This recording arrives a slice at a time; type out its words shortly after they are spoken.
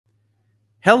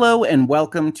Hello and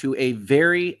welcome to a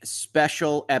very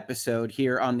special episode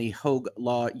here on the Hogue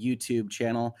Law YouTube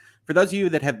channel. For those of you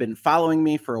that have been following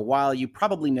me for a while, you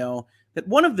probably know that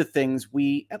one of the things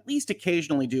we at least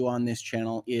occasionally do on this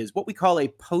channel is what we call a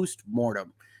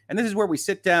post-mortem. And this is where we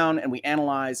sit down and we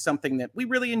analyze something that we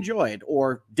really enjoyed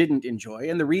or didn't enjoy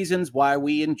and the reasons why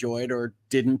we enjoyed or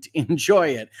didn't enjoy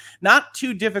it. Not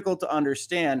too difficult to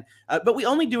understand, but we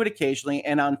only do it occasionally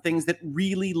and on things that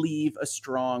really leave a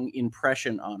strong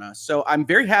impression on us. So I'm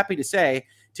very happy to say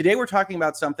today we're talking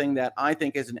about something that I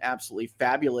think is an absolutely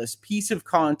fabulous piece of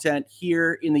content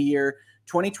here in the year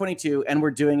 2022, and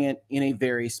we're doing it in a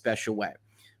very special way.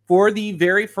 For the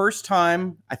very first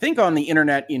time, I think on the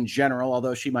internet in general,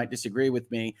 although she might disagree with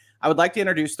me, I would like to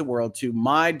introduce the world to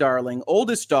my darling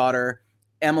oldest daughter,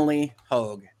 Emily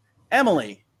Hogue.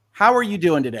 Emily, how are you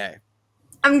doing today?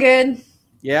 I'm good.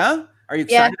 Yeah? Are you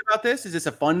excited about this? Is this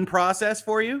a fun process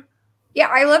for you? Yeah,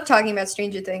 I love talking about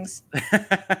Stranger Things.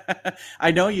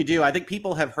 I know you do. I think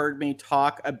people have heard me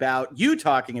talk about you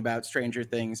talking about Stranger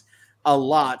Things a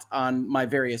lot on my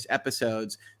various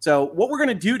episodes. So what we're going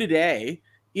to do today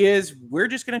is we're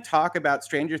just going to talk about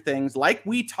Stranger Things like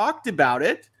we talked about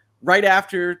it right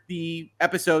after the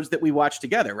episodes that we watched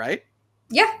together, right?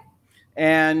 Yeah.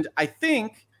 And I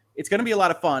think it's going to be a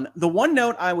lot of fun. The one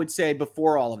note I would say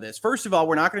before all of this, first of all,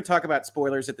 we're not going to talk about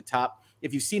spoilers at the top.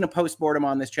 If you've seen a postmortem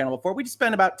on this channel before, we just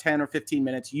spend about 10 or 15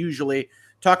 minutes usually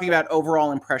talking about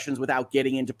overall impressions without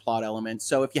getting into plot elements.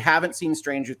 So if you haven't seen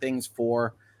Stranger Things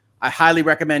 4, I highly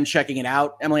recommend checking it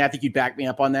out. Emily, I think you'd back me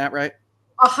up on that, right?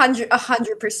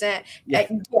 100%. Yeah.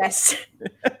 Yes.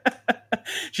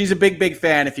 She's a big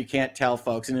fan, if you can't tell,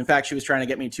 folks. And in fact, she was trying to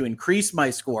get me to increase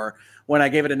my score when I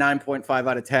gave it a 9.5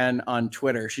 out of 10 on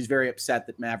Twitter. She's very upset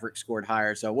that Maverick scored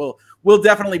higher. So we'll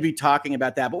definitely be talking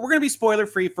about that. But we're going to be spoiler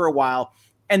free for a while.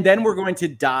 And then we're going to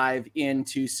dive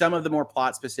into some of the more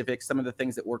plot specifics, some of the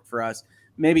things that worked for us,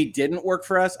 maybe didn't work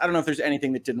for us. I don't know if there's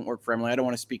anything that didn't work for Emily. I don't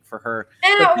want to speak for her.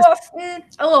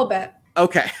 A little bit.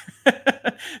 Okay.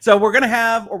 So we're going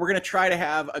to try to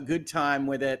have a good time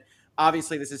with it.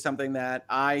 Obviously, this is something that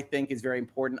I think is very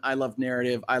important. I love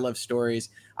narrative. I love stories.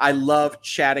 I love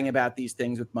chatting about these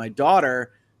things with my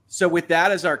daughter. So with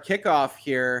that as our kickoff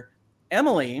here,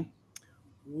 Emily,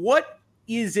 what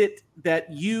is it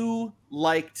that you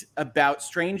liked about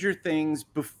Stranger Things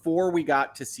before we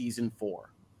got to season 4?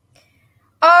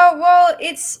 Well,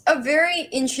 it's a very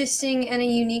interesting and a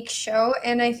unique show,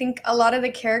 and I think a lot of the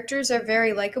characters are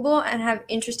very likable and have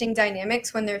interesting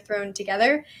dynamics when they're thrown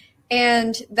together,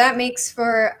 and that makes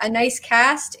for a nice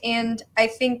cast, and I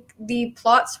think the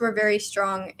plots were very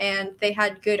strong, and they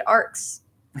had good arcs.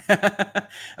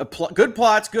 Good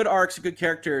plots, good arcs, good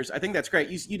characters. I think that's great.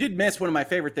 You did miss one of my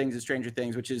favorite things of Stranger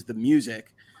Things, which is the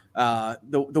music.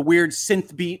 The weird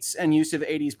synth beats and use of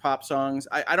 80s pop songs.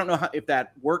 I don't know if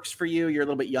that works for you. You're a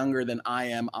little bit younger than I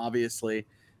am, obviously.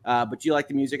 But do you like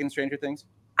the music in Stranger Things?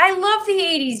 I love the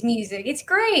 80s music. It's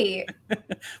great.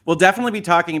 We'll definitely be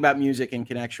talking about music in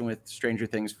connection with Stranger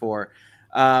Things 4.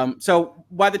 So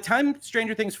by the time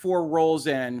Stranger Things 4 rolls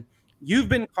in, you've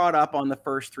been caught up on the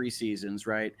first 3 seasons,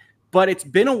 right? But it's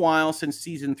been a while since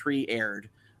season 3 aired.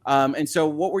 And so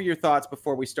what were your thoughts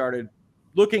before we started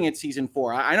looking at season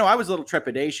 4? I know I was a little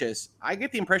trepidatious. I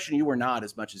get the impression you were not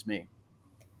as much as me.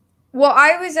 Well,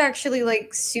 I was actually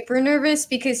like super nervous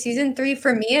because season 3,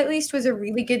 for me at least, was a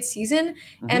really good season.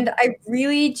 And I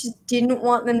really just didn't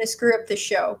want them to screw up the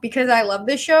show because I love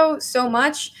the show so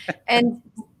much. And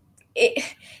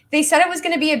they said it was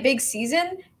going to be a big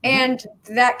season, and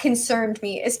that concerned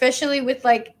me, especially with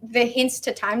like the hints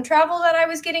to time travel that I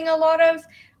was getting a lot of.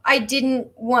 I didn't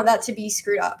want that to be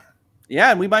screwed up.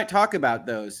 Yeah, and we might talk about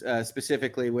those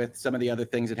specifically with some of the other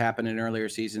things that happened in earlier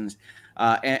seasons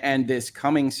and this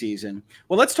coming season.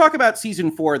 Well, let's talk about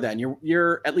season 4 then.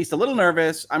 You're at least a little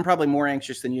nervous. I'm probably more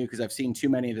anxious than you because I've seen too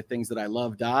many of the things that I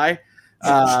love die.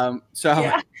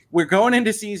 We're going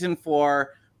into season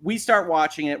 4. We start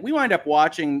watching it. We wind up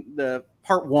watching the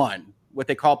part 1, what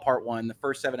they call part 1, the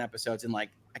first 7 episodes in, like,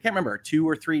 I can't remember, 2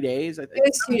 or 3 days. I think it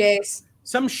was 2 days.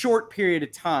 Some short period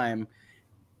of time.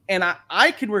 And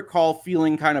I can recall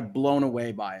feeling kind of blown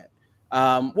away by it.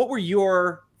 What were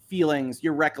your feelings,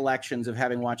 your recollections of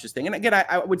having watched this thing? And again,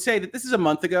 I would say that this is a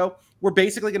month ago. We're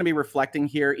basically going to be reflecting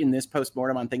here in this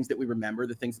postmortem on things that we remember,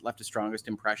 the things that left the strongest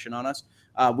impression on us.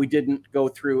 We didn't go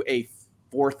through a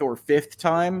 4th or 5th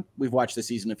time. We've watched the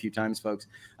season a few times, folks,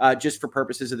 just for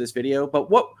purposes of this video. But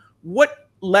what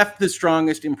left the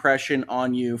strongest impression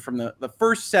on you from the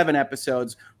first 7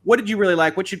 episodes? What did you really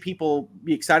like? What should people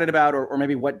be excited about, or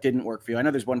maybe what didn't work for you? I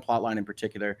know there's one plot line in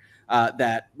particular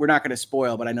that we're not going to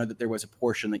spoil, but I know that there was a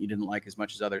portion that you didn't like as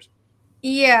much as others.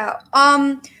 Yeah.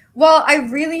 Well, I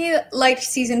really liked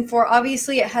season 4.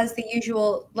 Obviously, it has the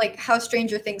usual, like, how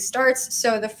Stranger Things starts.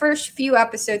 So the first few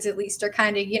episodes, at least, are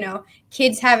kind of,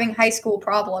 kids having high school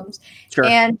problems. Sure.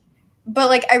 And, but,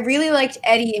 like, I really liked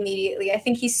Eddie immediately. I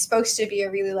think he's supposed to be a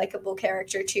really likable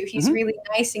character, too. He's really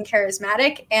nice and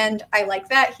charismatic, and I like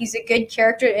that. He's a good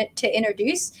character to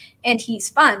introduce, and he's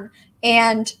fun.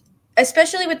 And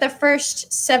especially with the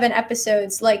first 7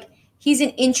 episodes, like, he's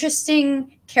an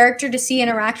interesting character to see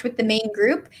interact with the main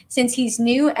group since he's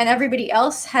new and everybody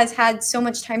else has had so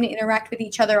much time to interact with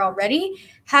each other already.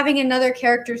 Having another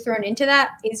character thrown into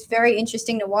that is very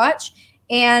interesting to watch.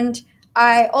 And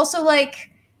I also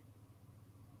like,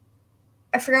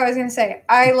 I forgot what I was going to say.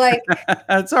 I like.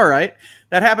 That's all right.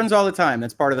 That happens all the time.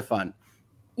 That's part of the fun.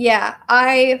 Yeah.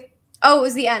 Oh, it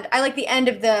was the end. I like the end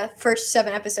of the first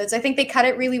 7 episodes. I think they cut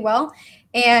it really well.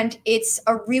 And it's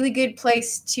a really good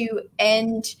place to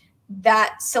end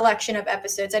that selection of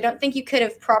episodes. I don't think you could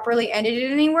have properly ended it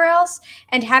anywhere else.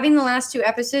 And having the last 2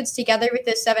 episodes together with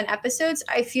the 7 episodes,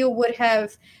 I feel would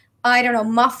have, I don't know,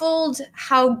 muffled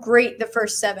how great the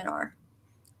first 7 are.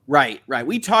 Right.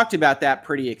 We talked about that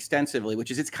pretty extensively, which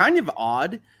is it's kind of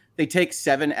odd. They take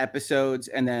 7 episodes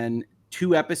and then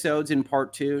 2 episodes in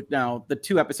part 2. Now, the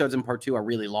 2 episodes in part 2 are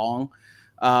really long.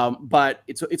 But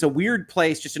it's a weird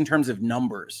place just in terms of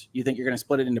numbers. You think you're going to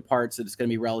split it into parts that it's going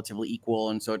to be relatively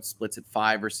equal, and so it splits at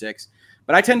 5 or 6.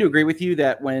 But I tend to agree with you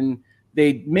that when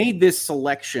they made this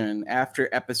selection after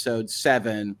episode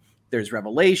 7, there's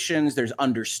revelations, there's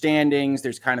understandings,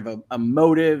 there's kind of a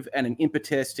motive and an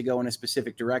impetus to go in a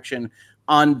specific direction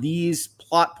on these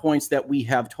plot points that we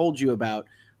have told you about.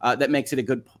 That makes it a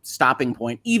good stopping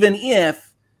point, even if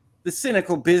the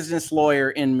cynical business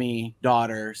lawyer in me,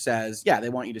 daughter, says, yeah, they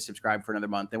want you to subscribe for another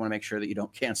month. They want to make sure that you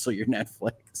don't cancel your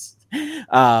Netflix.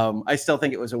 I still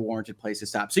think it was a warranted place to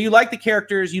stop. So you like the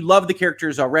characters. You love the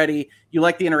characters already. You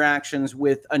like the interactions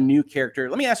with a new character.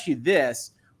 Let me ask you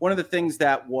this. One of the things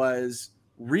that was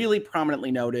really prominently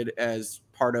noted as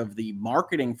part of the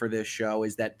marketing for this show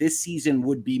is that this season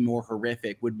would be more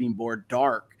horrific, would be more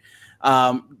dark.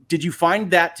 Did you find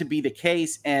that to be the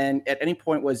case? And at any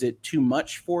point, was it too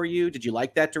much for you? Did you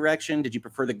like that direction? Did you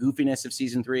prefer the goofiness of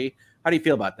season 3? How do you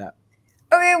feel about that?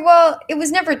 Okay, well, it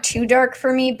was never too dark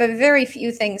for me, but very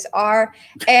few things are.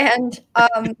 And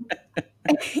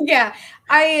yeah,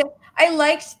 I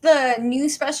liked the new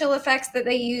special effects that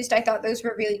they used. I thought those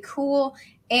were really cool.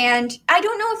 And I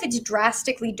don't know if it's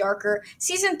drastically darker.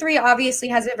 Season 3 obviously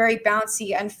has a very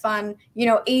bouncy and fun,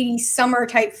 80s summer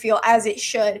type feel, as it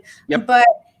should. Yep. But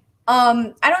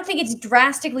I don't think it's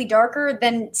drastically darker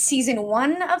than season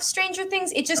 1 of Stranger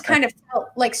Things. It just kind of felt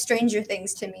like Stranger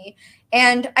Things to me.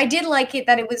 And I did like it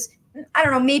that it was, I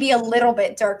don't know, maybe a little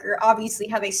bit darker. Obviously,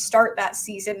 how they start that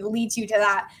season leads you to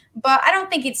that. But I don't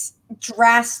think it's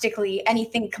drastically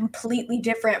anything completely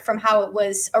different from how it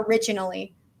was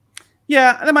originally.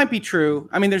 Yeah, that might be true.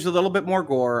 I mean, there's a little bit more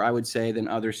gore, I would say, than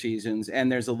other seasons. And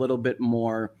there's a little bit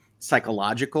more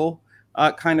psychological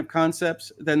kind of concepts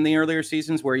than the earlier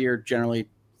seasons, where you're generally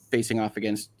facing off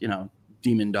against,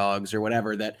 demon dogs or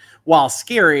whatever that, while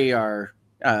scary, are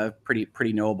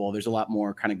pretty knowable. There's a lot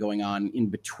more kind of going on in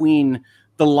between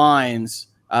the lines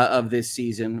of this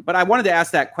season. But I wanted to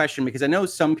ask that question because I know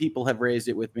some people have raised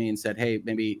it with me and said, hey,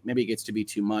 maybe it gets to be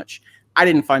too much. I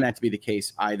didn't find that to be the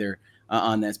case either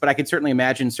on this, but I could certainly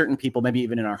imagine certain people, maybe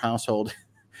even in our household,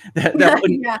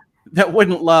 that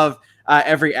wouldn't love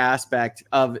every aspect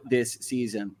of this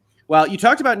season. Well, you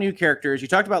talked about new characters. You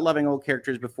talked about loving old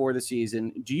characters before the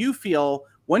season. Do you feel,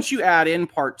 once you add in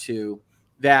part 2,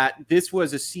 that this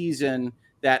was a season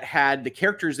that had the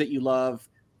characters that you love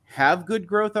have good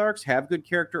growth arcs, have good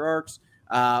character arcs?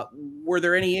 Were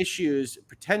there any issues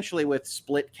potentially with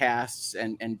split casts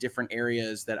and different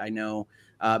areas that I know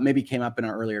maybe came up in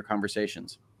our earlier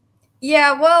conversations?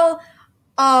 Yeah, well,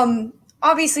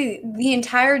 obviously the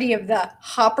entirety of the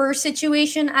Hopper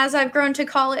situation, as I've grown to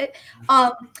call it,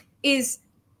 is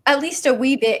at least a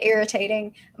wee bit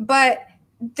irritating. But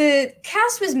the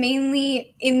cast was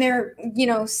mainly in their,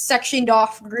 sectioned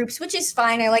off groups, which is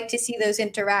fine. I like to see those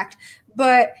interact.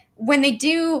 But when they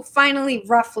do finally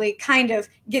roughly kind of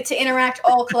get to interact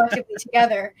all collectively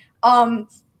together, kind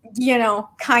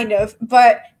of.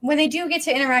 But when they do get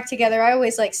to interact together, I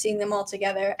always like seeing them all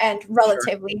together and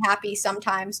relatively happy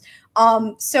sometimes.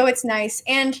 So it's nice.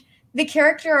 And the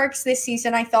character arcs this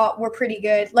season I thought were pretty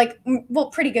good.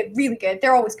 Pretty good, really good.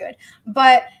 They're always good.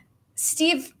 But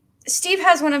Steve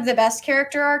has one of the best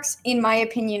character arcs, in my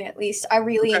opinion, at least. I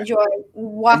really enjoy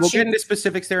watching. And we'll get into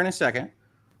specifics there in a second.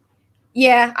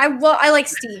 Yeah, I like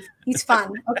Steve. He's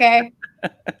fun. Okay.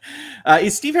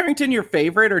 Is Steve Harrington your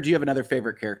favorite, or do you have another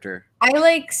favorite character? I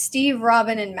like Steve,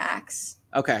 Robin, and Max.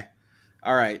 Okay.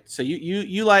 All right. So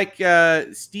you like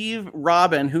Steve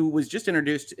Robin, who was just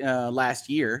introduced last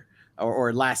year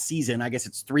or last season. I guess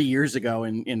it's 3 years ago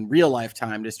in real life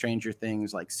time to Stranger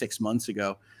Things, like 6 months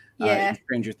ago. Yeah. In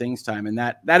Stranger Things time, and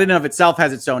that in and of itself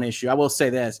has its own issue. I will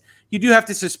say this: you do have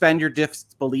to suspend your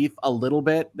disbelief a little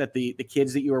bit that the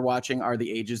kids that you are watching are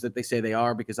the ages that they say they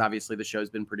are, because obviously the show's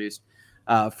been produced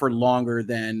for longer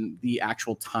than the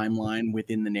actual timeline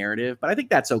within the narrative. But I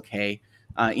think that's okay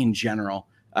in general.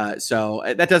 So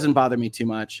that doesn't bother me too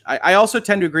much. I also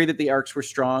tend to agree that the arcs were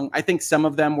strong. I think some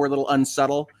of them were a little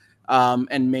unsubtle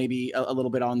and maybe a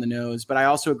little bit on the nose. But I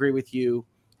also agree with you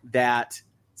that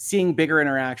seeing bigger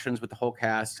interactions with the whole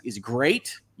cast is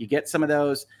great. You get some of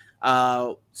those.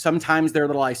 Sometimes they're a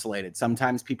little isolated.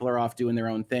 Sometimes people are off doing their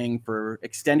own thing for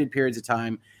extended periods of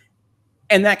time,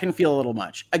 and that can feel a little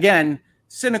much. Again,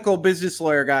 cynical business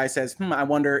lawyer guy says, I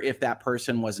wonder if that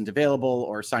person wasn't available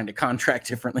or signed a contract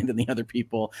differently than the other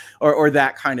people, or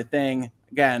that kind of thing.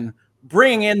 Again,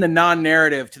 bringing in the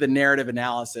non-narrative to the narrative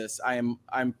analysis. I'm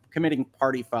committing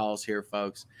party fouls here,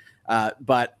 folks.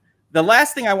 But the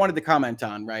last thing I wanted to comment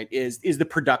on, right, is the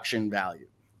production value,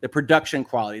 the production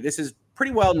quality. This is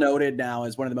pretty well noted now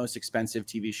as one of the most expensive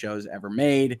TV shows ever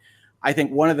made. I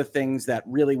think one of the things that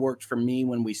really worked for me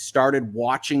when we started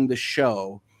watching the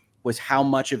show was how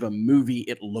much of a movie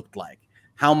it looked like,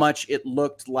 how much it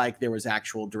looked like there was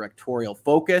actual directorial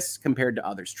focus compared to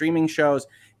other streaming shows.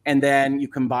 And then you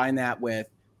combine that with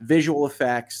visual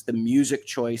effects, the music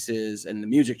choices, and the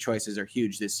music choices are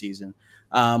huge this season.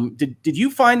 Did you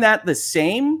find that the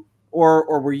same,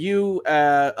 or were you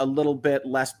a little bit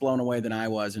less blown away than I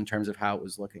was in terms of how it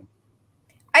was looking?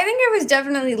 I think I was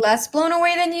definitely less blown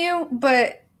away than you,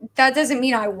 but that doesn't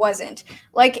mean I wasn't.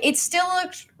 Like, it still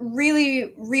looked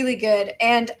really, really good.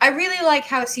 And I really like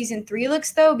how season 3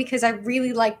 looks, though, because I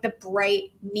really like the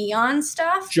bright neon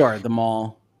stuff. Sure, the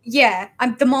mall. Yeah,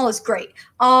 the mall is great.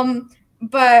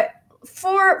 But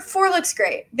four looks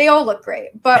great. They all look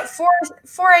great. But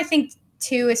four I think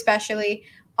 2 especially,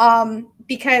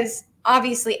 because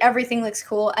obviously everything looks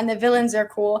cool and the villains are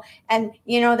cool, and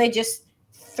they just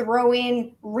throw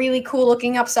in really cool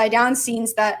looking upside down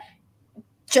scenes that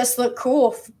just look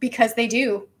cool because they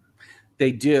do.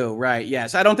 They do, right?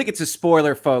 Yes. I don't think it's a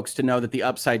spoiler, folks, to know that the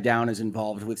Upside Down is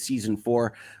involved with season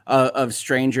 4 of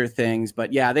Stranger Things.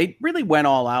 But yeah, they really went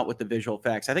all out with the visual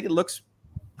effects. I think it looks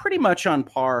pretty much on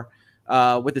par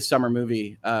with the summer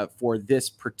movie for this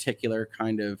particular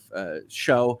kind of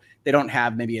show. They don't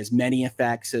have maybe as many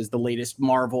effects as the latest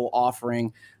Marvel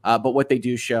offering, but what they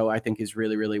do show, I think, is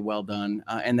really, really well done.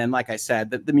 And then, like I said,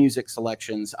 the music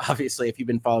selections, obviously, if you've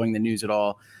been following the news at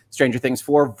all, Stranger Things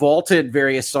 4 vaulted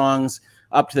various songs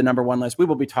up to the #1 list. We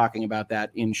will be talking about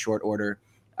that in short order.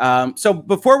 So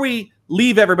before we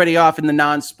leave everybody off in the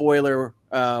non-spoiler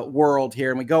world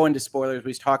here and we go into spoilers,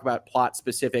 we talk about plot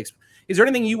specifics. Is there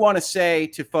anything you want to say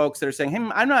to folks that are saying, hey,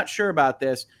 I'm not sure about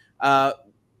this?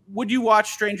 Would you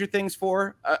watch Stranger Things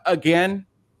 4 again?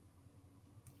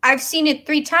 I've seen it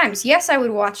 3 times. Yes, I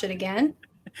would watch it again.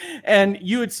 And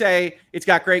you would say it's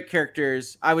got great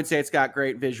characters. I would say it's got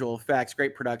great visual effects,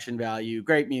 great production value,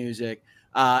 great music.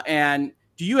 And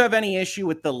do you have any issue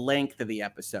with the length of the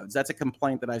episodes? That's a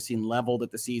complaint that I've seen leveled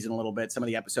at the season a little bit. Some of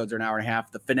the episodes are an hour and a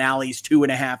half. The finale's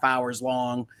 2.5 hours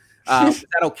long. Is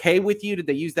that okay with you? Did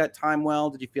they use that time well?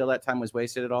 Did you feel that time was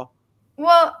wasted at all?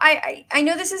 Well, I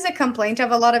know this is a complaint of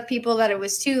a lot of people, that it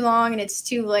was too long and it's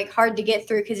too hard to get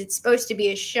through because it's supposed to be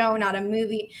a show, not a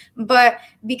movie. But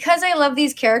because I love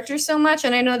these characters so much,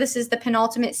 and I know this is the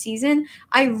penultimate season,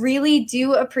 I really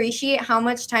do appreciate how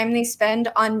much time they spend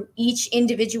on each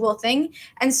individual thing.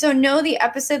 And so no, the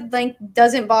episode length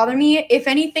doesn't bother me. If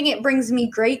anything, it brings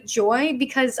me great joy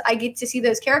because I get to see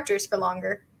those characters for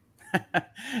longer.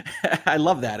 I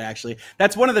love that, actually.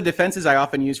 That's one of the defenses I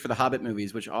often use for the Hobbit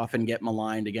movies, which often get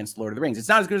maligned against Lord of the Rings. It's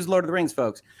not as good as Lord of the Rings,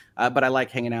 folks, but I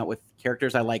like hanging out with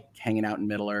characters. I like hanging out in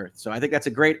Middle-earth. So I think that's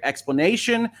a great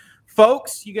explanation.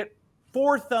 Folks, you get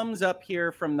 4 thumbs up here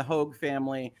from the Hogue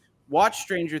family. Watch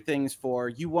Stranger Things 4.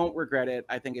 You won't regret it.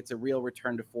 I think it's a real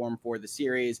return to form for the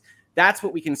series. That's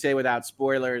what we can say without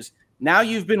spoilers. Now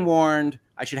you've been warned.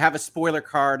 I should have a spoiler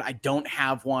card. I don't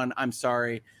have one. I'm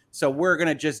sorry. So we're going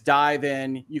to just dive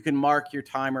in. You can mark your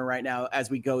timer right now as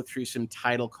we go through some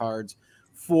title cards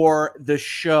for the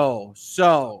show.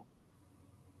 So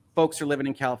folks are living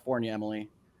in California, Emily.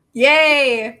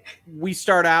 Yay! We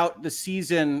start out the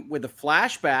season with a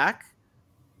flashback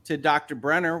to Dr.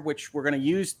 Brenner, which we're going to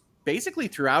use basically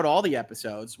throughout all the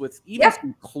episodes, with even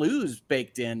some clues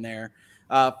baked in there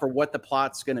for what the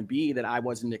plot's going to be that I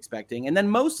wasn't expecting. And then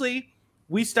mostly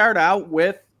we start out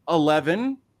with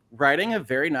 11 writing a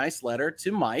very nice letter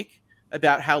to Mike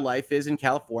about how life is in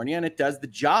California. And it does the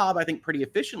job, I think, pretty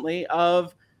efficiently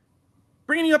of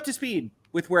bringing you up to speed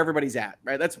with where everybody's at,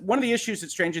 right? That's one of the issues that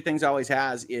Stranger Things always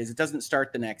has, is it doesn't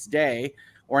start the next day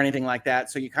or anything like that.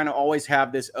 So you kind of always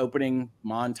have this opening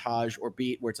montage or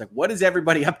beat where it's like, what is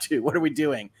everybody up to? What are we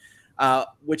doing?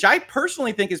 Which I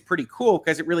personally think is pretty cool,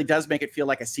 because it really does make it feel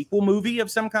like a sequel movie of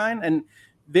some kind. And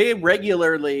they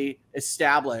regularly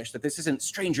establish that this isn't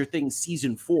Stranger Things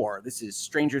season 4. This is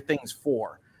Stranger Things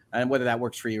 4. And whether that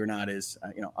works for you or not is,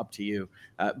 up to you.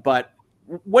 But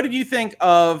what did you think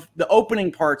of the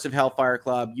opening parts of Hellfire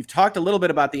Club? You've talked a little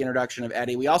bit about the introduction of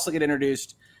Eddie. We also get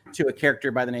introduced to a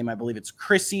character by the name, I believe it's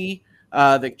Chrissy,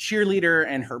 the cheerleader,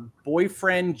 and her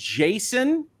boyfriend,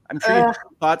 Jason. I'm sure you have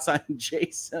thoughts on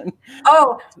Jason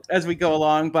as we go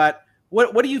along. But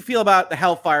what do you feel about the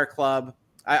Hellfire Club?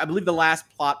 I believe the last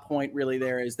plot point really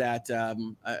there is that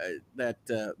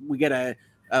we get a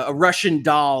Russian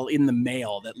doll in the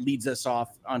mail that leads us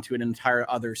off onto an entire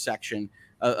other section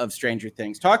of Stranger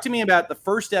Things. Talk to me about the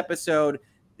first episode.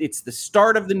 It's the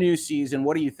start of the new season.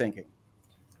 What are you thinking?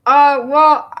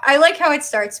 Well, I like how it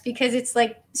starts because it's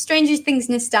like Stranger Things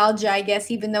nostalgia, I guess,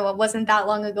 even though it wasn't that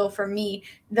long ago for me,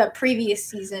 the previous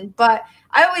season. But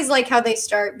I always like how they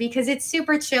start because it's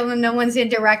super chill and no one's in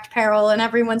direct peril and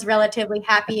everyone's relatively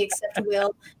happy except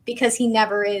Will, because he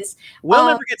never is. Will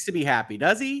never gets to be happy,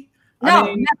 does he? No,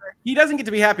 never. He doesn't get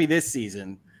to be happy this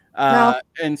season. No.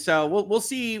 And so we'll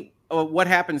see what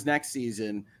happens next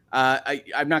season.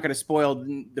 I'm not going to spoil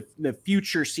the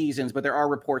future seasons, but there are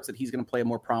reports that he's going to play a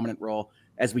more prominent role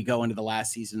as we go into the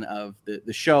last season of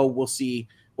the show. We'll see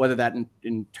whether that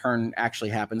in turn actually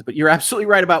happens. But you're absolutely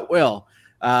right about Will.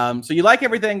 So you like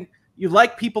everything. You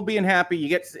like people being happy. You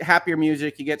get happier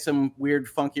music. You get some weird,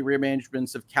 funky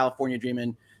rearrangements of California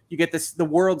Dreamin'. You get the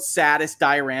world's saddest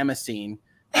diorama scene.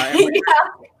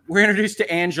 We're introduced to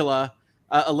Angela,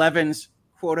 11's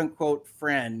quote-unquote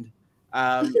friend.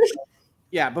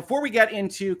 Before we get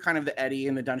into kind of the Eddie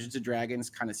and the Dungeons & Dragons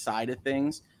kind of side of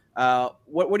things,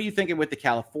 what are you thinking with the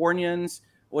Californians?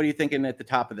 What are you thinking at the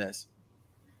top of this?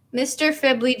 Mr.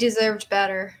 Fibley deserved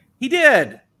better. He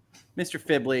did. Mr.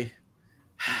 Fibley.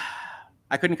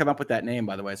 I couldn't come up with that name,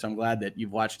 by the way, so I'm glad that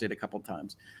you've watched it a couple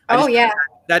times.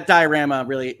 That diorama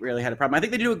really, really had a problem. I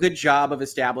think they do a good job of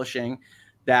establishing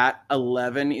that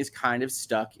 11 is kind of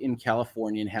stuck in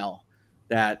Californian hell,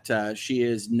 that she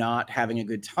is not having a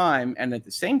good time. And at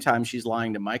the same time, she's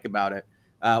lying to Mike about it,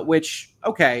 which,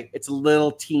 okay, it's a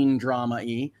little teen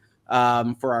drama-y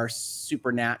for our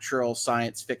supernatural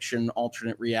science fiction,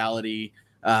 alternate reality,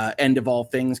 end of all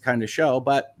things kind of show.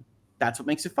 But that's what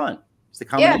makes it fun. It's the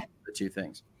combination of the two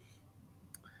things.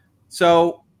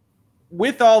 So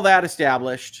with all that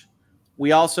established,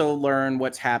 we also learn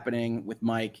what's happening with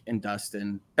Mike and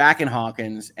Dustin back in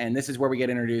Hawkins. And this is where we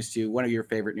get introduced to one of your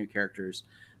favorite new characters.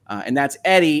 And that's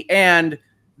Eddie. And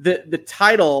the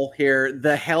title here,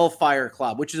 the Hellfire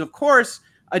Club, which is, of course,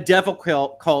 a devil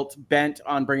cult bent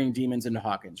on bringing demons into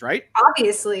Hawkins, right?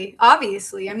 Obviously. I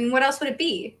mean, what else would it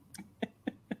be?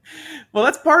 Well,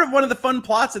 that's part of one of the fun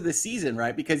plots of this season,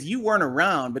 right? Because you weren't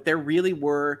around, but there really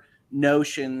were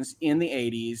notions in the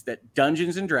 80s that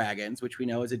Dungeons and Dragons, which we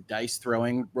know is a dice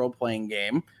throwing role-playing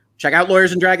game, check out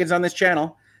Lawyers and Dragons on this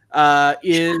channel,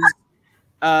 is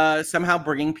somehow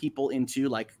bringing people into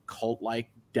like cult-like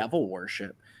devil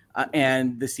worship.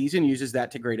 And the season uses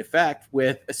that to great effect,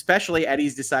 with especially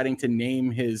Eddie's deciding to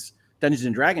name his Dungeons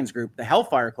and Dragons group the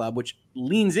Hellfire Club, which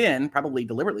leans in, probably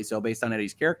deliberately so based on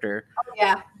Eddie's character,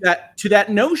 that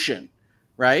notion.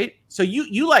 Right. So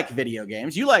you like video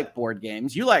games, you like board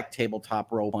games, you like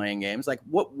tabletop role playing games. Like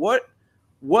what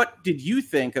did you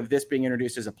think of this being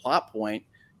introduced as a plot point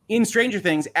in Stranger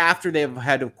Things after they've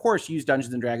had, of course, used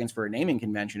Dungeons and Dragons for a naming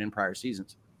convention in prior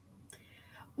seasons?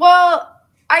 Well,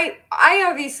 I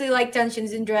obviously like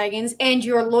Dungeons and Dragons and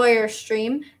your lawyer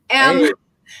stream.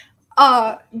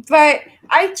 But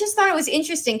I just thought it was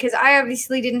interesting because I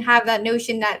obviously didn't have that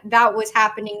notion that was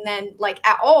happening then, like,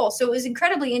 at all. So it was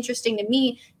incredibly interesting to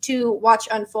me to watch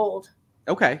unfold.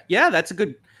 Okay. Yeah, that's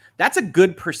a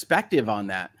good perspective on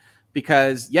that,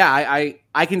 because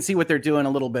I can see what they're doing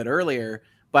a little bit earlier,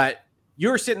 but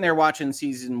you're sitting there watching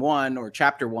season 1 or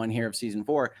chapter 1 here of season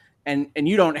 4, and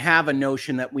you don't have a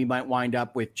notion that we might wind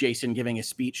up with Jason giving a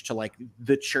speech to like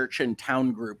the church and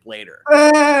town group later.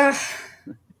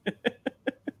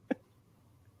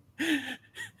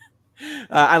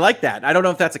 I like that. I don't know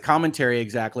if that's a commentary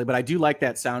exactly, but I do like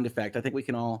that sound effect. I think we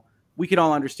can all we can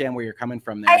all understand where you're coming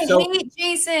from there. I hate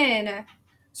Jason.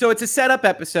 So it's a setup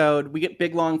episode. We get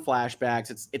big, long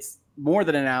flashbacks. It's more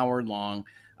than an hour long.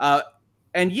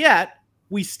 And yet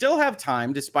we still have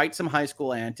time, despite some high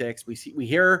school antics. We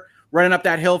hear running up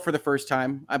that hill for the first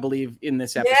time, I believe, in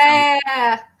this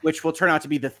episode, which will turn out to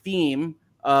be the theme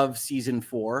of season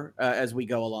 4 as we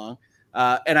go along.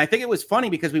 And I think it was funny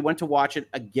because we went to watch it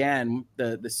again,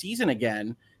 the season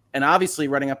again, and obviously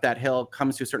running up that hill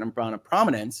comes to a certain amount of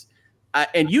prominence.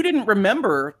 And you didn't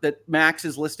remember that Max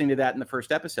is listening to that in the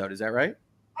first episode. Is that right?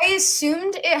 I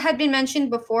assumed it had been mentioned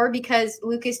before because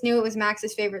Lucas knew it was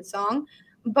Max's favorite song.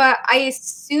 But I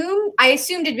assumed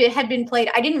it had been played.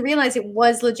 I didn't realize it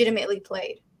was legitimately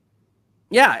played.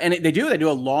 Yeah, and they do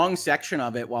a long section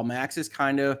of it while Max is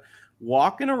kind of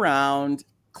walking around,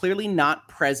 clearly not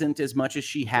present as much as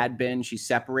she had been. She's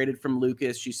separated from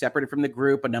Lucas. She's separated from the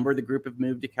group. A number of the group have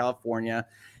moved to California.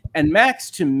 And Max,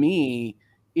 to me,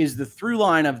 is the through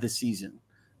line of the season,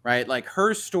 right? Like,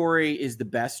 her story is the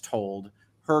best told.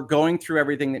 Her going through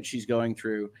everything that she's going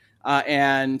through.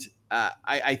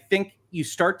 I think you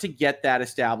start to get that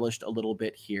established a little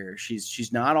bit here.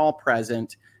 She's not all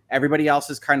present. Everybody else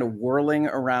is kind of whirling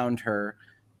around her.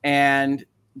 And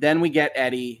then we get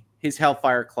Eddie, his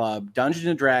Hellfire Club, Dungeons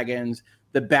and Dragons,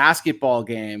 the basketball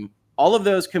game, all of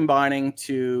those combining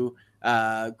to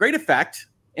great effect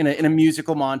in a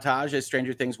musical montage, as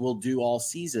Stranger Things will do all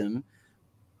season.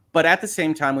 But at the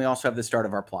same time, we also have the start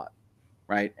of our plot,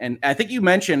 right? And I think you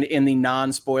mentioned in the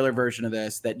non-spoiler version of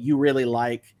this that you really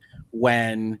like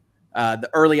when the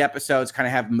early episodes kind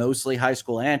of have mostly high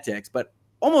school antics, but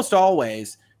almost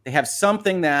always they have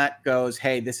something that goes,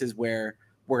 hey, this is where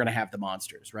we're going to have the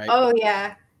monsters, right? Oh,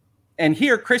 yeah. And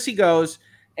here Chrissy goes,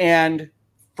 and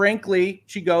frankly,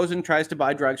 she goes and tries to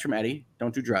buy drugs from Eddie.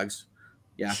 Don't do drugs.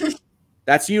 Yeah.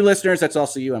 That's you, listeners. That's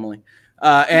also you, Emily.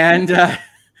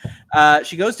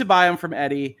 She goes to buy them from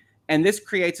Eddie, and this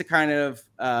creates a kind of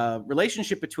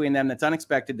relationship between them that's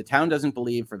unexpected. The town doesn't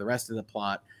believe for the rest of the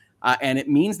plot. And it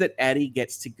means that Eddie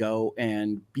gets to go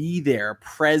and be there,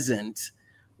 present,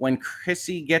 when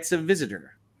Chrissy gets a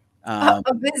visitor. A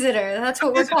visitor. That's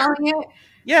what we're calling it?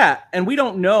 Yeah, and we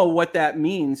don't know what that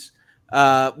means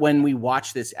when we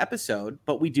watch this episode,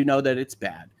 but we do know that it's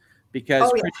bad.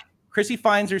 Because Chrissy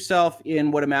finds herself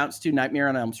in what amounts to Nightmare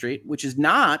on Elm Street, which is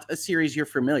not a series you're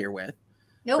familiar with.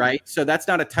 Nope. Right? So that's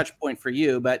not a touch point for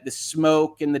you, but the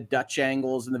smoke and the Dutch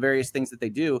angles and the various things that they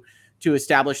do to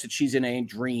establish that she's in a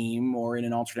dream or in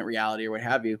an alternate reality or what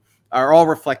have you are all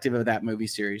reflective of that movie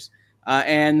series.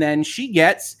 And then she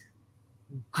gets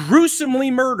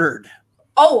gruesomely murdered.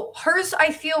 Oh, hers,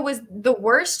 I feel, was the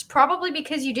worst, probably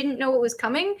because you didn't know it was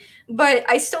coming. But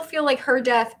I still feel like her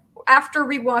death, after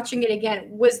rewatching it again,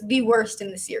 was the worst in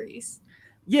the series.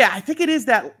 Yeah, I think it is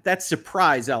that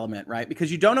surprise element, right?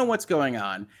 Because you don't know what's going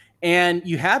on. And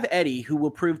you have Eddie, who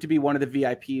will prove to be one of the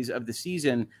VIPs of the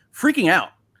season, freaking out.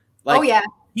 Like, oh, yeah.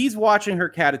 He's watching her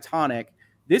catatonic.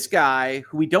 This guy,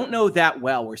 who we don't know that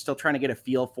well, we're still trying to get a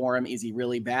feel for him. Is he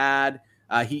really bad?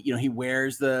 He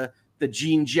wears the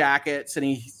jean jackets and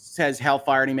he says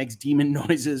hellfire and he makes demon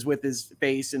noises with his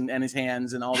face and his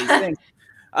hands and all these things.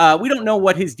 We don't know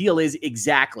what his deal is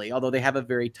exactly, although they have a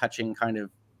very touching kind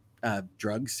of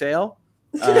drug sale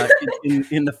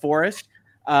in the forest.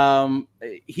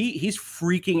 He's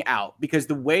freaking out because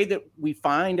the way that we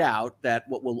find out that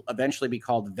what will eventually be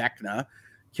called Vecna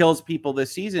kills people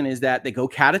this season is that they go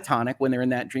catatonic when they're in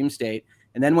that dream state.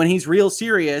 And then when he's real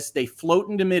serious, they float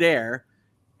into midair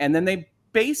and then they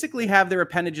basically have their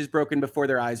appendages broken before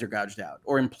their eyes are gouged out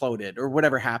or imploded or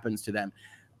whatever happens to them.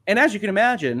 And as you can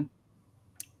imagine,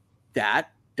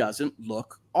 that doesn't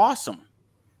look awesome.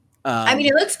 I mean,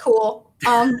 it looks cool.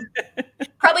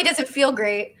 Probably doesn't feel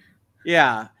great.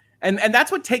 Yeah. And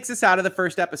that's what takes us out of the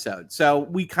first episode. So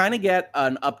we kind of get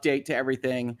an update to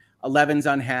everything. Eleven's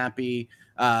unhappy.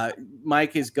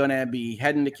 Mike is going to be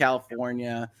heading to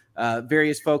California.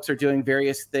 Various folks are doing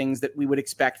various things that we would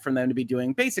expect from them to be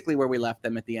doing, basically where we left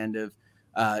them at the end of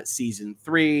season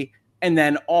 3. And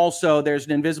then also there's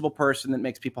an invisible person that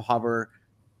makes people hover,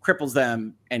 cripples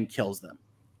them, and kills them.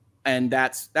 And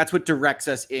that's what directs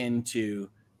us into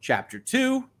chapter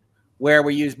 2, where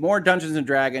we use more Dungeons and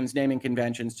Dragons naming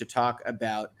conventions to talk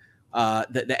about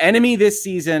the enemy this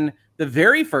season. The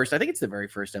very first, I think it's the very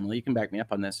first, Emily, you can back me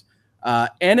up on this,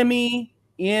 enemy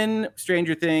in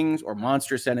Stranger Things, or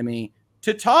monstrous enemy,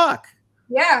 to talk.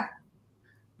 Yeah.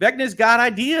 Vecna's got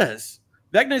ideas.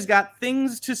 Vecna's got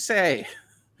things to say.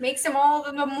 Makes him all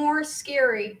the more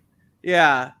scary.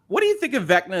 Yeah. What do you think of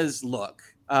Vecna's look?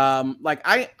 I'm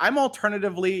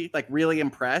alternatively really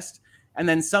impressed. And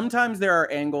then sometimes there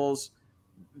are angles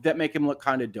that make him look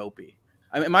kind of dopey.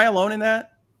 Am I alone in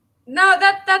that? No,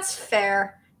 that's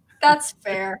fair. That's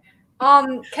fair.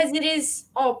 Because it is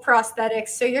all prosthetics,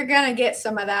 so you're gonna get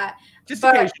some of that. Just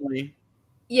But occasionally.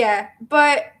 yeah,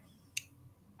 but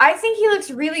I think he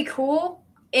looks really cool,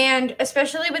 and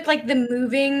especially with like the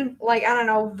moving, like I don't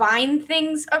know, vine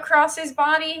things across his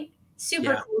body,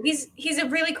 super Yeah. cool. He's a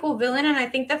really cool villain, and I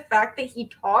think the fact that he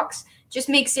talks just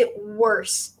makes it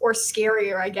worse or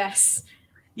scarier, I guess.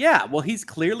 Yeah, well, he's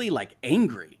clearly like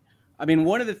angry. I mean,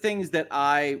 one of the things that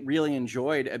I really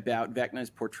enjoyed about Vecna's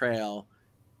portrayal,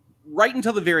 right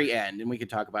until the very end, and we could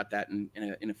talk about that in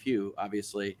a few,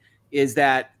 obviously, is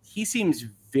that he seems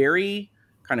very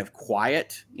kind of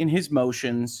quiet in his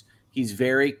motions. He's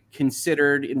very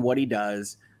considered in what he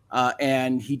does,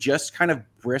 and he just kind of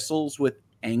bristles with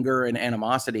anger and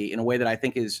animosity in a way that I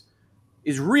think is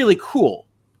really cool,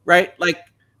 right? Like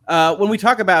when we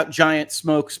talk about giant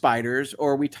smoke spiders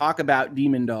or we talk about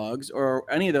demon dogs or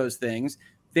any of those things,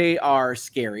 they are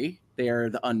scary. They are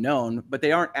the unknown, but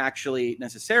they aren't actually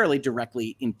necessarily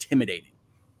directly intimidating,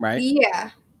 right?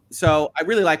 Yeah. So I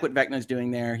really like what Vecna's doing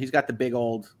there. He's got the big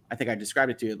old, I think I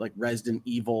described it to you, like Resident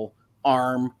Evil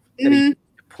arm that he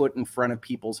put in front of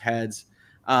people's heads.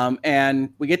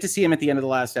 And we get to see him at the end of the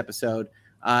last episode.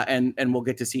 And we'll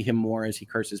get to see him more as he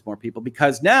curses more people,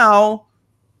 because now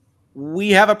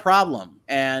we have a problem.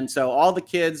 And so all the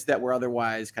kids that were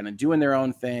otherwise kind of doing their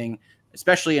own thing,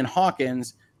 especially in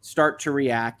Hawkins, start to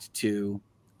react to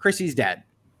Chrissy's dead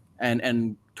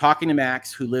and talking to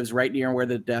Max, who lives right near where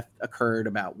the death occurred,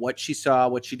 about what she saw,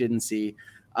 what she didn't see,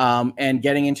 and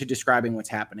getting into describing what's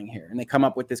happening here. And they come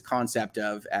up with this concept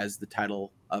of, as the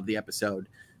title of the episode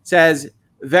says,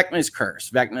 Vecna's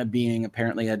curse. Vecna being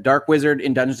apparently a dark wizard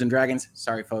in Dungeons and Dragons.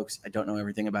 Sorry, folks, I don't know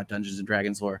everything about Dungeons and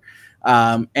Dragons lore.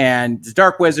 And this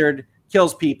dark wizard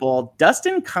kills people.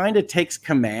 Dustin kind of takes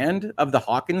command of the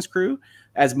Hawkins crew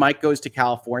as Mike goes to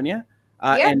California.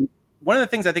 And one of the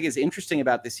things I think is interesting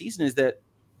about this season is that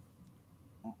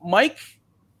Mike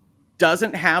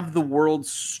doesn't have the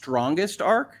world's strongest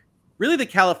arc. Really, the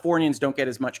Californians don't get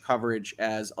as much coverage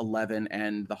as 11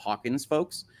 and the Hawkins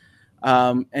folks.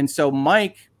 And so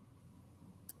Mike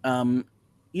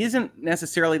isn't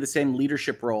necessarily the same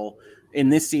leadership role in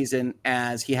this season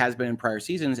as he has been in prior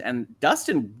seasons. And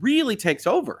Dustin really takes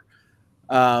over.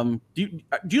 Do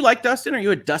you like Dustin? Are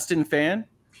you a Dustin fan?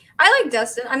 I like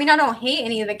Dustin. I mean, I don't hate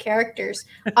any of the characters.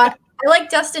 I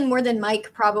like Dustin more than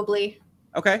Mike, probably.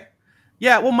 Okay.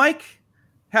 Yeah, well, Mike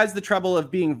has the trouble of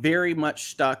being very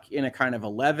much stuck in a kind of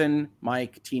 11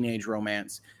 Mike teenage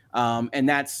romance. And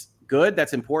that's good.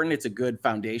 That's important. It's a good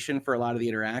foundation for a lot of the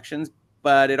interactions,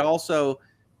 but it also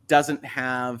doesn't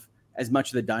have as much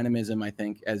of the dynamism, I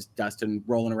think, as Dustin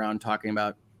rolling around talking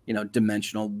about, you know,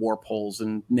 dimensional warp holes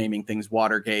and naming things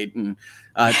Watergate and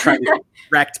trying to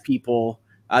direct people.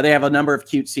 They have a number of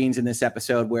cute scenes in this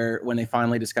episode where when they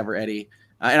finally discover Eddie,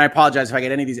 and I apologize if I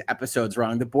get any of these episodes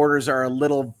wrong. The borders are a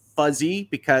little fuzzy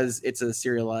because it's a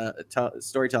serial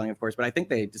storytelling, of course, but I think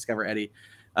they discover Eddie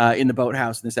in the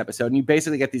boathouse in this episode. And you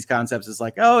basically get these concepts as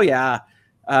like, oh yeah,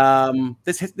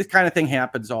 this kind of thing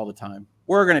happens all the time.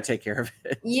 We're going to take care of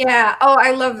it. Yeah. Oh,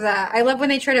 I love that. I love when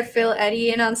they try to fill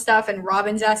Eddie in on stuff and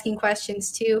Robin's asking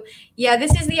questions too. Yeah,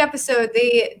 this is the episode.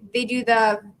 They do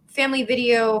the family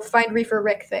video find Reefer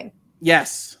Rick thing.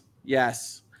 Yes.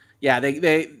 Yeah,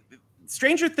 they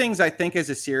Stranger Things, I think, as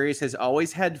a series has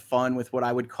always had fun with what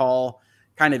I would call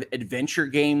kind of adventure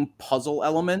game puzzle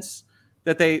elements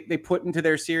that they put into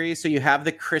their series. So you have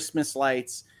the Christmas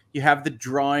lights, you have the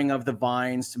drawing of the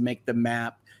vines to make the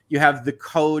map, you have the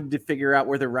code to figure out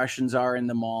where the Russians are in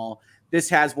the mall. This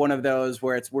has one of those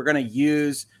where we're going to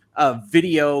use a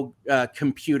video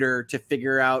computer to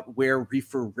figure out where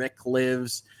Reefer Rick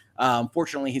lives.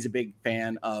 Fortunately, he's a big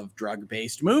fan of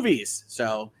drug-based movies,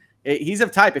 so he's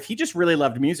of type. If he just really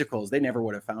loved musicals, they never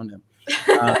would have found him.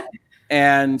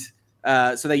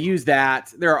 So they use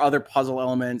that. There are other puzzle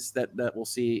elements that we'll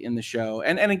see in the show.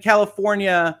 And in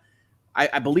California,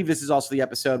 I believe this is also the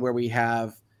episode where we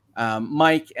have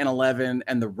Mike and 11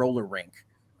 and the roller rink.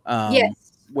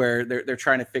 Yes. Where they're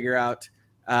trying to figure out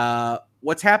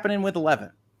what's happening with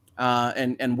 11.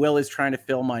 And Will is trying to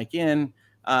fill Mike in.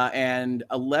 And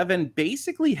 11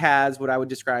 basically has what I would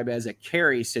describe as a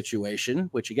Carrie situation,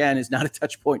 which again is not a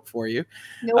touch point for you.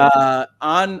 Nope.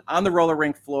 On the roller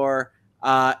rink floor.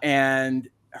 And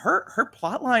her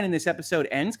plot line in this episode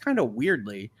ends kind of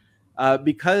weirdly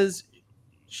because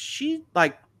she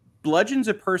like bludgeons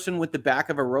a person with the back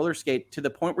of a roller skate to the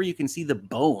point where you can see the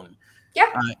bone.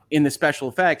 Yeah. In the special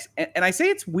effects. And I say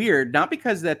it's weird, not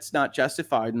because that's not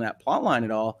justified in that plot line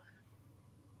at all.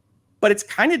 but it's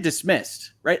kind of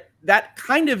dismissed, right? That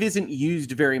kind of isn't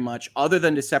used very much other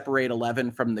than to separate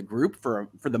 11 from the group for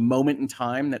the moment in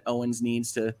time that Owens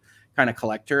needs to kind of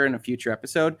collect her in a future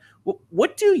episode.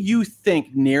 What do you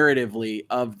think narratively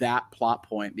of that plot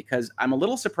point? Because I'm a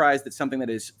little surprised that something that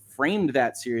is framed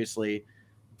that seriously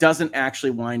doesn't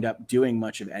actually wind up doing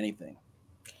much of anything.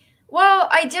 Well,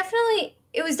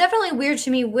 it was definitely weird to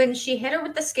me when she hit her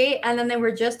with the skate and then they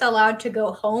were just allowed to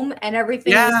go home and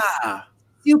everything was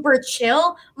super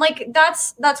chill. Like,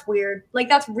 that's weird. Like,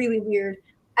 that's really weird.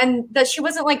 And that she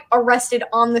wasn't, like, arrested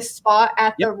on the spot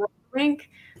at the roller rink.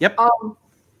 Yep.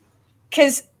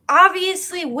 Because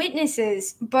obviously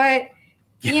witnesses, but,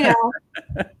 you know.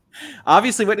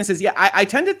 Obviously witnesses. Yeah, I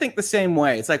tend to think the same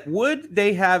way. It's like, would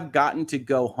they have gotten to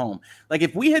go home? Like,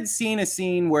 if we had seen a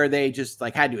scene where they just,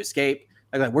 like, had to escape,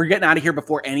 like we're getting out of here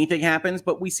before anything happens,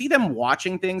 but we see them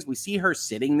watching things. We see her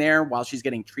sitting there while she's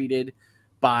getting treated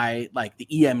by, like, the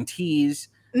EMTs.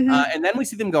 And then we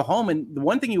see them go home. And the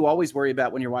one thing you always worry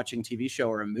about when you're watching a TV show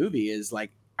or a movie is,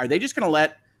 like, are they just going to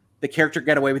let the character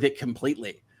get away with it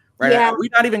completely? Right? Yeah. Are we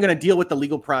not even going to deal with the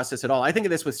legal process at all? I think of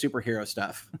this with superhero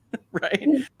stuff, right?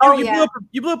 Oh,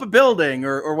 you blew up a building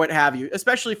or what have you,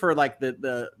 especially for, like,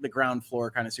 the ground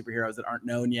floor kind of superheroes that aren't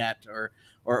known yet or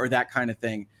that kind of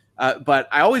thing. But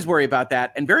I always worry about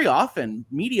that. And very often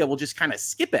media will just kind of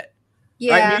skip it.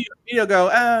 Yeah. Right? Media will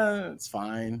go, it's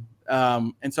fine.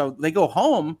 And so they go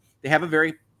home. They have a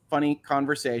very funny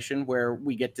conversation where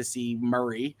we get to see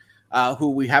Murray,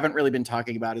 who we haven't really been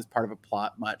talking about as part of a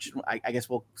plot much. I guess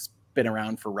we'll spin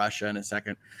around for Russia in a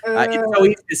second. It's so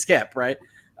easy to skip, right?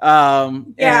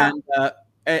 And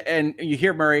you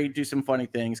hear Murray do some funny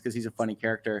things because he's a funny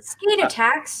character. Skate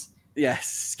attacks. Yes,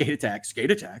 skate attack.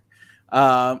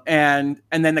 And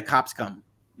then the cops come.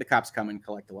 The cops come and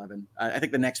collect 11. I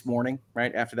think the next morning,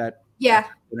 right after that. Yeah.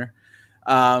 Dinner.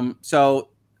 So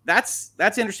that's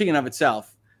interesting in of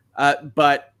itself.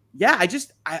 But yeah,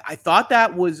 I thought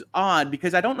that was odd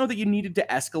because I don't know that you needed to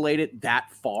escalate it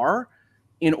that far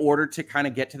in order to kind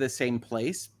of get to the same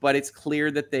place. But it's clear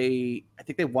that I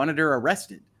think they wanted her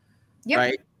arrested. Yep.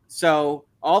 Right. So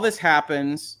all this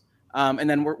happens. And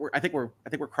then I think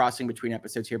we're crossing between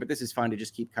episodes here, but this is fine to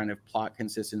just keep kind of plot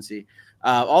consistency.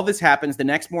 All this happens. The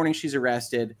next morning she's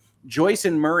arrested. Joyce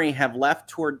and Murray have left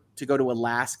to go to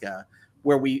Alaska,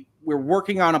 where we're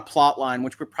working on a plot line,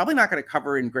 which we're probably not going to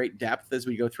cover in great depth as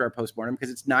we go through our postmortem because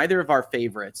it's neither of our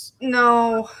favorites.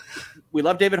 No. We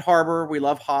love David Harbour. We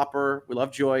love Hopper. We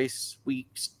love Joyce. We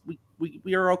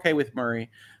are okay with Murray.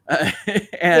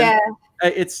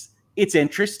 It's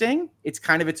interesting. It's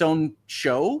kind of its own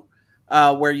show.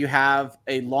 Where you have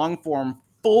a long-form,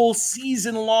 full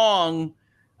season-long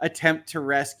attempt to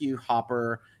rescue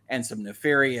Hopper and some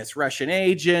nefarious Russian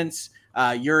agents.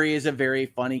 Yuri is a very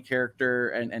funny character,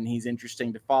 and he's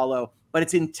interesting to follow, but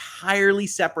it's entirely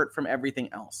separate from everything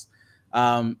else.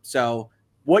 So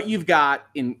what you've got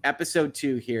in episode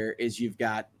 2 here is you've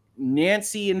got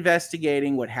Nancy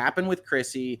investigating what happened with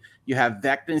Chrissy. You have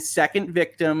Vecna's second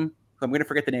victim, who I'm going to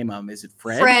forget the name of him. Is it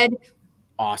Fred? Fred.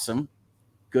 Awesome.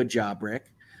 Good job,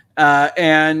 Rick.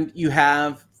 And you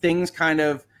have things kind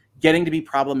of getting to be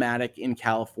problematic in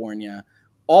California,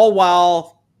 all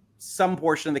while some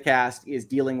portion of the cast is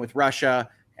dealing with Russia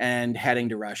and heading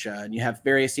to Russia. And you have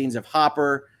various scenes of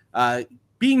Hopper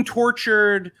being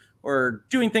tortured or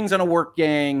doing things on a work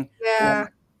gang. Yeah.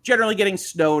 Generally getting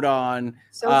snowed on.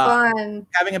 So fun.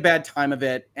 Having a bad time of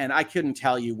it. And I couldn't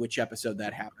tell you which episode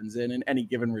that happens in any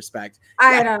given respect.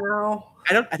 I don't know.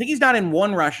 I think he's not in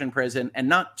one Russian prison and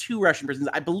not 2 Russian prisons.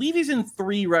 I believe he's in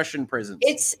 3 Russian prisons.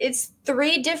 It's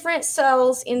 3 different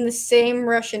cells in the same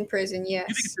Russian prison, yes.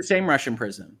 You think it's the same Russian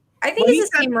prison? I think it's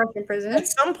the same Russian prison. At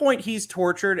some point he's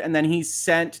tortured and then he's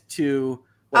sent to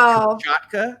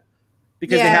Kamchatka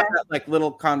because they have that like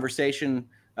little conversation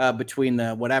between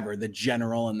the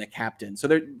general and the captain. So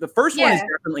the first one is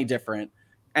definitely different.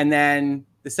 And then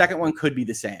the second one could be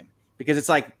the same because it's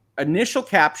like initial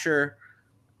capture,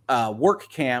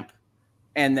 work camp,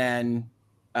 and then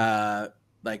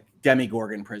like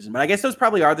Demigorgon prison. But I guess those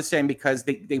probably are the same because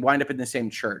they wind up in the same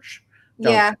church.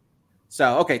 Yeah.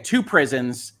 So, okay, 2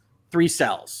 prisons, 3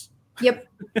 cells. Yep.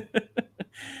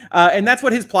 And that's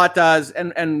what his plot does.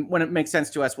 And when it makes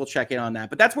sense to us, we'll check in on that.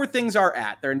 But that's where things are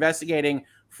at. They're investigating.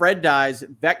 Fred dies,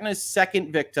 Vecna's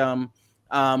second victim,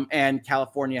 and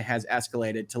California has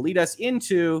escalated to lead us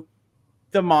into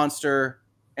the monster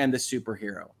and the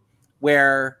superhero,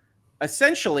 where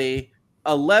essentially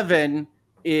 11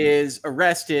 is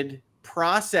arrested,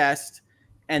 processed,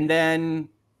 and then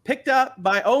picked up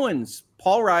by Owens,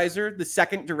 Paul Reiser, the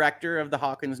second director of the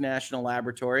Hawkins National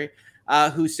Laboratory,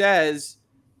 who says,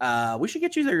 we should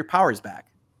get you your powers back.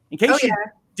 In case Oh, you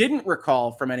yeah. didn't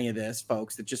recall from any of this,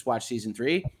 folks that just watched season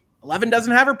 3, 11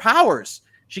 doesn't have her powers.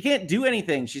 She can't do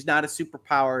anything. She's not a super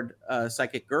powered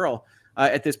psychic girl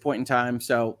at this point in time.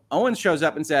 So Owens shows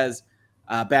up and says,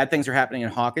 bad things are happening in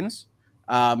Hawkins.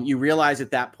 You realize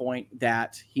at that point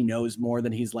that he knows more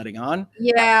than he's letting on.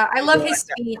 Yeah, I love his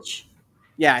speech.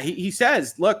 Yeah, he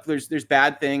says, look, there's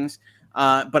bad things,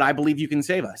 but I believe you can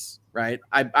save us, right?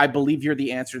 I believe you're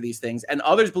the answer to these things. And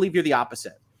others believe you're the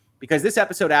opposite. Because this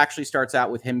episode actually starts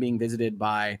out with him being visited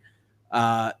by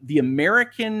the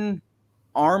American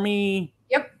Army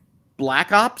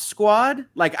Black Ops squad.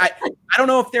 Like, I don't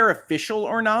know if they're official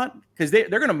or not, because they're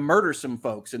going to murder some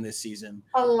folks in this season.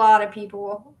 A lot of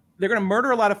people. They're going to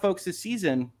murder a lot of folks this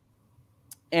season.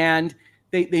 And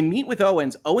they meet with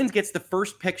Owens. Owens gets the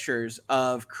first pictures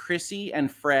of Chrissy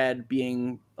and Fred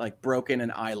being like broken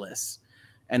and eyeless.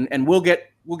 And we'll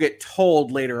get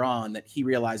told later on that he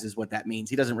realizes what that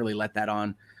means. He doesn't really let that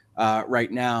on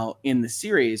right now in the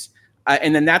series.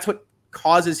 And then that's what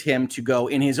causes him to go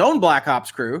in his own Black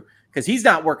Ops crew, because he's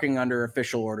not working under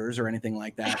official orders or anything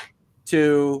like that,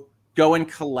 to go and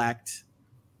collect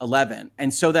 11.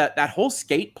 And so that whole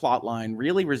skate plot line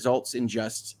really results in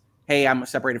just, hey, I'm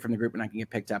separated from the group and I can get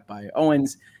picked up by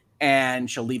Owens. And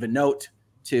she'll leave a note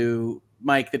to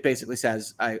Mike that basically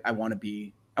says, I want to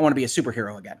be a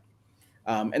superhero again.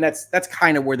 And that's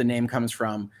kind of where the name comes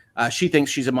from. She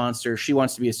thinks she's a monster. She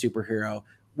wants to be a superhero.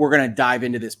 We're going to dive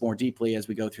into this more deeply as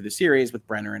we go through the series with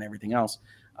Brenner and everything else.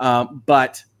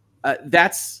 But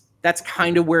that's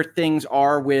kind of where things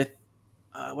are with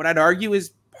what I'd argue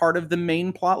is part of the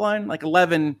main plot line. Like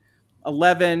 11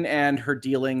 and her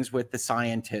dealings with the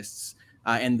scientists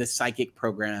and the psychic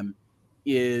program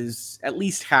is at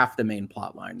least half the main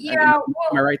plot line. Yeah,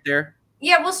 am I right there?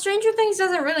 Yeah, well, Stranger Things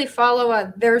doesn't really follow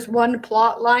a there's one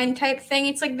plot line type thing.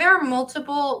 It's like there are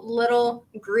multiple little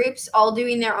groups all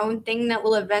doing their own thing that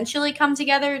will eventually come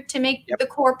together to make the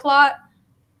core plot.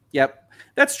 Yep,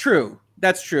 that's true.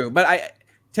 That's true. But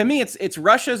to me, it's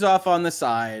Russia's off on the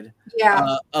side.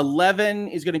 Yeah. 11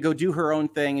 is going to go do her own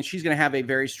thing, and she's going to have a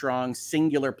very strong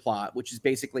singular plot, which is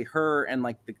basically her and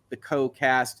like the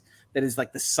co-cast that is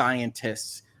like the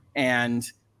scientists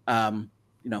and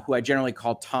who I generally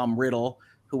call Tom Riddle,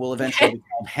 who will eventually be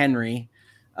called Henry.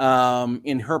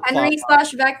 In her Henry plot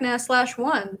 / Vecna /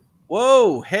 1.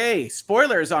 Whoa, hey,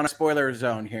 spoilers on a spoiler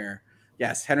zone here.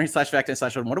 Yes, Henry /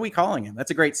 Vecna / 1. What are we calling him?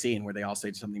 That's a great scene where they all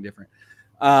say something different.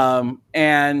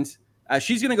 And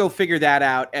she's going to go figure that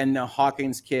out, and the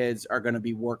Hawkins kids are going to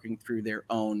be working through their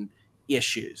own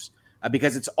issues.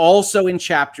 Because it's also in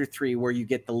chapter 3 where you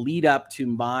get the lead up to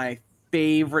my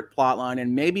favorite plot line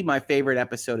and maybe my favorite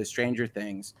episode of Stranger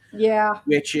Things. Yeah.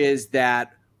 Which is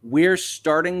that we're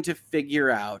starting to figure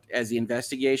out, as the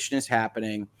investigation is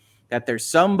happening, that there's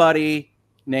somebody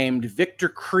named Victor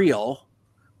Creel,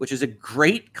 which is a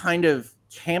great kind of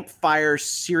campfire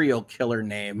serial killer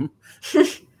name,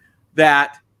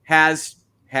 that has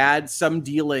had some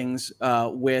dealings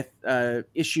with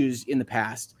issues in the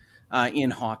past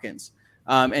in Hawkins.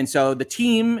 And so the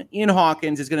team in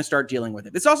Hawkins is going to start dealing with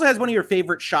it. This also has one of your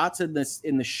favorite shots in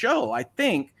the show, I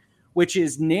think, which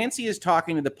is Nancy is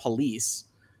talking to the police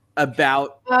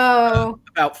about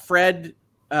Fred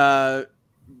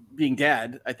being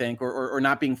dead, I think, or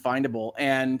not being findable,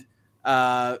 and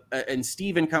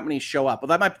Steve and company show up.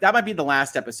 Well, that might be the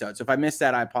last episode. So if I missed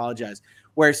that, I apologize.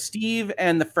 Where Steve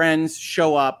and the friends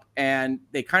show up and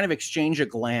they kind of exchange a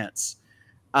glance.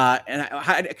 And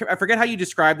I forget how you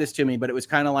described this to me, but it was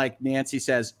kind of like Nancy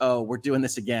says, "Oh, we're doing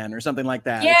this again," or something like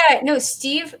that. Yeah, no,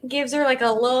 Steve gives her like a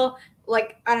little,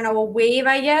 like, I don't know, a wave,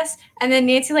 I guess. And then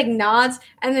Nancy like nods.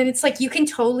 And then it's like, you can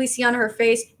totally see on her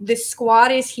face, the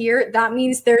squad is here. That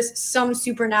means there's some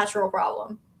supernatural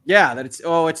problem. Yeah, that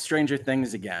it's Stranger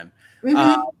Things again.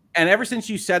 Mm-hmm. And ever since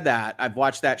you said that, I've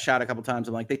watched that shot a couple times.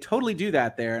 I'm like, they totally do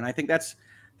that there. And I think that's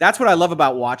what I love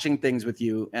about watching things with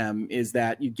you, is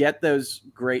that you get those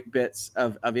great bits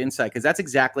of insight, because that's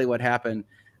exactly what happened.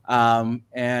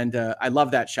 And I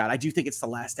love that shot. I do think it's the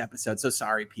last episode. So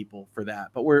sorry, people, for that.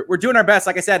 But we're doing our best.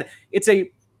 Like I said, it's a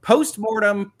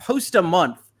postmortem, post a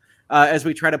month, as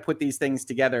we try to put these things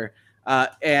together.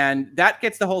 And that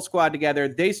gets the whole squad together.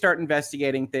 They start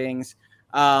investigating things.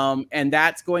 And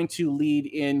that's going to lead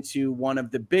into one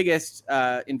of the biggest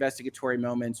investigatory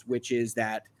moments, which is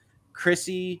that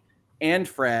Chrissy and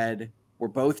Fred were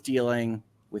both dealing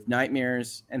with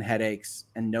nightmares and headaches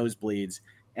and nosebleeds.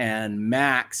 And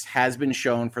Max has been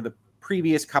shown for the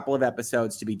previous couple of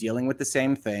episodes to be dealing with the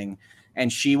same thing.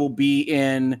 And she will be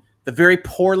in the very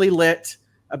poorly lit,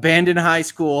 abandoned high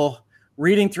school,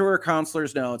 reading through her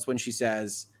counselor's notes when she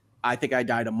says, "I think I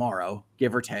die tomorrow,"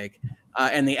 give or take.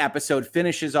 And the episode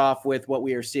finishes off with what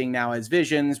we are seeing now as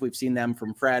visions. We've seen them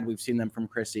from Fred. We've seen them from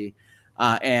Chrissy.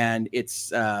 And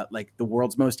it's like the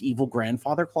world's most evil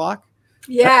grandfather clock.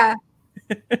 Yeah.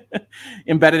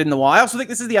 Embedded in the wall. I also think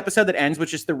this is the episode that ends with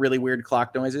just the really weird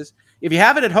clock noises. If you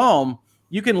have it at home,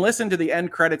 you can listen to the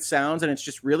end credits sounds, and it's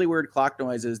just really weird clock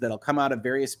noises that'll come out of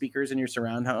various speakers in your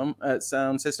surround home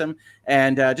sound system,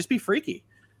 and just be freaky.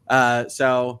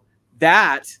 So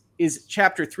that is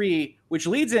chapter 3, which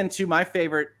leads into my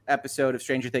favorite episode of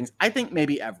Stranger Things, I think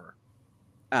maybe ever,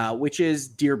 which is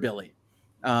Dear Billy.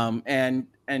 And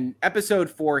episode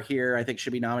 4 here, I think,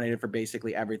 should be nominated for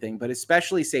basically everything, but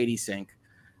especially Sadie Sink,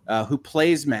 who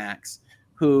plays Max,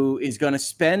 who is going to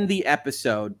spend the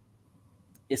episode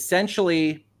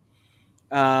essentially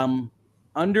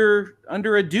under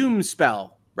a doom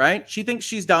spell, right? She thinks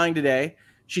she's dying today.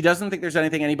 She doesn't think there's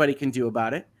anything anybody can do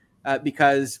about it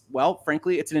because, well,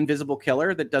 frankly, it's an invisible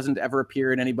killer that doesn't ever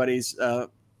appear in anybody's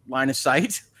line of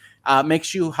sight,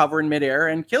 makes you hover in midair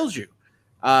and kills you.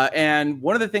 And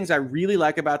one of the things I really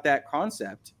like about that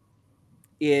concept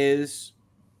is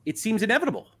it seems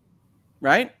inevitable,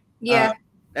 right? Yeah.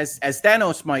 As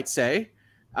Thanos might say,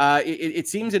 it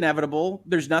seems inevitable.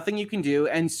 There's nothing you can do.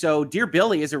 And so Dear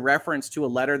Billy is a reference to a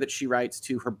letter that she writes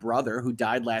to her brother who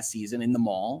died last season in the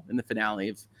mall in the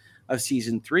finale of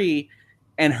season 3,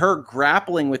 and her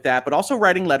grappling with that, but also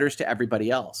writing letters to everybody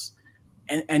else.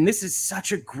 And this is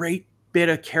such a great bit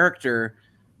of character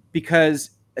because,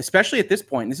 especially at this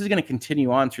point, this is going to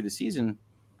continue on through the season.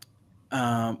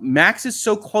 Max is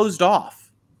so closed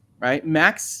off, right?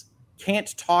 Max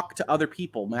can't talk to other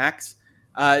people. Max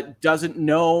doesn't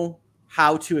know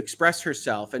how to express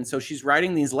herself. And so she's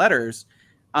writing these letters.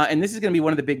 And this is going to be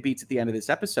one of the big beats at the end of this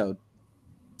episode.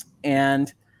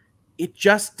 And it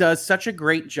just does such a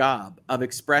great job of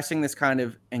expressing this kind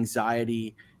of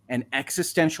anxiety and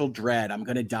existential dread. I'm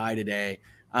going to die today.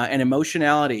 And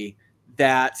emotionality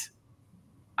that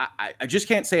I just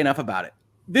can't say enough about it.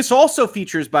 This also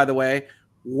features, by the way,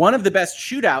 one of the best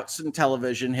shootouts in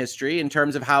television history in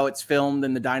terms of how it's filmed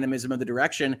and the dynamism of the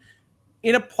direction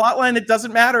in a plotline that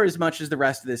doesn't matter as much as the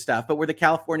rest of this stuff, but where the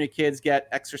California kids get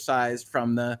exorcised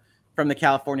from the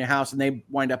California house and they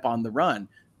wind up on the run.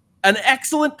 An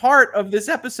excellent part of this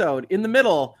episode in the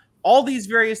middle, all these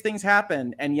various things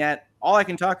happen, and yet all I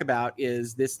can talk about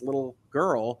is this little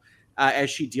girl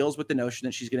as she deals with the notion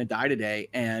that she's going to die today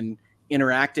and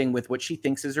interacting with what she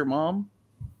thinks is her mom.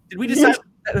 Did we decide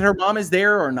that her mom is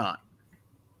there or not?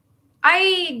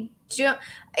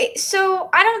 So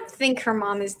I don't think her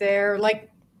mom is there. Like,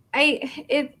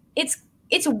 it's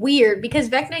weird because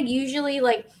Vecna usually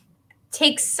like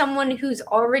takes someone who's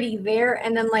already there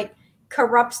and then like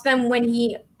corrupts them when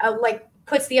he like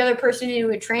puts the other person into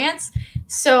a trance.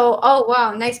 So, oh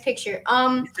wow, nice picture.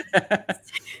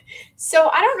 So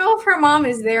I don't know if her mom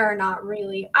is there or not.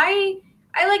 Really, I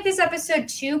like this episode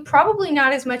too. Probably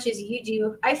not as much as you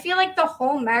do. I feel like the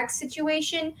whole Max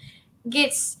situation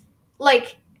gets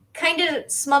like kind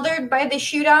of smothered by the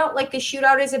shootout. Like the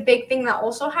shootout is a big thing that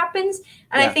also happens.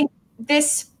 And yeah. I think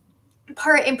this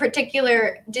part in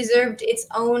particular deserved its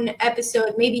own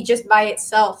episode, maybe just by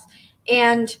itself.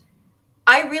 And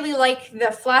I really like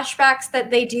the flashbacks that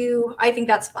they do. I think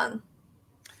that's fun.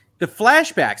 The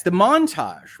flashbacks, the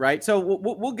montage, right? So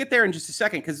we'll get there in just a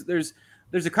second because there's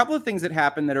a couple of things that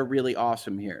happen that are really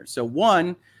awesome here. So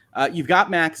one, you've got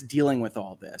Max dealing with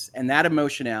all this and that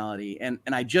emotionality, and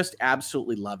I just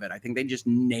absolutely love it. I think they just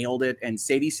nailed it, and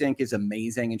Sadie Sink is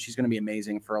amazing, and she's going to be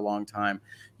amazing for a long time.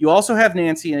 You also have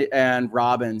Nancy and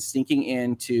Robin sneaking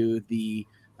into the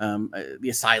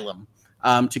asylum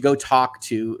to go talk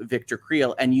to Victor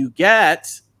Creel, and you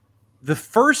get the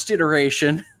first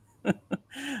iteration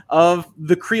of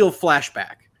the Creel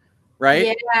flashback,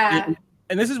 right? Yeah.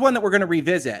 And this is one that we're going to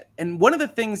revisit. And one of the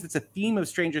things that's a theme of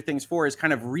Stranger Things 4 is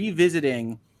kind of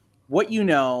revisiting what you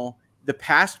know, the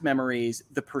past memories,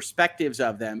 the perspectives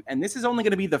of them. And this is only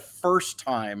going to be the first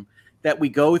time that we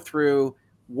go through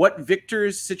what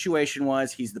Victor's situation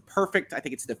was. He's the perfect, I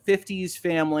think it's the 50s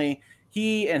family.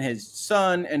 He and his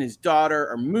son and his daughter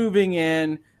are moving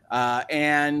in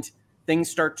and things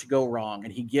start to go wrong.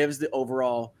 And he gives the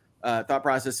overall thought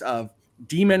process of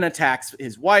demon attacks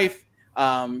his wife.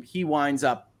 He winds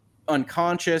up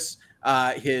unconscious.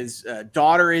 His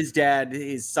daughter is dead.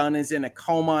 His son is in a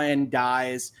coma and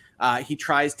dies. He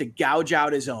tries to gouge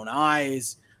out his own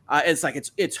eyes. It's like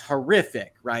it's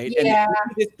horrific, right? Yeah.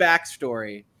 And this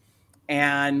backstory,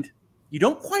 and you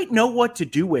don't quite know what to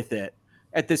do with it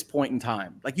at this point in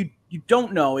time. Like you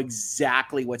don't know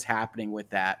exactly what's happening with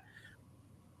that.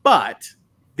 But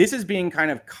this is being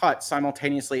kind of cut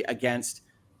simultaneously against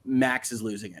Max is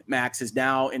losing it. Max is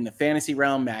now in the fantasy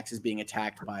realm. Max is being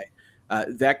attacked by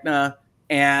Vecna.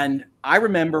 And I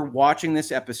remember watching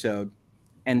this episode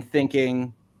and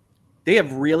thinking, they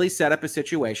have really set up a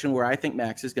situation where I think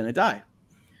Max is going to die.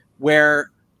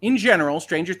 Where, in general,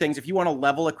 Stranger Things, if you want to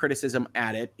level a criticism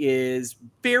at it, is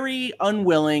very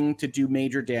unwilling to do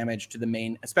major damage to the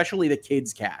main, especially the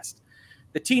kids cast.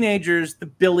 The teenagers, the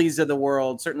Billies of the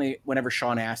world, certainly whenever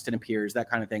Sean Astin appears, that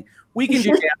kind of thing, we can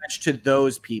do damage to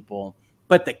those people.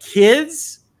 But the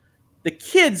kids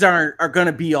are going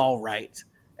to be all right,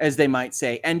 as they might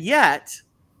say. And yet,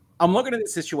 I'm looking at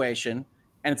this situation,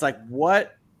 and it's like,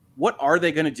 what are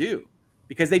they going to do?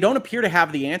 Because they don't appear to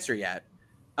have the answer yet.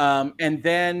 And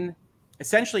then,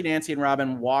 essentially, Nancy and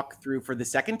Robin walk through for the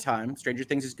second time. Stranger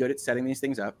Things is good at setting these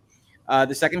things up.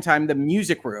 The second time, the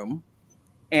music room.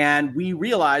 And we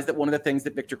realized that one of the things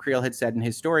that Victor Creel had said in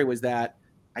his story was that,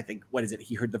 I think, what is it?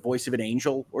 He heard the voice of an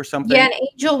angel or something. Yeah, an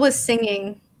angel was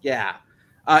singing. Yeah.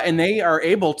 And they are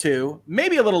able to,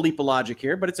 maybe a little leap of logic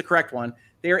here, but it's a correct one.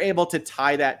 They are able to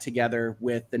tie that together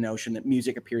with the notion that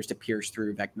music appears to pierce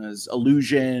through Vecna's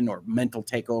illusion or mental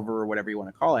takeover or whatever you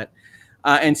want to call it.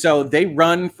 And so they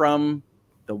run from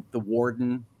the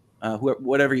warden,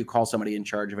 whatever you call somebody in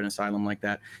charge of an asylum like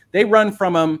that. They run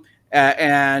from him.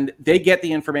 And they get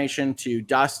the information to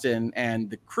Dustin and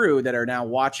the crew that are now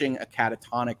watching a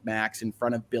catatonic Max in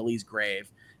front of Billy's grave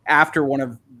after one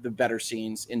of the better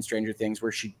scenes in Stranger Things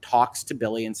where she talks to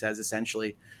Billy and says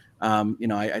essentially, I'm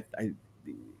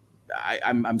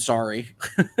sorry.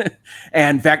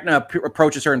 And Vecna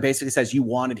approaches her and basically says, you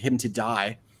wanted him to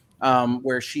die,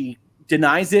 where she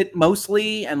denies it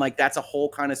mostly. And like, that's a whole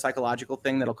kind of psychological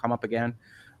thing that'll come up again.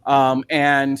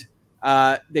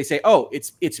 They say, oh,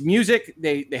 it's music.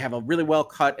 They have a really well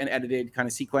cut and edited kind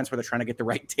of sequence where they're trying to get the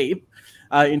right tape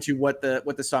into what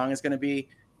the song is going to be.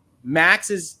 Max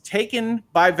is taken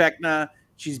by Vecna.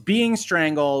 She's being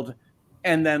strangled.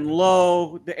 And then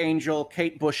lo, the angel,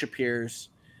 Kate Bush, appears.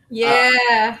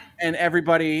 Yeah. And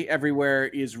everybody everywhere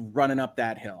is running up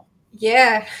that hill.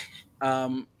 Yeah.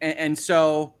 And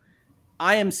so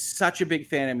I am such a big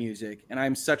fan of music, and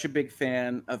I'm such a big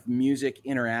fan of music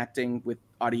interacting with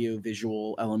audio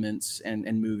visual elements and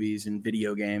movies and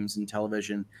video games and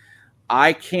television.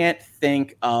 I can't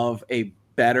think of a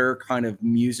better kind of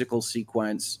musical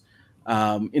sequence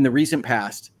in the recent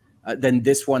past than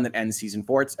this one that ends season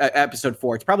 4. It's episode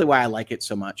 4. It's probably why I like it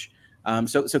so much.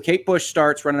 So Kate Bush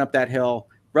starts running up that hill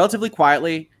relatively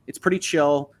quietly. It's pretty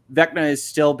chill. Vecna is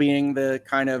still being the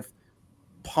kind of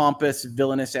pompous,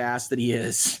 villainous ass that he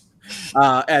is,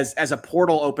 as a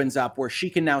portal opens up where she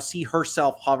can now see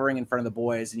herself hovering in front of the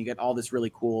boys, and you get all this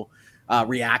really cool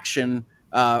reaction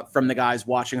from the guys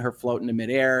watching her float into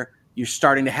midair. You're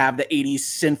starting to have the 80s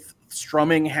synth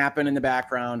strumming happen in the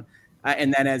background,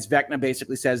 and then as Vecna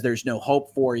basically says, "There's no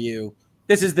hope for you."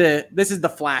 This is the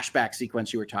flashback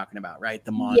sequence you were talking about, right?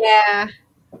 The montage.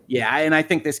 Yeah, and I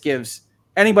think this gives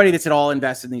anybody that's at all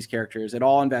invested in these characters, at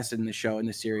all invested in the show, in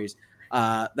the series,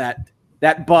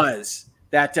 that buzz,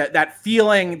 that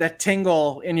feeling, that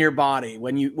tingle in your body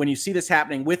when you see this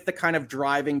happening with the kind of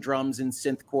driving drums and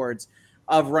synth chords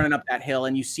of running up that hill,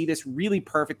 and you see this really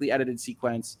perfectly edited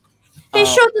sequence. They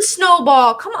showed the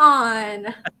snowball. Come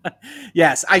on.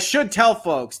 Yes, I should tell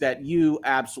folks that you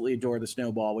absolutely adore the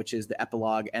snowball, which is the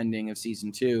epilogue ending of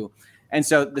season 2. And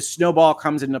so the snowball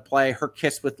comes into play, her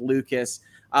kiss with Lucas,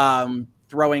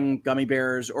 throwing gummy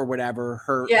bears or whatever,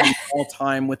 her all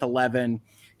time with 11.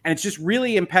 And it's just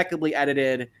really impeccably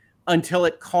edited until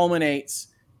it culminates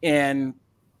in,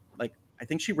 like, I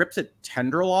think she rips a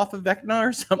tendril off of Vecna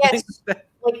or something. Yes,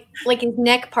 like his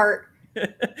neck part.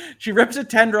 She rips a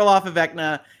tendril off of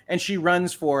Vecna and she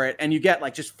runs for it. And you get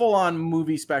like just full on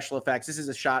movie special effects. This is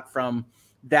a shot from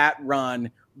that run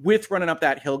with running up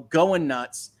that hill, going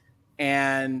nuts.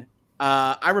 And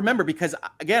I remember because,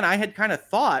 again, I had kind of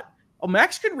thought, oh,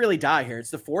 Max could really die here.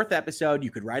 It's the 4th episode.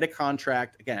 You could write a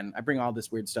contract. Again, I bring all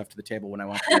this weird stuff to the table when I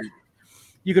want to.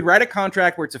 You could write a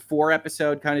contract where it's a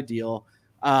 4-episode kind of deal.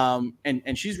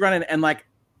 And she's running. And like,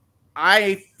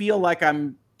 I feel like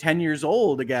I'm 10 years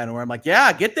old again, where I'm like,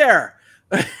 yeah, get there.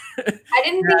 I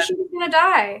didn't think she was going to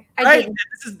die. Right.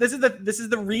 This is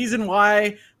the reason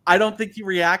why I don't think you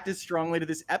react as strongly to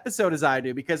this episode as I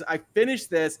do, because I finished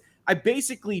this. I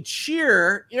basically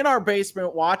cheer in our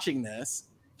basement watching this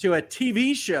to a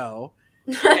TV show.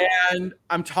 And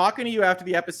I'm talking to you after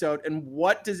the episode. And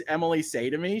what does Emily say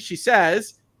to me? She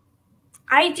says,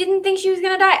 I didn't think she was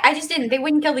going to die. I just didn't. They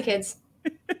wouldn't kill the kids.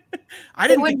 I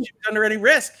didn't think she was under any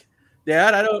risk.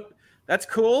 Dad, That's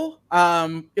cool.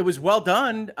 It was well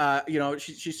done. You know,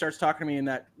 she starts talking to me in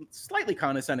that slightly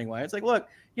condescending way. It's like, look,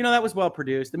 you know, that was well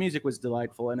produced. The music was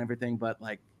delightful and everything, but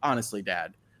like, honestly,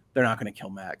 Dad, they're not going to kill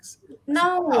Max.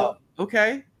 No. Oh,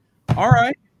 okay. All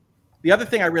right. The other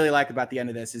thing I really like about the end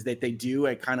of this is that they do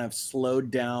a kind of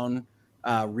slowed down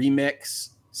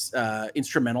remix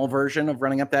instrumental version of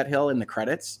Running Up That Hill in the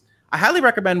credits. I highly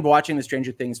recommend watching the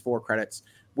Stranger Things 4 credits,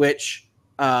 which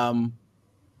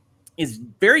is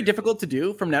very difficult to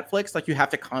do from Netflix. Like, you have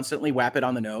to constantly whap it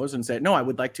on the nose and say, no, I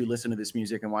would like to listen to this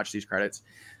music and watch these credits.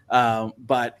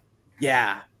 But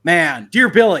yeah, man, Dear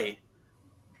Billy,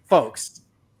 folks,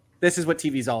 this is what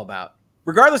TV's all about.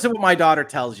 Regardless of what my daughter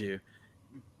tells you,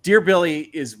 Dear Billy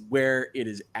is where it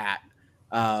is at.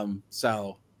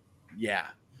 So yeah,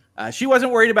 she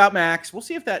wasn't worried about Max. We'll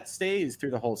see if that stays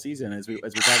through the whole season as we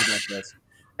talk about this.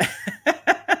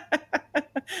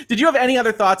 Did you have any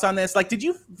other thoughts on this? Like, did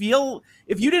you feel,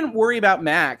 if you didn't worry about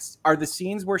Max, are the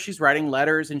scenes where she's writing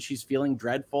letters and she's feeling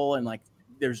dreadful and like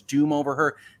there's doom over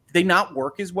her, do they not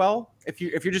work as well if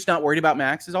you're just not worried about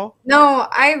Max is all? No,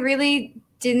 I really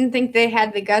didn't think they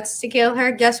had the guts to kill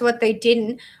her. Guess what? They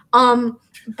didn't.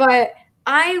 But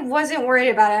I wasn't worried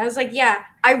about it. I was like, yeah,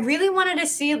 I really wanted to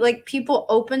see like people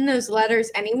open those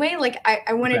letters anyway. Like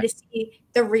I wanted to see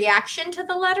the reaction to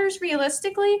the letters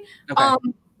realistically. Okay.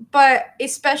 But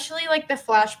especially like the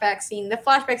flashback scene. The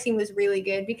flashback scene was really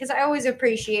good because I always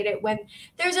appreciate it when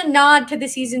there's a nod to the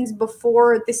seasons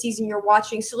before the season you're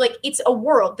watching. So like it's a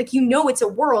world, like you know it's a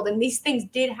world, and these things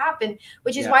did happen,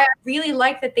 which is why I really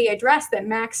like that they address that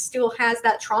Max still has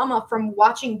that trauma from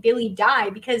watching Billy die,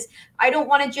 because I don't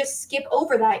want to just skip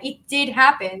over that. It did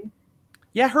happen.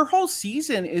 Yeah, her whole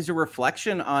season is a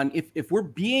reflection on if we're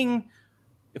being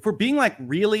like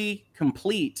really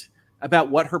complete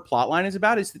about what her plot line is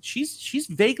about, is that she's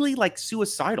vaguely like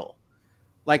suicidal.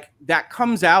 Like that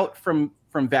comes out from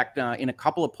Vecna in a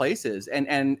couple of places,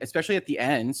 and especially at the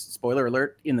end, spoiler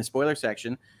alert, in the spoiler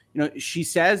section, you know, she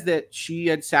says that she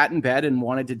had sat in bed and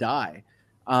wanted to die.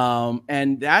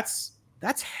 And that's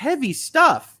heavy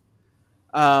stuff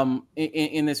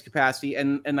in this capacity.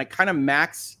 And like kind of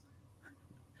Max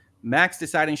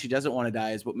deciding she doesn't want to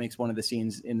die is what makes one of the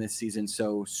scenes in this season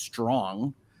so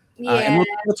strong. Yeah. And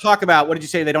we'll talk about, what did you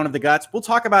say? They don't have the guts. We'll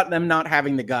talk about them not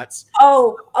having the guts.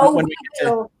 When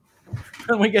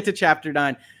we get to chapter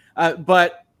 9.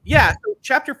 But yeah, so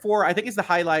chapter 4, I think, is the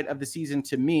highlight of the season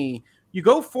to me. You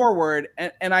go forward,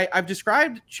 and I've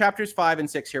described chapters 5 and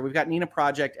 6 here. We've got Nina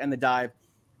Project and the Dive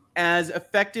as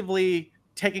effectively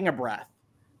taking a breath.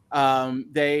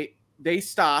 They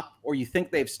stop, or you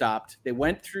think they've stopped. They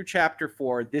went through chapter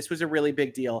 4. This was a really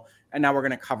big deal. And now we're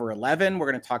going to cover 11. We're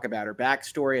going to talk about her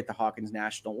backstory at the Hawkins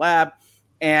National Lab.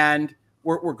 And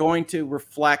we're going to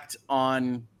reflect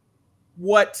on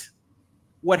what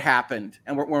happened.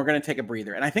 And we're going to take a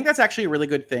breather. And I think that's actually a really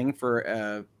good thing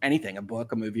for anything, a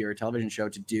book, a movie, or a television show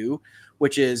to do,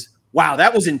 which is, wow,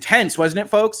 that was intense, wasn't it,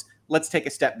 folks? Let's take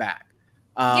a step back.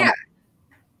 Yeah.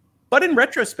 But in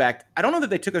retrospect, I don't know that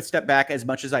they took a step back as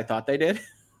much as I thought they did.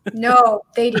 No,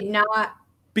 they did not.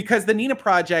 Because the Nina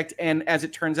Project, and as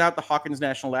it turns out, the Hawkins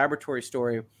National Laboratory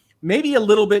story, maybe a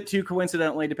little bit too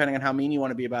coincidentally, depending on how mean you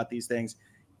want to be about these things,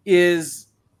 is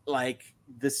like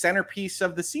the centerpiece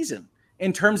of the season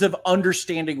in terms of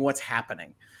understanding what's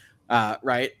happening,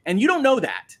 right? And you don't know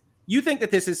that. You think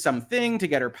that this is something to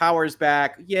get her powers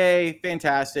back. Yay,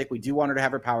 fantastic. We do want her to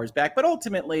have her powers back. But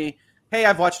ultimately, hey,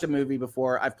 I've watched a movie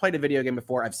before. I've played a video game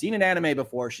before. I've seen an anime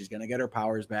before. She's going to get her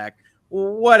powers back.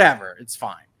 Whatever. It's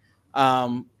fine.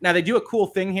 Now, they do a cool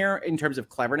thing here in terms of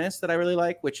cleverness that I really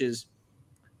like, which is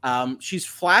she's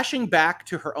flashing back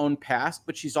to her own past,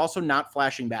 but she's also not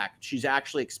flashing back. She's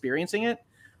actually experiencing it,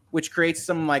 which creates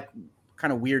some like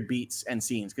kind of weird beats and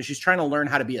scenes because she's trying to learn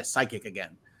how to be a psychic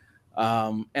again.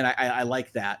 And I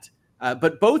like that.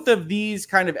 But both of these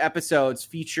kind of episodes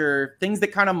feature things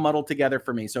that kind of muddle together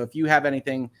for me. So if you have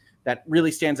anything that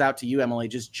really stands out to you, Emily,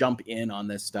 just jump in on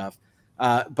this stuff.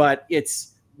 But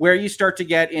it's where you start to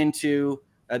get into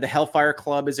the Hellfire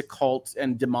Club is a cult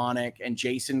and demonic, and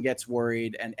Jason gets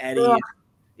worried, and Eddie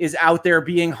is out there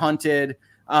being hunted.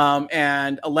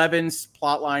 And 11's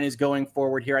plot line is going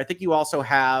forward here. I think you also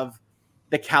have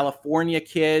the California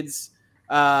kids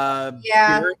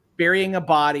burying a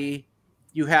body.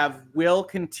 You have Will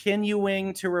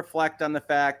continuing to reflect on the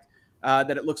fact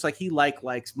that it looks like he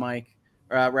likes Mike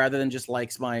rather than just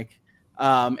likes Mike.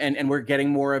 And we're getting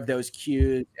more of those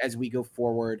cues as we go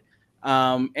forward.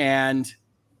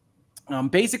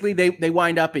 Basically, they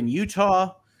wind up in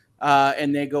Utah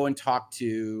and they go and talk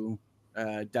to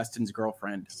Dustin's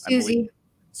girlfriend. Susie.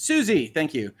 Susie,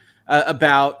 thank you.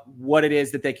 about what it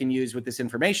is that they can use with this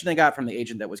information they got from the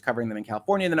agent that was covering them in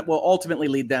California. And then it will ultimately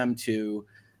lead them to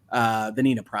the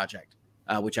Nina Project,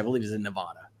 which I believe is in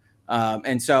Nevada.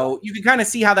 And so you can kind of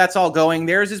see how that's all going.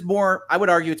 Theirs is more, I would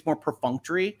argue it's more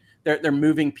perfunctory. They're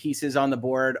moving pieces on the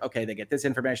board. Okay, they get this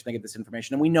information, they get this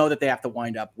information. And we know that they have to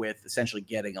wind up with essentially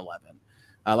getting 11.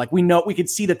 Like we could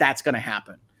see that that's going to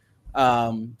happen.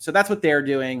 So that's what they're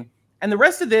doing. And the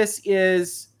rest of this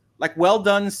is like well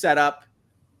done setup,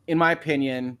 in my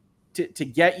opinion, to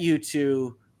get you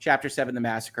to Chapter 7, The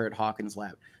Massacre at Hawkins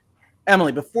Lab.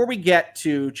 Emily, before we get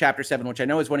to Chapter 7, which I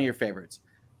know is one of your favorites,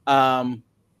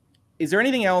 is there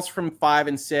anything else from 5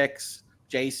 and 6,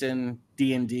 Jason,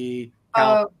 D&D,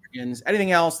 Californians,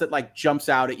 anything else that like jumps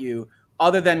out at you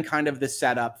other than kind of the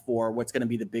setup for what's going to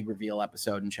be the big reveal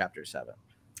episode in Chapter 7?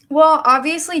 Well,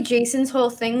 obviously, Jason's whole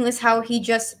thing was how he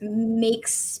just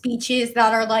makes speeches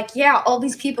that are like, yeah, all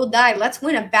these people died. Let's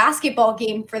win a basketball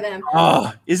game for them.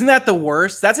 Oh, isn't that the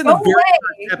worst? That's in the very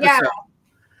first episode. Yeah.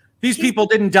 These people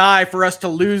didn't die for us to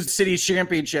lose the city's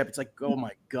championship. It's like, oh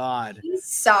my God. He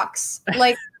sucks.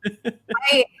 Like,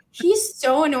 he's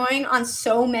so annoying on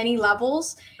so many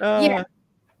levels. Yeah.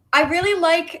 I really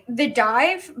like the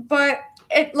dive, but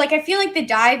I feel like the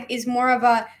dive is more of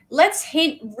a let's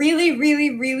hint really,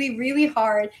 really, really, really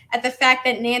hard at the fact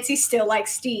that Nancy still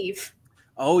likes Steve.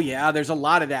 Oh, yeah. There's a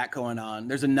lot of that going on.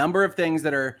 There's a number of things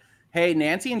that are, hey,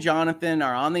 Nancy and Jonathan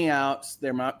are on the outs.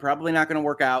 They're probably not going to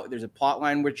work out. There's a plot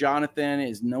line where Jonathan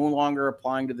is no longer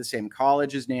applying to the same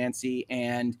college as Nancy.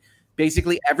 And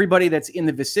basically everybody that's in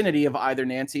the vicinity of either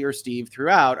Nancy or Steve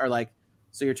throughout are like,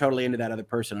 so you're totally into that other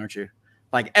person, aren't you?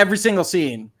 Like every single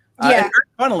scene. Yeah. And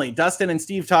funnily, Dustin and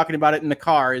Steve talking about it in the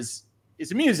car is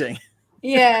amusing.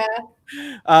 Yeah.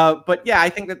 But yeah, I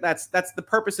think that's the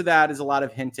purpose of that is a lot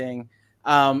of hinting.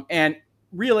 And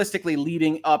realistically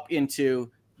leading up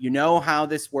into, you know, how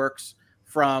this works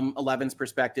from 11's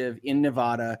perspective in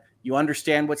Nevada. You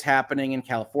understand what's happening in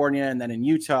California and then in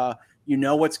Utah. You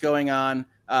know what's going on,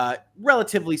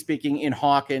 relatively speaking, in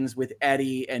Hawkins with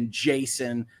Eddie and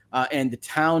Jason and the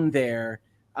town there.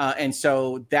 And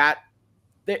so that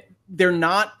they're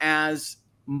not as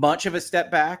much of a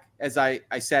step back as I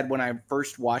said when I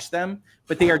first watched them,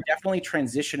 but they are definitely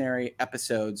transitionary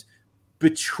episodes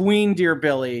between Dear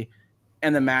Billy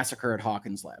and the Massacre at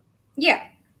Hawkins Lab. Yeah.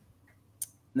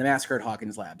 The Massacre at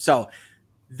Hawkins Lab. So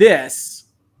this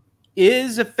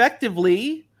is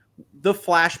effectively the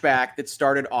flashback that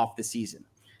started off the season.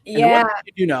 Yeah. And what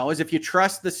you know is if you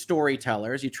trust the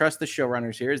storytellers, you trust the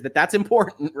showrunners here, is that's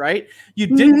important, right? You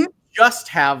didn't just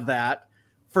have that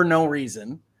for no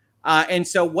reason. And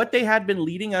so what they had been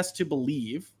leading us to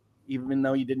believe, even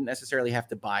though you didn't necessarily have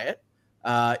to buy it,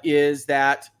 is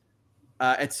that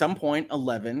at some point,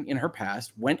 11 in her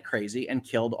past went crazy and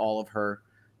killed all of her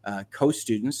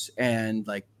co-students and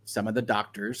like some of the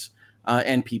doctors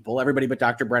and people, everybody but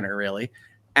Dr. Brenner, really,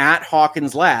 at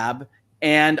Hawkins Lab.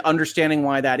 And understanding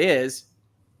why that is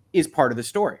part of the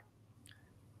story.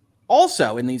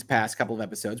 Also, in these past couple of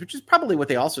episodes, which is probably what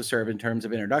they also serve in terms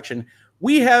of introduction,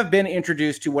 we have been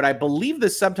introduced to what I believe the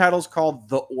subtitle's called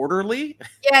The Orderly.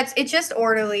 Yeah, it's just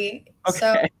Orderly. Okay.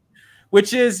 So.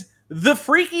 Which is the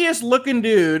freakiest looking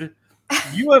dude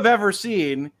you have ever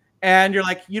seen. And you're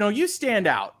like, you know, you stand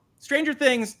out. Stranger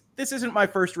Things, this isn't my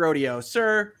first rodeo.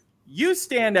 Sir, you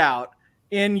stand out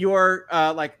in your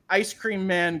like ice cream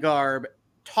man garb,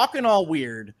 talking all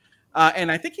weird. And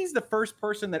I think he's the first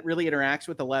person that really interacts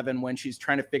with 11 when she's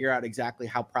trying to figure out exactly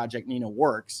how Project Nina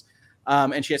works.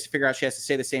 And she has to figure out, she has to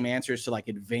say the same answers to like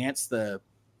advance the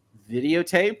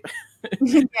videotape,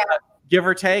 give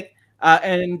or take.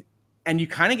 And you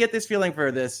kind of get this feeling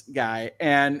for this guy.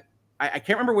 And I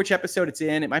can't remember which episode it's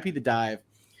in. It might be The Dive,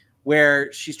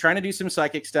 where she's trying to do some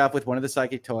psychic stuff with one of the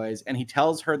psychic toys. And he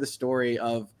tells her the story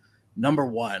of number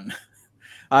one,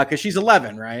 because she's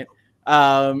 11, right?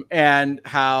 And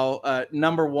how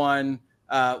number one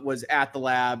was at the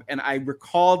lab. And I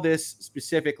recall this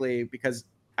specifically because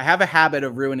I have a habit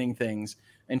of ruining things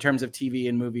in terms of TV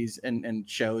and movies and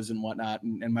shows and whatnot.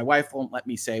 And my wife won't let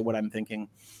me say what I'm thinking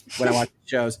when I watch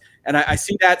shows. And I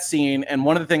see that scene. And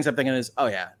one of the things I'm thinking is, oh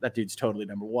yeah, that dude's totally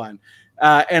number one.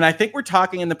 And I think we're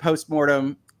talking in the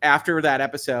postmortem after that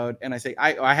episode. And I say,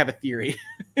 I have a theory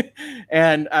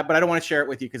but I don't want to share it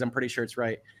with you because I'm pretty sure it's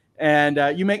right.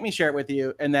 And you make me share it with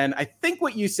you. And then I think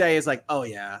what you say is like, oh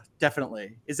yeah,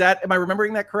 definitely. Am I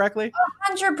remembering that correctly?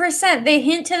 100%. They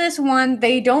hint to this one.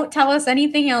 They don't tell us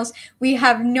anything else. We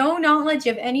have no knowledge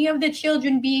of any of the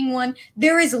children being one.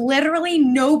 There is literally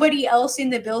nobody else in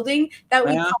the building that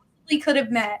we possibly could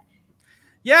have met.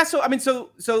 Yeah. So, I mean,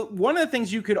 so one of the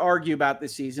things you could argue about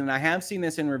this season, and I have seen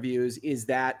this in reviews, is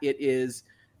that it is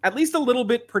at least a little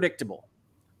bit predictable,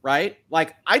 right?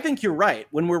 Like, I think you're right.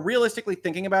 When we're realistically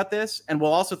thinking about this, and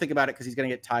we'll also think about it because he's going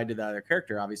to get tied to the other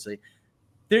character, obviously,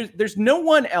 there's no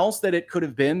one else that it could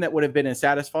have been that would have been as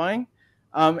satisfying.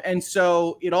 And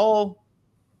so it all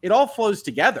flows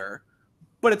together,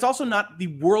 but it's also not the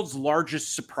world's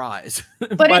largest surprise.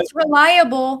 But it's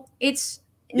reliable. It's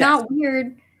not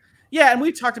weird. Yeah, and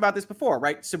we've talked about this before,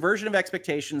 right? Subversion of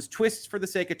expectations, twists for the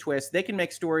sake of twists. They can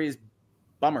make stories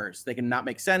bummers. They can not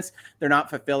make sense. They're not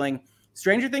fulfilling.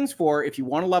 Stranger Things 4, if you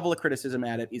want a level of criticism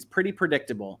at it, is pretty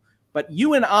predictable. But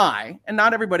you and I, and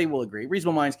not everybody will agree.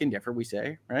 Reasonable minds can differ, we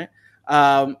say, right?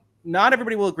 Not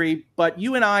everybody will agree, but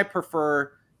you and I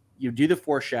prefer you do the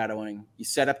foreshadowing, you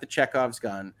set up the Chekhov's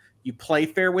gun, you play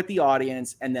fair with the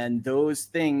audience, and then those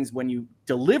things, when you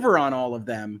deliver on all of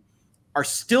them, are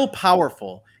still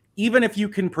powerful, even if you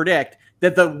can predict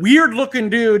that the weird-looking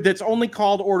dude that's only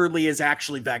called orderly is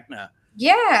actually Vecna.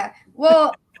 Yeah,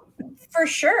 well, for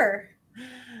sure.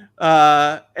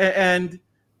 And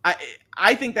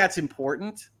I think that's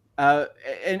important.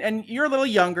 And you're a little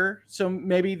younger, so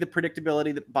maybe the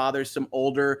predictability that bothers some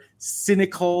older,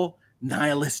 cynical,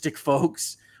 nihilistic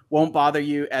folks won't bother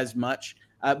you as much.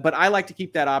 But I like to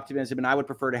keep that optimism, and I would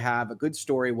prefer to have a good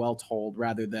story well told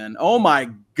rather than, oh my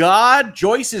God,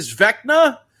 Joyce is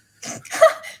Vecna?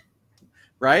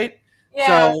 Right?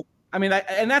 Yeah. So, I mean,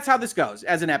 and that's how this goes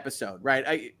as an episode,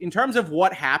 right? In terms of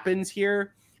what happens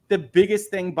here, the biggest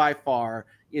thing by far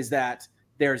is that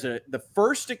there's the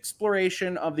first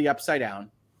exploration of the Upside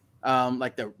Down,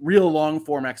 like the real long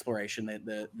form exploration,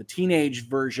 the teenage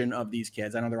version of these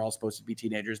kids. I know they're all supposed to be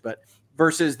teenagers, but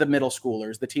versus the middle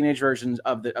schoolers, the teenage versions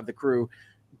of the crew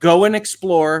go and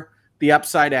explore the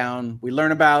Upside Down. We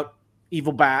learn about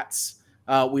evil bats.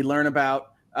 We learn about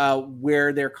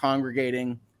where they're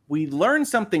congregating. We learn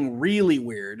something really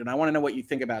weird, and I want to know what you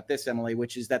think about this, Emily,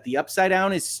 which is that the Upside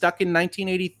Down is stuck in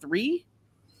 1983.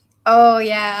 Oh,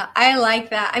 yeah. I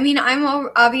like that. I mean, I'm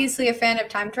obviously a fan of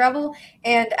time travel,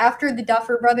 and after the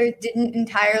Duffer Brothers didn't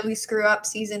entirely screw up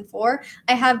season 4,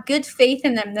 I have good faith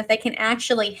in them that they can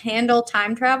actually handle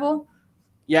time travel.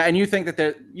 Yeah, and you think that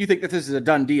this is a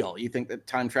done deal? You think that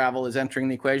time travel is entering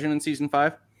the equation in season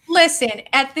 5? Listen,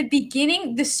 at the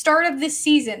beginning, the start of this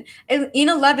season, in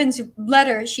 11's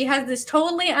letter, she has this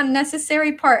totally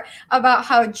unnecessary part about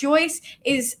how Joyce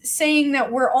is saying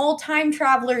that we're all time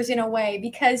travelers in a way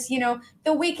because, you know,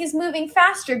 the week is moving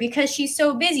faster because she's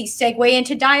so busy. Segue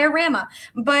into diorama.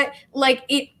 But, like,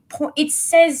 it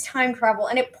says time travel,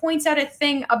 and it points out a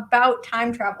thing about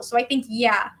time travel. So I think,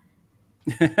 yeah.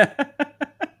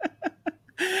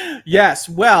 Yes,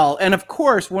 well, and of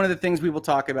course, one of the things we will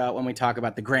talk about when we talk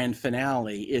about the grand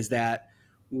finale is that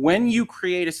when you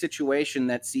create a situation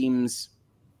that seems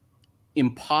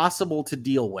impossible to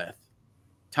deal with,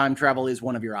 time travel is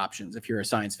one of your options if you're a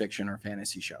science fiction or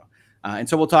fantasy show. And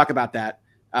so we'll talk about that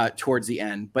towards the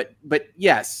end. But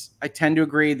yes, I tend to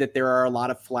agree that there are a lot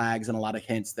of flags and a lot of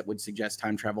hints that would suggest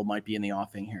time travel might be in the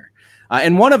offing here.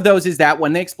 And one of those is that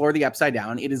when they explore the Upside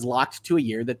Down, it is locked to a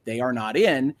year that they are not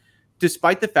in,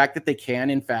 despite the fact that they can,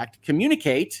 in fact,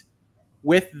 communicate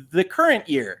with the current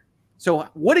year. So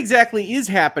what exactly is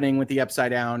happening with the Upside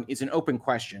Down is an open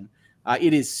question.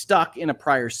 It is stuck in a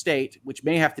prior state, which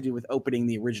may have to do with opening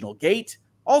the original gate.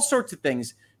 All sorts of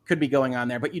things could be going on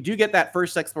there. But you do get that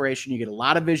first exploration. You get a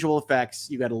lot of visual effects.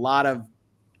 You get a lot of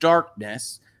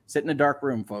darkness. Sit in a dark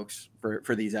room, folks,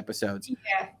 for these episodes.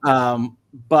 Yeah.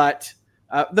 But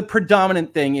the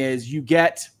predominant thing is you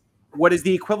get what is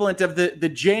the equivalent of the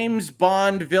James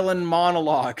Bond villain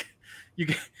monologue. You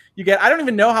get I don't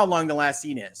even know how long the last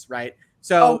scene is, right?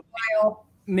 So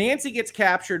Nancy gets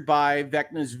captured by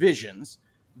Vecna's visions.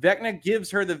 Vecna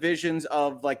gives her the visions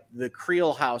of like the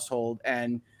Creel household,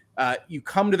 and you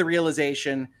come to the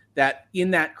realization that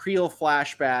in that Creel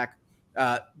flashback,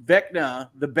 Vecna,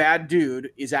 the bad dude,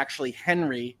 is actually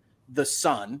Henry, the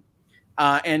son.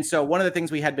 And so one of the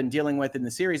things we had been dealing with in the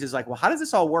series is like, well, how does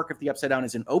this all work if the Upside Down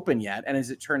isn't open yet? And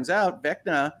as it turns out,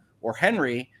 Vecna or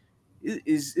Henry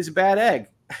is a bad egg.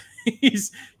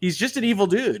 he's just an evil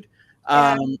dude.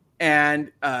 Yeah.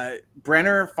 And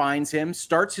Brenner finds him,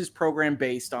 starts his program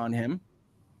based on him,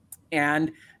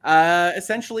 and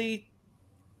essentially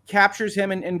captures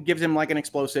him and gives him like an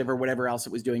explosive or whatever else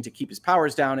it was doing to keep his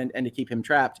powers down and to keep him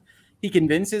trapped. He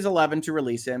convinces 11 to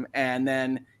release him, and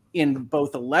then in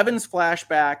both 11's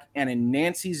flashback and in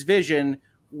Nancy's vision,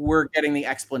 we're getting the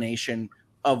explanation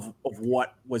of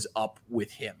what was up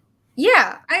with him.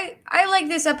 Yeah, I like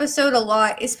this episode a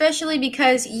lot, especially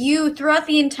because you, throughout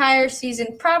the entire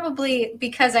season, probably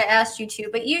because I asked you to,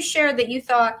 but you shared that you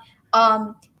thought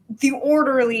the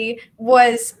orderly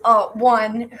was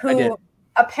one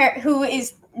who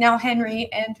is now Henry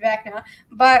and Vecna.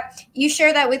 But you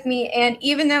share that with me, and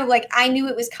even though like I knew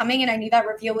it was coming and I knew that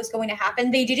reveal was going to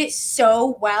happen, they did it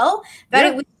so well that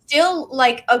it was still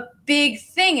like a big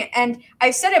thing. And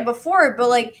I've said it before, but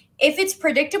like if it's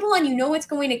predictable and you know it's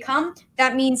going to come,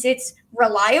 that means it's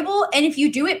reliable. And if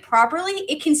you do it properly,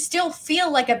 it can still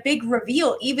feel like a big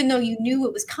reveal, even though you knew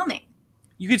it was coming.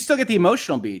 You could still get the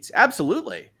emotional beats.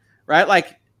 Absolutely. Right?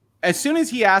 Like, as soon as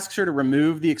he asks her to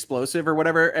remove the explosive or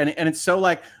whatever, and it's so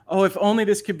like, oh, if only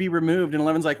this could be removed, and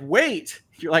Eleven's like, wait,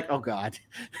 you're like, oh God.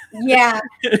 Yeah.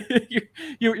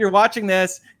 you're watching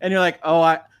this and you're like,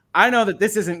 oh, I know that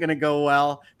this isn't going to go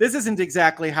well. This isn't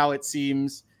exactly how it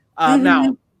seems.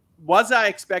 Now, was I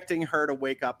expecting her to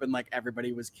wake up and like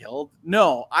everybody was killed?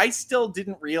 No, I still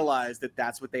didn't realize that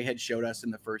that's what they had showed us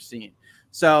in the first scene.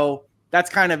 So that's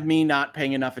kind of me not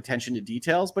paying enough attention to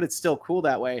details, but it's still cool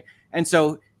that way. And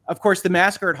so, of course, the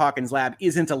massacre at Hawkins' lab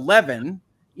isn't 11,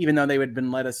 even though they would have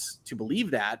been led us to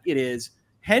believe that. It is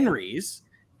Henry's,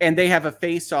 and they have a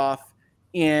face-off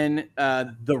in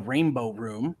the Rainbow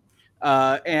Room.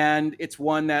 And it's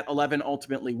one that 11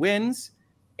 ultimately wins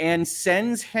and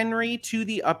sends Henry to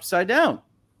the Upside Down.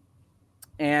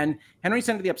 And Henry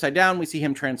sent to the Upside Down. We see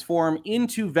him transform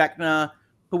into Vecna,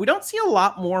 but we don't see a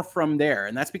lot more from there.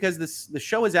 And that's because the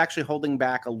show is actually holding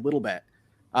back a little bit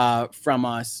from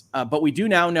us. But we do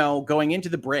now know, going into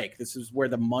the break, this is where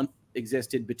the month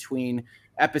existed between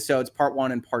episodes part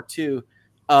 1 and part 2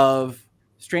 of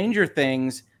Stranger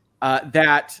Things,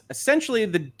 that essentially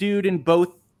the dude in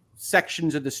both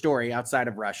sections of the story outside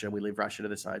of Russia, we leave Russia to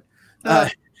the side,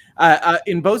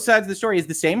 in both sides of the story is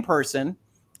the same person.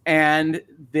 And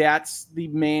that's the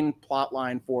main plot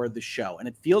line for the show. And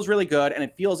it feels really good. And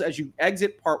it feels, as you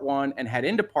exit part 1 and head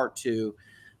into part 2,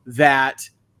 that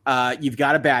you've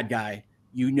got a bad guy,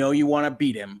 you know, you want to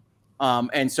beat him.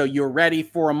 And so you're ready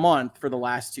for a month for the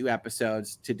last 2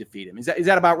 episodes to defeat him. Is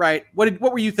that about right? What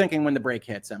were you thinking when the break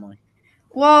hits, Emily?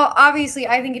 Well, obviously,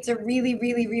 I think it's a really,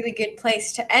 really, really good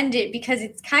place to end it, because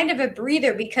it's kind of a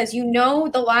breather, because you know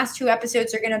the last 2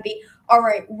 episodes are going to be, all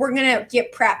right, we're going to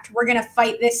get prepped. We're going to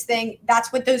fight this thing.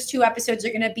 That's what those 2 episodes are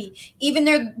going to be. Even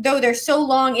though they're so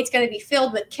long, it's going to be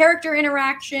filled with character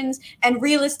interactions. And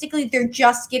realistically, they're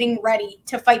just getting ready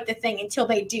to fight the thing until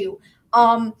they do.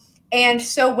 And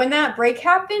so when that break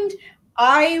happened,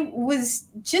 I was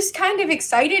just kind of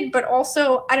excited, but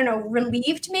also, I don't know,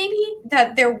 relieved maybe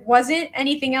that there wasn't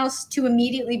anything else to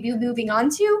immediately be moving on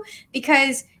to,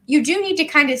 because you do need to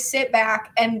kind of sit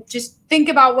back and just think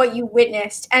about what you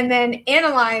witnessed and then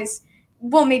analyze,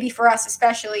 well, maybe for us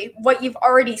especially, what you've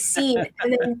already seen,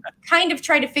 and then kind of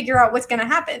try to figure out what's going to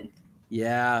happen.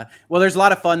 Yeah. Well, there's a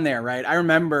lot of fun there, right? I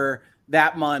remember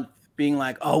that month being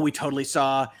like, oh, we totally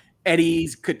saw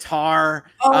Eddie's guitar.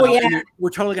 Oh, yeah. We're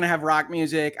totally going to have rock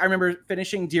music. I remember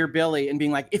finishing Dear Billy and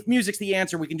being like, if music's the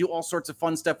answer, we can do all sorts of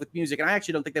fun stuff with music. And I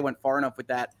actually don't think they went far enough with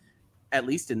that, at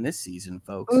least in this season,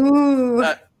 folks.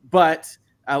 But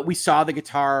we saw the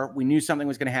guitar. We knew something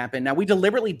was going to happen. Now, we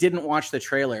deliberately didn't watch the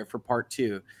trailer for part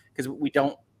 2 because we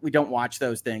don't watch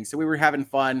those things. So we were having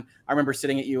fun. I remember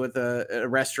sitting at you at a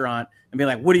restaurant and being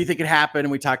like, what do you think could happen?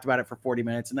 And we talked about it for 40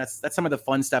 minutes. And that's some of the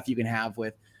fun stuff you can have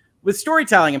with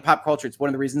storytelling and pop culture. It's one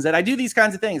of the reasons that I do these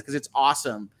kinds of things, because it's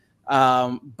awesome.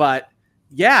 But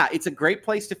yeah, it's a great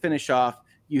place to finish off.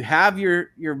 You have your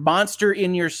monster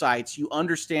in your sights. You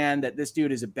understand that this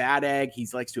dude is a bad egg. He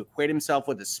likes to equate himself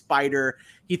with a spider.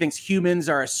 He thinks humans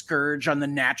are a scourge on the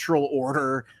natural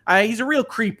order. He's a real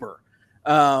creeper.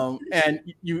 And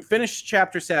you finish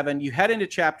chapter 7, you head into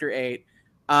chapter 8.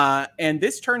 And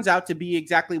this turns out to be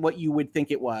exactly what you would think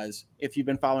it was if you've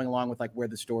been following along with like where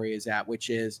the story is at,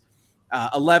 which is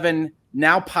 11,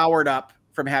 now powered up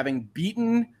from having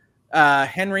beaten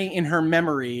Henry in her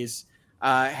memories,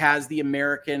 has the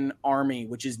American Army,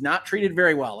 which is not treated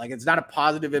very well. Like, it's not a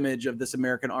positive image of this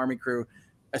American Army crew.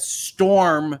 A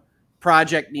storm,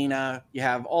 Project Nina. You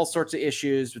have all sorts of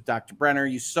issues with Dr. Brenner.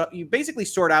 You basically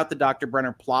sort out the Dr.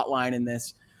 Brenner plot line in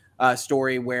this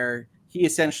story, where he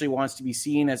essentially wants to be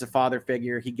seen as a father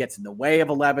figure. He gets in the way of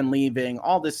 11 leaving,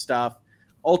 all this stuff.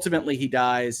 Ultimately, he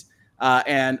dies.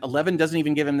 And 11 doesn't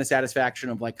even give him the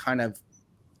satisfaction of like kind of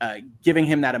giving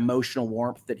him that emotional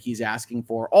warmth that he's asking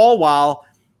for, all while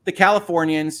the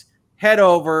Californians head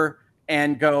over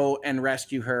and go and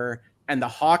rescue her. And the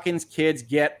Hawkins kids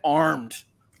get armed.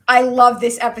 I love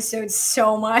this episode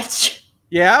so much.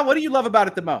 Yeah? What do you love about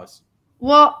it the most?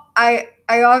 Well, I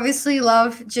obviously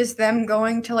love just them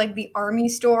going to like the army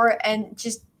store and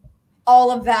just all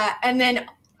of that. And then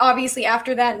obviously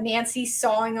after that, Nancy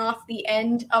sawing off the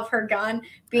end of her gun,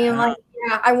 being like,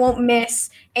 yeah, I won't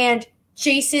miss. And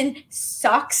Jason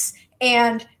sucks.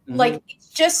 And Like, it's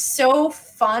just so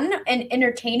fun and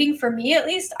entertaining for me, at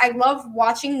least. I love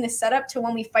watching the setup to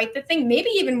when we fight the thing, maybe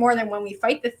even more than when we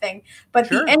fight the thing. But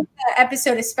the end of the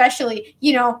episode, especially,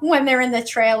 you know, when they're in the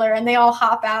trailer and they all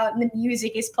hop out and the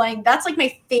music is playing, that's like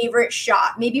my favorite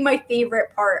shot, maybe my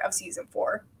favorite part of season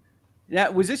 4. Yeah,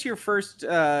 was this your first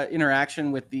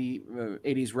interaction with the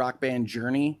 80s rock band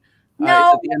Journey?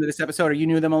 No. At the end of this episode, or you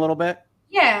knew them a little bit?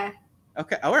 Yeah.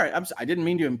 Okay. All right. I didn't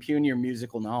mean to impugn your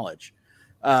musical knowledge.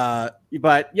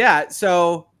 But yeah,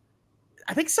 so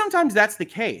I think sometimes that's the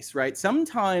case, right?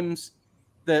 Sometimes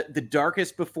the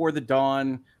darkest before the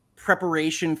dawn,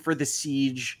 preparation for the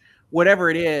siege, whatever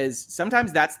it is,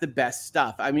 sometimes that's the best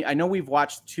stuff. I mean, I know we've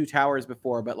watched Two Towers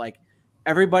before, but like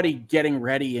everybody getting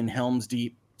ready in Helm's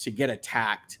Deep to get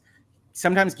attacked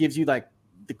sometimes gives you like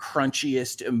the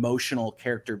crunchiest emotional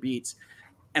character beats.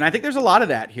 And I think there's a lot of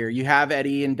that here. You have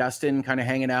Eddie and Dustin kind of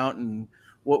hanging out and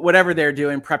whatever they're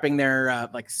doing, prepping their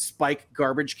like spike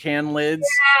garbage can lids.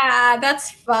 Yeah,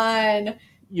 that's fun.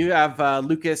 You have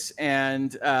Lucas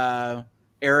and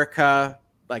Erica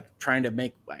like trying to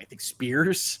make, I think,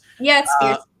 spears. Yeah, it's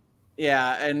spears.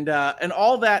 Yeah, and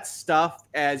all that stuff.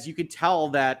 As you could tell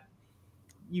that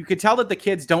the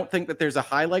kids don't think that there's a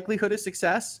high likelihood of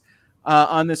success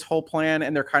on this whole plan,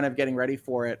 and they're kind of getting ready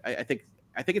for it. I think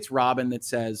it's Robin that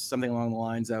says something along the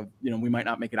lines of, you know, we might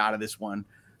not make it out of this one,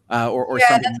 or yeah,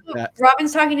 something like that.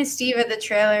 Robin's talking to Steve at the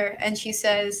trailer, and she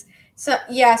says, so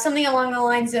yeah, something along the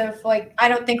lines of like, I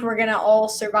don't think we're gonna all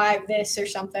survive this or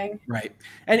something. Right,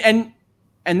 and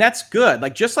that's good.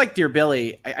 Like, just like Dear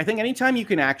Billy, I think anytime you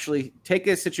can actually take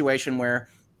a situation where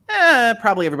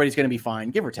probably everybody's going to be fine,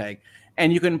 give or take,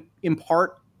 and you can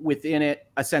impart within it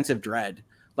a sense of dread.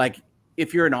 Like,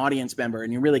 if you're an audience member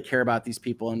and you really care about these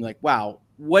people and like, wow,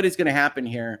 what is going to happen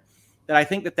here? That I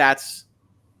think that's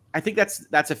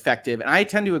effective. And I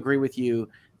tend to agree with you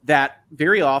that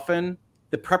very often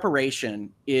the preparation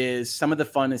is some of the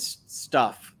funnest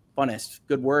stuff. Funnest,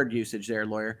 good word usage there,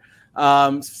 lawyer.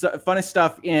 Funnest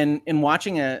stuff in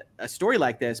watching a story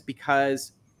like this,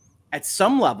 because at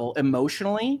some level,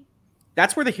 emotionally,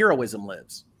 that's where the heroism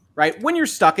lives. Right? When you're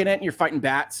stuck in it and you're fighting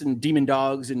bats and demon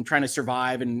dogs and trying to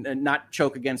survive and not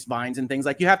choke against vines and things,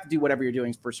 like, you have to do whatever you're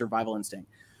doing for survival instinct.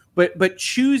 But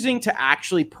choosing to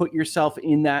actually put yourself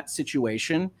in that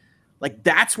situation, like,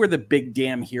 that's where the big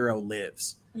damn hero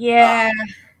lives. Yeah.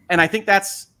 And I think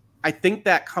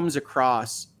that comes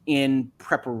across in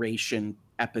preparation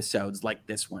episodes like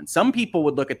this one. Some people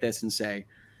would look at this and say,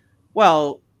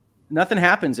 well, nothing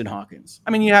happens in Hawkins.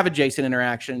 I mean, you have a Jason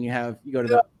interaction, you go to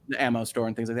the ammo store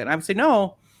and things like that. And I would say,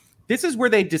 no, this is where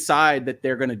they decide that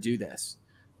they're going to do this.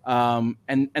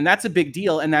 And that's a big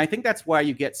deal. And I think that's why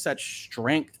you get such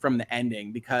strength from the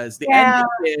ending, because the ending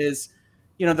is,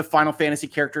 you know, the Final Fantasy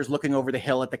characters looking over the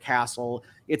hill at the castle.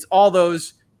 It's all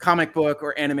those comic book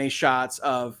or anime shots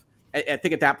of, I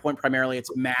think at that point, primarily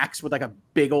it's Max with like a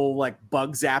big old like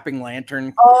bug zapping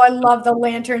lantern. Oh, I love the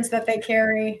lanterns that they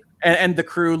carry. And the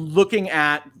crew looking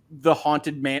at the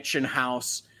haunted mansion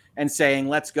house and saying,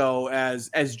 let's go,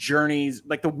 as Journeys,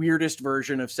 like the weirdest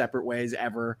version of Separate Ways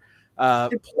ever.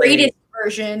 The greatest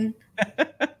version.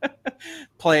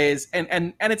 Plays.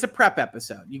 And it's a prep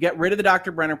episode. You get rid of the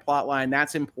Dr. Brenner plot line.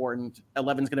 That's important.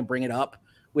 Eleven's going to bring it up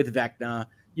with Vecna.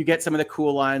 You get some of the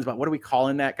cool lines about what are we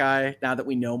calling that guy now that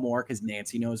we know more, because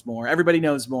Nancy knows more. Everybody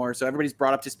knows more. So everybody's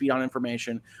brought up to speed on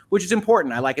information, which is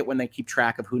important. I like it when they keep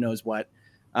track of who knows what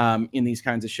in these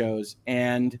kinds of shows.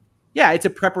 And yeah, it's a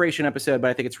preparation episode, but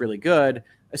I think it's really good,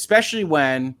 especially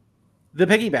when the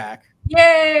piggyback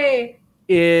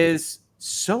is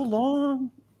so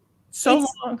long. So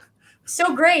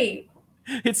great.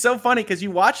 It's so funny because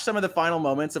you watch some of the final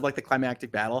moments of like the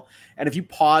climactic battle, and if you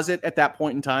pause it at that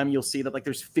point in time, you'll see that like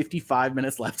there's 55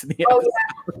 minutes left in the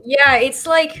episode. Yeah, it's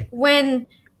like when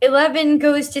 11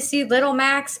 goes to see Little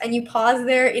Max and you pause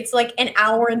there, it's like an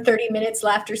hour and 30 minutes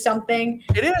left or something.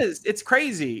 It is. It's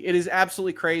crazy. It is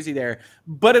absolutely crazy there.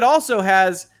 But it also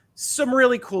has some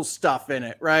really cool stuff in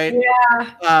it, right?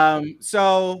 Yeah.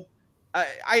 So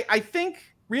I think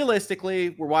realistically,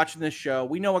 we're watching this show.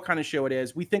 We know what kind of show it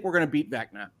is. We think we're going to beat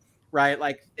Vecna, right?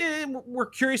 Like, we're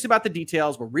curious about the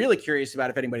details. We're really curious about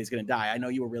if anybody's going to die. I know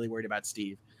you were really worried about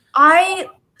Steve.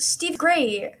 Steve,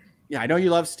 great. Yeah, I know you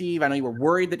love Steve. I know you were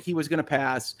worried that he was going to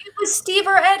pass. It was Steve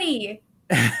or Eddie.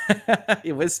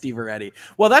 It was Steve or Eddie.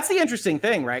 Well, that's the interesting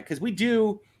thing, right? Because we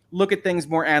do look at things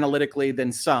more analytically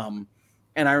than some.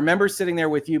 And I remember sitting there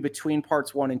with you between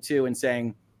parts 1 and 2 and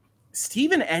saying,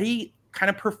 Steve and Eddie kind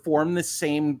of perform the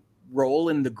same role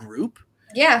in the group.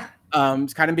 Yeah.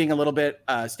 It's kind of being a little bit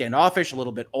standoffish, a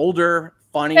little bit older,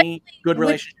 funny, good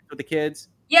relationship with the kids.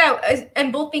 Yeah,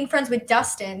 and both being friends with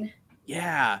Dustin.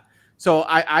 Yeah. So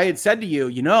I had said to you,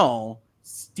 you know,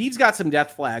 Steve's got some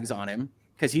death flags on him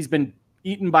because he's been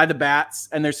eaten by the bats,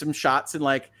 and there's some shots in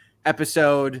like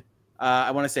episode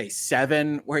I want to say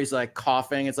 7 where he's like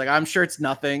coughing. It's like, I'm sure it's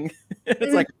nothing.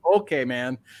 It's like, okay,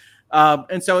 man.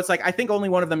 And so it's like, I think only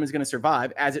one of them is going to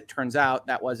survive. As it turns out,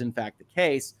 that was in fact the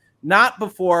case. Not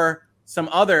before some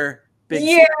other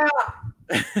big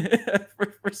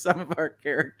for some of our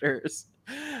characters.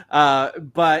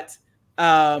 But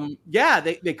yeah,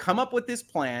 they come up with this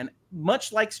plan,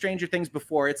 much like Stranger Things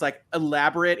before. It's like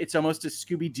elaborate. It's almost a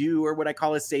Scooby-Doo, or what I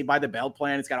call a Saved by the Bell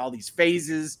plan. It's got all these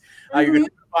phases. You're going to move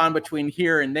on between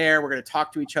here and there. We're going to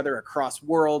talk to each other across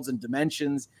worlds and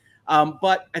dimensions.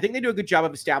 But I think they do a good job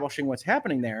of establishing what's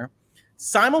happening there.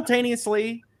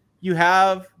 Simultaneously, you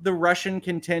have the Russian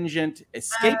contingent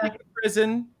escaping the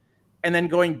prison and then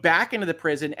going back into the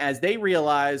prison as they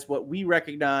realize what we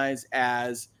recognize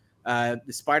as the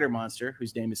spider monster,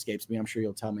 whose name escapes me. I'm sure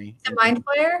you'll tell me. The Mind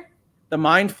Flayer? The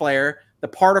Mind Flayer, the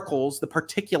particles, the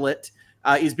particulate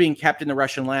is being kept in the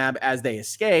Russian lab as they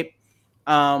escape.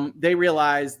 They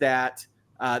realize that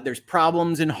there's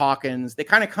problems in Hawkins. They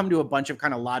kind of come to a bunch of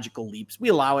kind of logical leaps. We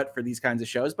allow it for these kinds of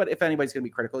shows, but if anybody's going to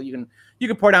be critical, you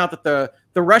can point out that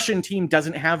the Russian team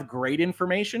doesn't have great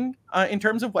information in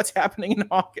terms of what's happening in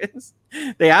Hawkins.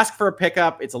 They ask for a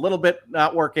pickup. It's a little bit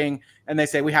not working, and they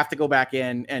say we have to go back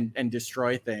in and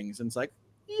destroy things. And it's like,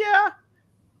 yeah,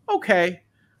 okay,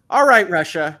 all right,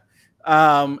 Russia.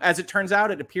 As it turns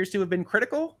out, it appears to have been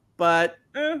critical, but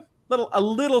a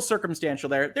little circumstantial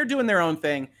there. They're doing their own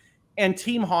thing. And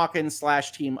Team Hawkins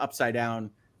 / Team Upside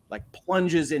Down like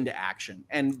plunges into action.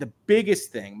 And the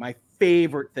biggest thing, my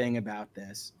favorite thing about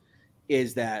this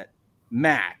is that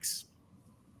Max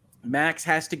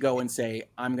has to go and say,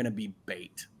 I'm going to be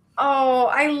bait. Oh,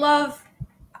 I love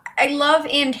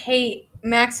and hate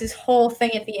Max's whole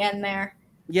thing at the end there.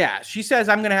 Yeah, she says,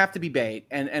 I'm going to have to be bait.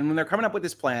 And when they're coming up with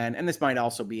this plan, and this might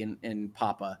also be in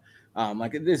Papa,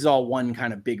 like this is all one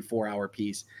kind of big 4-hour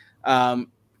piece.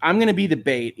 I'm going to be the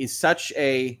bait is such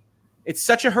a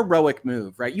heroic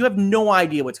move, right? You have no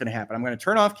idea what's going to happen. I'm going to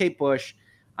turn off Kate Bush.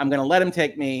 I'm going to let him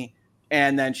take me.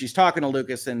 And then she's talking to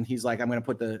Lucas and he's like, I'm going to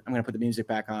put the music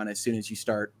back on as soon as you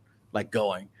start like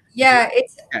going. Yeah,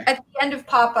 it's okay. At the end of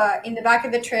Papa, in the back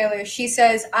of the trailer, she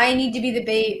says, I need to be the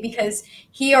bait because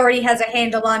he already has a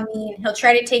handle on me and he'll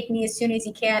try to take me as soon as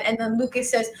he can. And then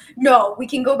Lucas says, no, we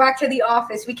can go back to the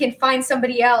office. We can find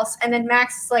somebody else. And then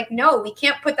Max is like, no, we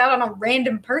can't put that on a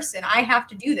random person. I have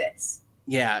to do this.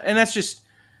 Yeah, and that's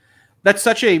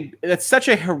such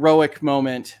a heroic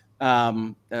moment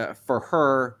for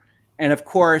her. And of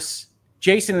course,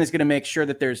 Jason is going to make sure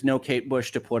that there's no Kate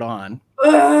Bush to put on.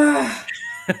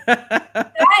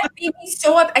 That made me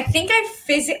so up. I think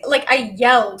I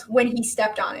yelled when he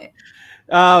stepped on it.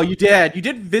 Oh, you did. You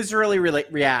did viscerally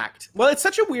react. Well, it's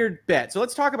such a weird bit. So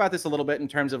let's talk about this a little bit in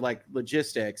terms of like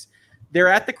logistics. They're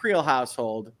at the Creel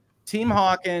household. Team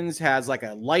Hawkins has like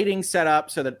a lighting set up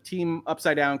so that Team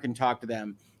Upside Down can talk to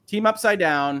them. Team Upside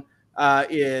Down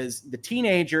is the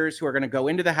teenagers who are going to go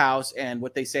into the house and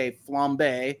what they say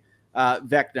flambe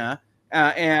Vecna.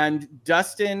 And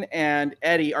Dustin and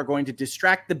Eddie are going to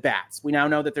distract the bats. We now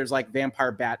know that there's like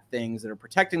vampire bat things that are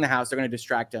protecting the house. They're going to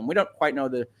distract them. We don't quite know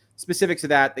the specifics of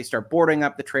that. They start boarding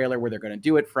up the trailer where they're going to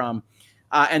do it from.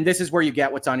 And this is where you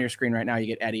get what's on your screen right now. You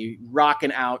get Eddie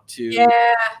rocking out to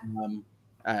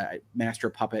Master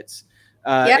of Puppets.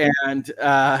 And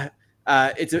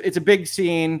it's a big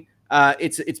scene.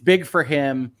 It's big for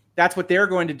him. That's what they're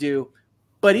going to do.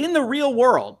 But in the real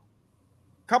world,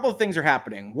 couple of things are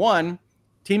happening. One,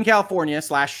 Team California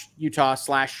 / Utah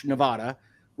 / Nevada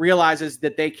realizes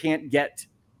that they can't get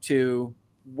to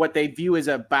what they view as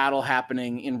a battle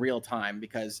happening in real time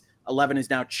because 11 is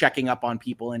now checking up on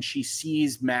people and she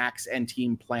sees Max and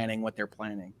team planning what they're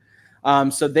planning.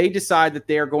 So they decide that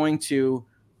they are going to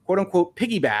quote unquote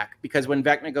piggyback because when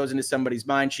Vecna goes into somebody's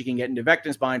mind, she can get into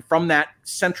Vecna's mind from that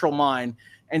central mind.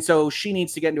 And so she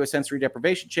needs to get into a sensory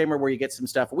deprivation chamber where you get some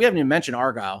stuff. We haven't even mentioned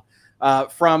Argyle.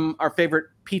 From our favorite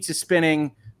pizza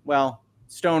spinning,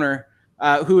 stoner,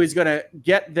 who is going to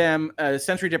get them a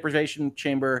sensory deprivation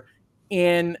chamber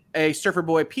in a Surfer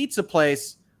Boy pizza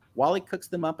place while he cooks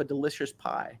them up a delicious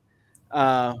pie.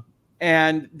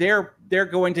 And they're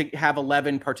going to have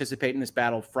 11 participate in this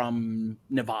battle from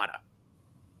Nevada.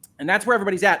 And that's where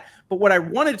everybody's at. But what I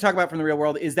wanted to talk about from the real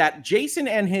world is that Jason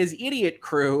and his idiot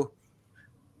crew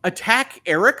attack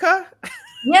Erica.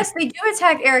 Yes, they do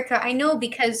attack Erica. I know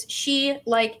because she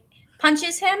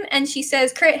punches him and she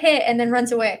says crit hit and then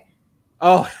runs away.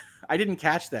 Oh, I didn't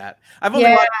catch that. I've only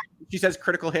watched She says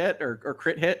critical hit or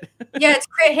crit hit. Yeah, it's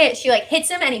crit hit. She like hits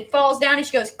him and he falls down and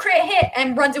she goes crit hit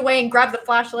and runs away and grabs the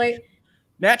flashlight.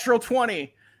 Natural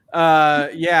 20.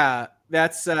 Yeah,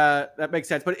 that makes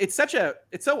sense. But it's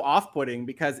so off-putting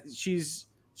because she's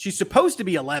supposed to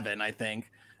be 11, I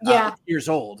think. Yeah. Years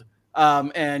old.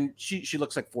 And she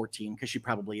looks like 14 because she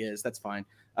probably is. That's fine.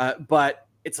 But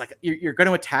it's like you're going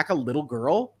to attack a little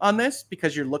girl on this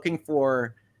because you're looking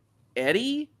for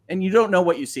Eddie and you don't know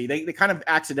what you see. They kind of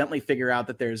accidentally figure out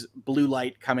that there's blue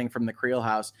light coming from the Creel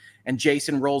house and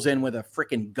Jason rolls in with a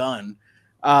freaking gun.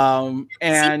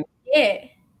 And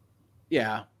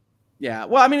yeah.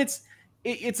 Well, I mean,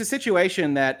 it's a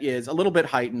situation that is a little bit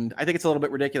heightened. I think it's a little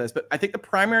bit ridiculous, but I think the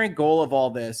primary goal of all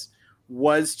this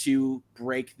was to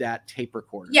break that tape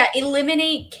recorder. Yeah,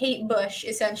 eliminate Kate Bush,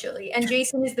 essentially. And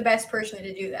Jason is the best person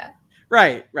to do that.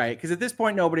 Right. Because at this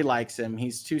point, nobody likes him.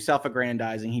 He's too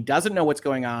self-aggrandizing. He doesn't know what's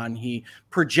going on. He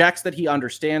projects that he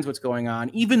understands what's going on,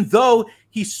 even though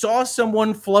he saw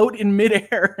someone float in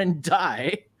midair and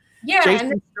die. Yeah.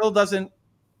 Jason still doesn't,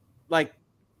 like,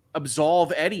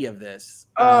 absolve Eddie of this.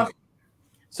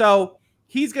 So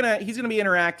he's gonna be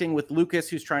interacting with Lucas,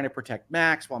 who's trying to protect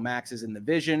Max while Max is in the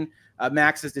vision.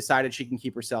 Max has decided she can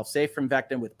keep herself safe from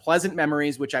Vecna with pleasant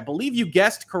memories, which I believe you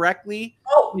guessed correctly.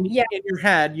 In your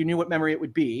head, you knew what memory it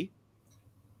would be.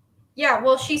 Yeah,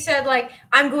 well, she said, like,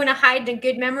 I'm going to hide a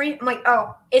good memory. I'm like,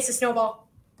 oh, it's a snowball.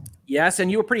 Yes,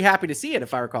 and you were pretty happy to see it,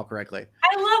 if I recall correctly.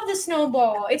 I love the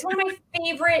snowball. It's one of my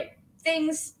favorite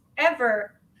things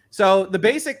ever. So the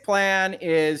basic plan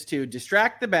is to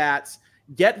distract the bats,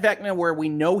 get Vecna where we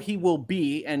know he will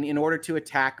be, and in order to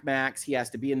attack Max, he has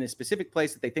to be in this specific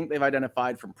place that they think they've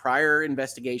identified from prior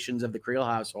investigations of the Creel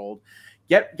household.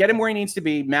 Get him where he needs to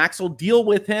be. Max will deal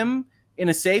with him in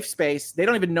a safe space. They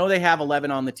don't even know they have 11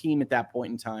 on the team at that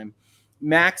point in time.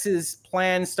 Max's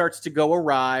plan starts to go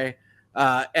awry.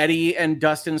 Eddie and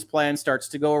Dustin's plan starts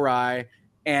to go awry,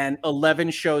 and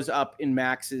 11 shows up in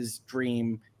Max's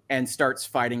dream and starts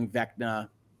fighting Vecna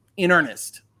in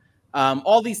earnest.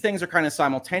 All these things are kind of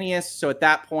simultaneous. So at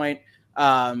that point,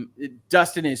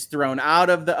 Dustin is thrown out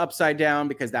of the Upside Down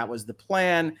because that was the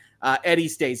plan. Eddie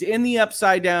stays in the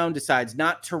Upside Down, decides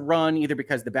not to run either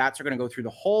because the bats are going to go through the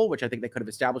hole, which I think they could have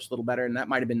established a little better, and that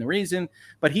might have been the reason.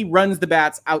 But he runs the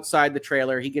bats outside the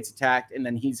trailer. He gets attacked, and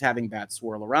then he's having bats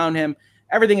swirl around him.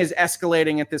 Everything is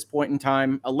escalating at this point in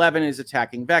time. 11 is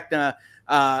attacking Vecna.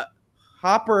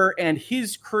 Hopper and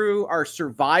his crew are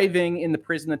surviving in the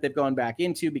prison that they've gone back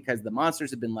into because the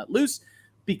monsters have been let loose,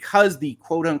 because the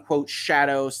quote-unquote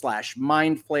shadow /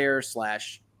 mind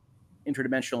flayer /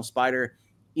 interdimensional spider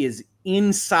is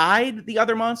inside the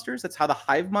other monsters. That's how the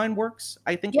hive mind works,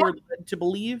 I think we're led to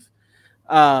believe.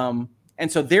 And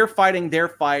so they're fighting their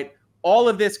fight. All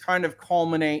of this kind of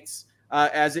culminates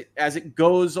as it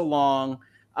goes along.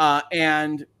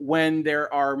 And when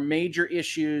there are major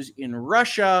issues in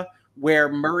Russia, where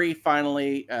Murray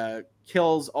finally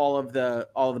kills all of the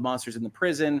monsters in the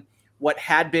prison, what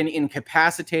had been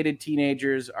incapacitated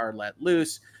teenagers are let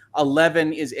loose.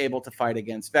 11 is able to fight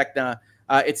against Vecna,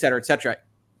 et cetera, et cetera.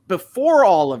 Before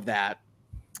all of that,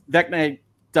 Vecna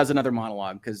does another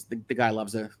monologue because the guy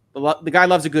loves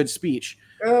a good speech,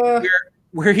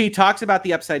 where he talks about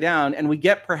the Upside Down, and we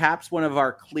get perhaps one of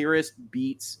our clearest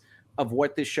beats of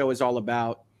what this show is all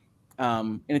about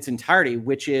in its entirety,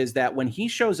 which is that when he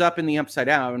shows up in the Upside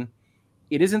Down,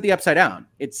 it isn't the Upside Down.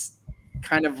 It's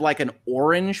kind of like an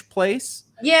orange place.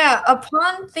 Yeah,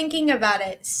 upon thinking about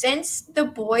it, since the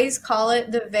boys call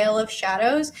it the Veil of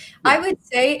Shadows, I would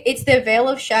say it's the Veil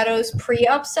of Shadows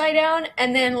pre-Upside Down,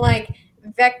 and then like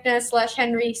Vecna /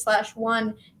 Henry /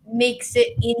 1 makes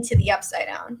it into the Upside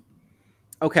Down.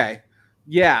 Okay.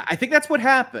 Yeah, I think that's what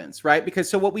happens, right? Because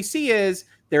so what we see is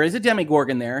there is a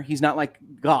Demigorgon there. He's not like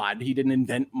God. He didn't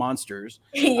invent monsters.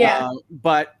 Yeah.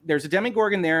 But there's a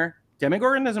Demigorgon there.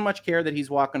 Demigorgon doesn't much care that he's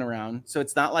walking around. So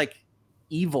it's not like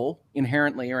evil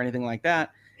inherently or anything like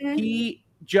that. Mm-hmm. He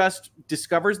just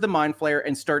discovers the Mind Flayer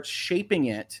and starts shaping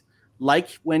it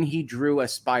like when he drew a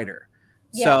spider.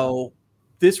 Yeah. So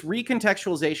this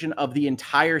recontextualization of the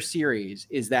entire series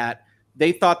is that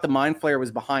they thought the Mind Flayer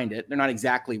was behind it. They're not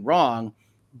exactly wrong,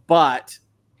 but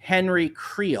Henry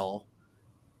Creel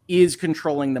is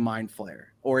controlling the Mind Flayer,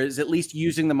 or is at least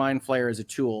using the Mind Flayer as a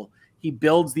tool. He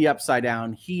builds the Upside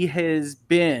Down. He has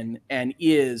been and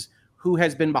is who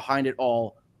has been behind it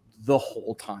all the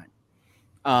whole time.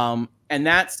 And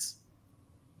that's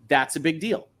a big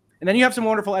deal. And then you have some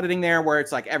wonderful editing there where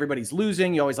it's like everybody's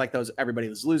losing. You always like those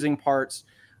everybody's losing parts.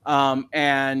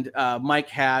 And Mike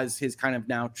has his kind of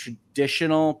now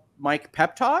traditional Mike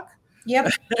pep talk.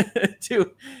 Yep.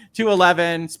 to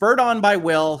 11, spurred on by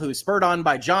Will, who's spurred on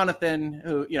by Jonathan,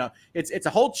 who, you know, it's a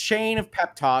whole chain of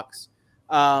pep talks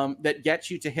that gets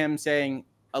you to him saying,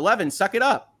 11, suck it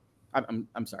up.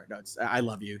 I'm sorry. No, it's I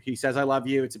love you. He says I love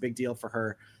you. It's a big deal for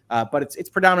her. But it's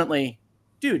predominantly,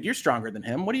 dude, you're stronger than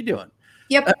him. What are you doing?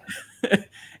 Yep.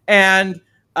 And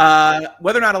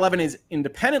whether or not 11 is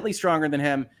independently stronger than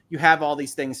him, you have all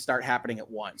these things start happening at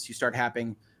once. You start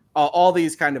having all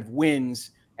these kind of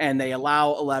wins, and they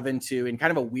allow 11 to, in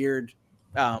kind of a weird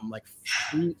like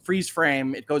freeze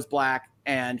frame, it goes black,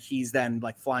 and he's then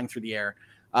like flying through the air,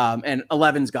 and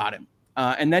 11's got him.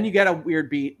 And then you get a weird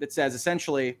beat that says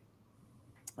essentially,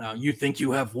 you think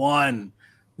you have won.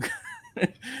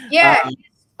 Yeah.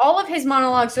 All of his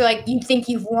monologues are like, you think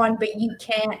you've won, but you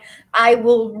can't. I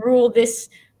will rule this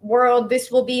world. This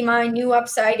will be my new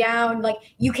upside down. Like,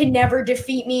 you can never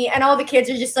defeat me. And all the kids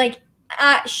are just like,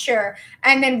 sure.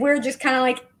 And then we're just kind of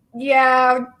like,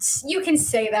 yeah, you can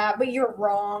say that, but you're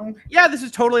wrong. Yeah, this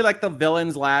is totally like the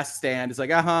villain's last stand. It's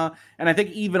like, and I think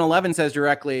even 11 says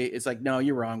directly, it's like, no,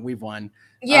 you're wrong. We've won.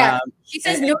 Yeah. She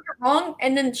says, no, you're wrong.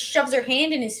 And then shoves her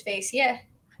hand in his face. Yeah.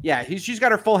 Yeah, she's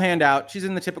got her full hand out. She's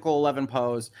in the typical 11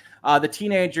 pose. The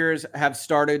teenagers have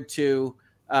started to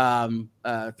throw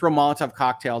Molotov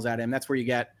cocktails at him. That's where you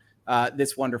get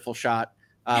this wonderful shot,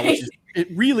 which is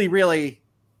really, really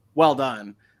well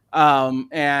done.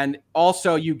 And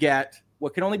also you get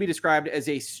what can only be described as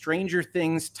a Stranger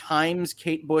Things times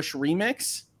Kate Bush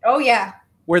remix. Oh, yeah.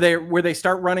 Where they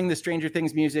start running the Stranger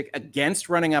Things music against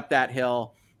Running Up That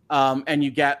Hill. And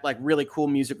you get like really cool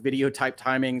music video type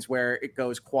timings where it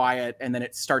goes quiet and then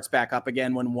it starts back up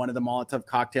again when one of the Molotov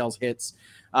cocktails hits.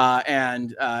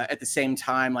 And at the same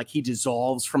time, like he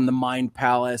dissolves from the Mind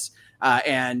Palace,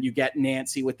 and you get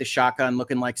Nancy with the shotgun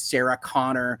looking like Sarah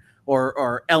Connor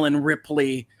or Ellen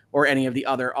Ripley or any of the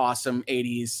other awesome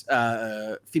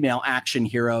 80s female action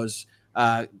heroes,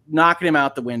 knocking him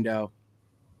out the window.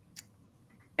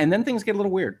 And then things get a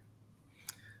little weird.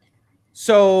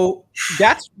 So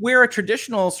that's where a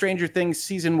traditional Stranger Things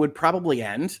season would probably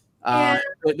end.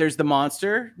 There's the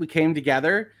monster. We came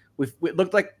together. It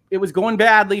looked like it was going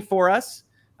badly for us,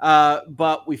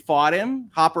 but we fought him.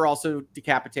 Hopper also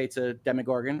decapitates a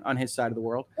Demogorgon on his side of the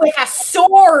world. With a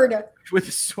sword. With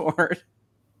a sword.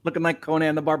 Looking like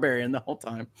Conan the Barbarian the whole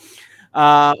time.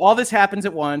 All this happens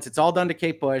at once. It's all done to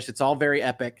Kate Bush. It's all very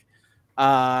epic.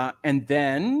 And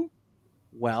then,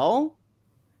 well...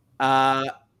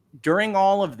 during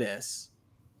all of this,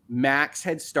 Max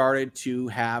had started to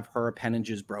have her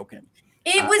appendages broken.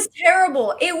 It was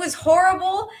terrible. It was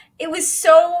horrible. It was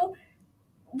so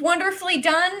wonderfully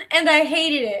done, and I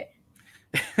hated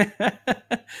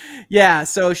it. Yeah,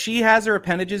 so she has her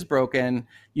appendages broken.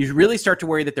 You really start to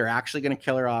worry that they're actually going to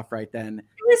kill her off right then. It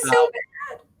was so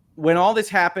bad. When all this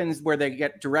happens, where they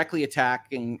get directly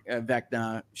attacking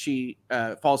Vecna, she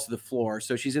falls to the floor.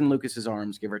 So she's in Lucas's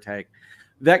arms, give or take.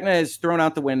 Vecna is thrown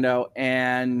out the window,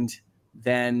 and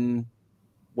then,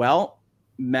 well,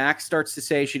 Max starts to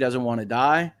say she doesn't want to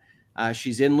die.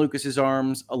 She's in Lucas's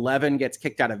arms. 11 gets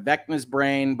kicked out of Vecna's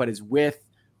brain, but is with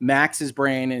Max's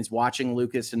brain and is watching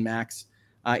Lucas and Max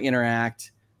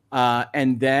interact.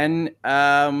 And then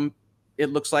it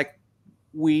looks like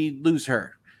we lose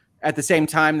her. At the same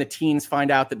time, the teens find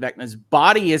out that Vecna's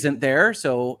body isn't there.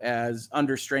 So as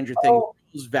under Stranger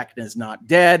Things, Vecna's not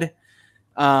dead.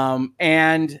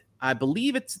 And I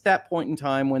believe it's at that point in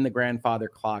time when the grandfather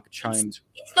clock chimes.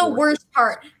 It's the worst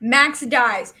part. Max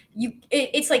dies.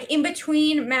 It's like in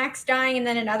between Max dying and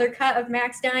then another cut of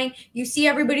Max dying. You see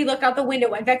everybody look out the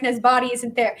window and Vecna's body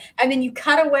isn't there. And then you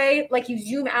cut away, like you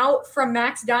zoom out from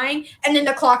Max dying, and then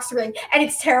the clock's ringing. And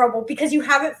it's terrible because you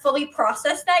haven't fully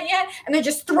processed that yet. And they're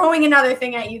just throwing another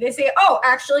thing at you. They say, oh,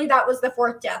 actually, that was the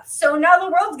fourth death. So now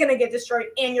the world's going to get destroyed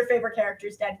and your favorite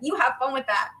character's dead. You have fun with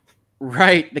that.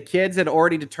 Right. The kids had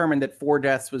already determined that 4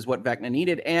 deaths was what Vecna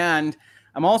needed. And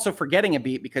I'm also forgetting a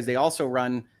beat because they also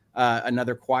run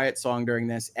another quiet song during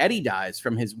this. Eddie dies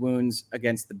from his wounds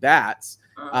against the bats,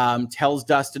 tells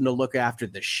Dustin to look after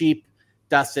the sheep.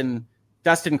 Dustin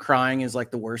crying is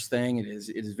like the worst thing. It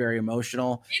is very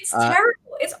emotional. It's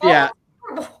terrible. It's all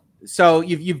terrible. So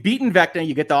you've beaten Vecna.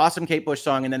 You get the awesome Kate Bush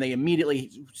song, and then they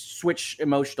immediately switch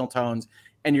emotional tones.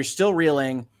 And you're still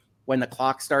reeling when the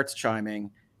clock starts chiming.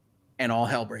 And all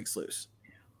hell breaks loose,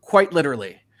 quite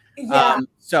literally. Yeah.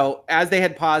 So as they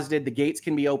had posited, the gates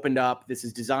can be opened up. This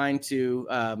is designed to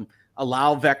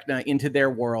allow Vecna into their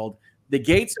world. The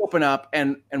gates open up,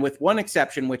 and with one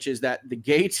exception, which is that the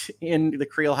gate in the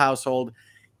Creel household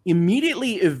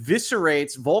immediately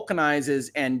eviscerates,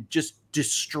 vulcanizes, and just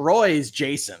destroys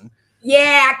Jason.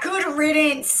 Yeah, good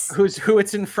riddance. Who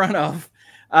it's in front of.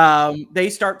 They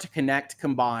start to connect,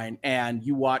 combine, and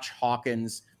you watch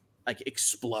Hawkins like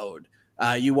explode.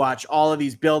 You watch all of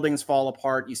these buildings fall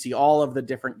apart. You see all of the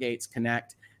different gates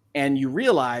connect, and you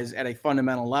realize at a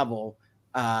fundamental level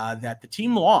that the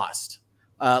team lost.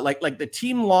 Like the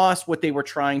team lost what they were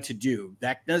trying to do.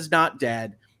 Vecna's not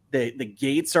dead. The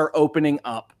gates are opening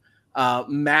up.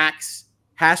 Max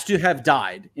has to have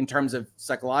died in terms of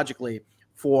psychologically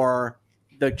for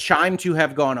the chime to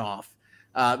have gone off.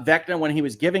 Vecna, when he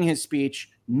was giving his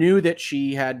speech, knew that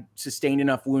she had sustained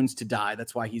enough wounds to die.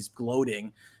 That's why he's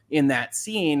gloating in that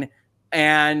scene.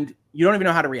 And you don't even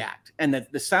know how to react. And the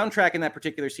soundtrack in that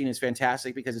particular scene is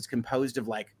fantastic because it's composed of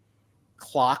like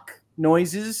clock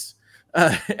noises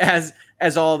as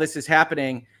all this is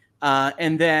happening.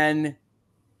 And then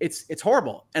it's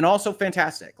horrible and also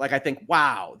fantastic. Like, I think,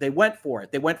 wow, they went for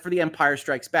it. They went for the Empire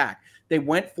Strikes Back. They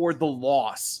went for the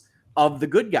loss of the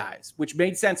good guys, which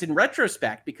made sense in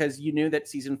retrospect because you knew that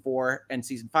season 4 and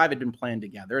season 5 had been planned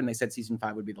together, and they said season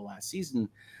 5 would be the last season.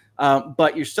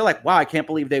 But you're still like, wow, I can't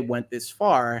believe they went this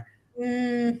far.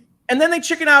 And then they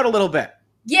chicken out a little bit.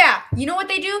 Yeah, you know what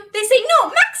they do? They say, no,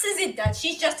 Max isn't dead.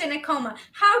 She's just in a coma.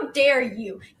 How dare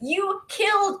you? You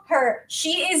killed her.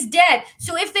 She is dead.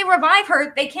 So if they revive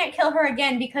her, they can't kill her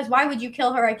again because why would you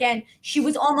kill her again? She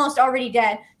was almost already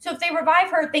dead. So if they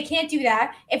revive her, they can't do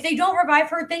that. If they don't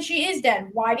revive her, then she is dead.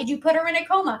 Why did you put her in a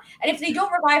coma? And if they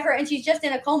don't revive her and she's just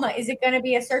in a coma, is it going to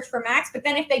be a search for Max? But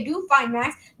then if they do find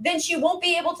Max, then she won't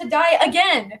be able to die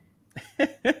again.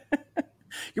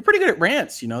 You're pretty good at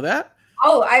rants. You know that?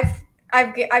 Oh,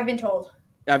 I've been told.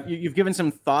 You've given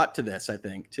some thought to this, I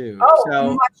think, too. Oh,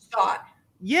 so, much thought.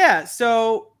 Yeah.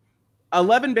 So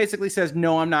 11 basically says,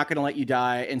 no, I'm not going to let you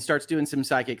die, and starts doing some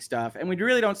psychic stuff. And we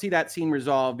really don't see that scene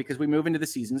resolved because we move into the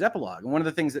season's epilogue. And one of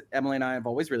the things that Emily and I have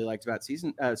always really liked about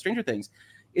Stranger Things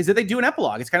is that they do an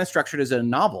epilogue. It's kind of structured as a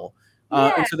novel.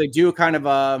 Yeah. And so they do kind of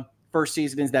a first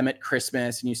season is them at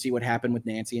Christmas, and you see what happened with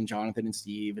Nancy and Jonathan and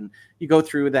Steve, and you go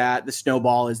through that. The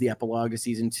snowball is the epilogue to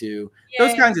season 2. Yeah,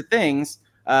 those kinds of things.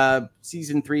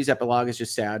 Season 3's epilogue is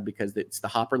just sad because it's the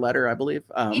Hopper letter, I believe.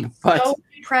 It's so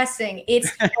depressing.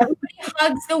 It's everybody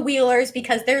hugs the Wheelers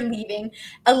because they're leaving.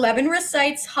 11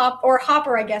 recites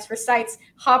Hopper, I guess, recites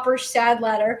Hopper's sad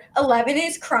letter. 11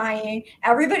 is crying.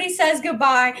 Everybody says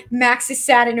goodbye. Max is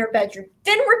sad in her bedroom.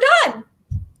 Then we're done.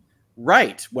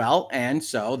 Right. Well, and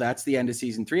so that's the end of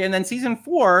season 3. And then season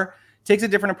 4 takes a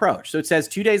different approach. So it says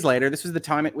 2 days later, this was the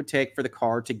time it would take for the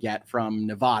car to get from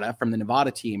the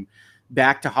Nevada team,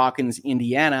 back to Hawkins,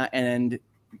 Indiana. And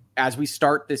as we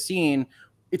start the scene,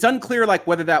 it's unclear like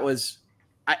whether that was,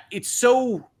 it's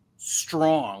so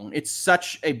strong. It's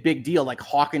such a big deal, like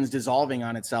Hawkins dissolving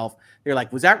on itself. They're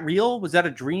like, was that real? Was that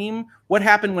a dream? What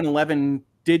happened when 11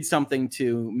 did something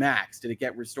to Max? Did it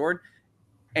get restored?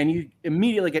 And you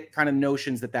immediately get kind of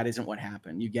notions that isn't what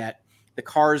happened. You get the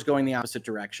cars going the opposite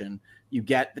direction. You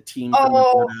get the team from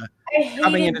Nevada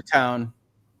coming into town.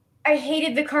 I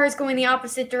hated the cars going the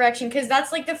opposite direction because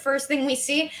that's like the first thing we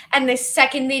see. And the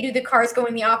second they do the cars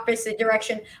going the opposite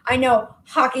direction, I know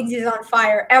Hawkins is on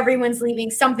fire. Everyone's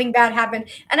leaving. Something bad happened.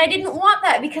 And I didn't want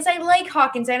that because I like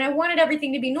Hawkins and I wanted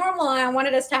everything to be normal. And I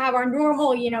wanted us to have our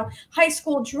normal, high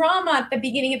school drama at the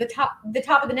beginning of the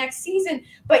top of the next season.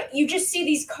 But you just see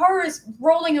these cars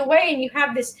rolling away and you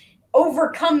have this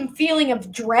overcome feeling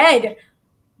of dread.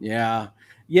 Yeah.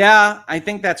 Yeah, I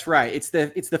think that's right. It's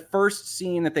the first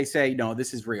scene that they say, no,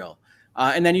 this is real.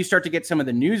 And then you start to get some of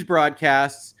the news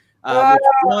broadcasts. Which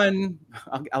one,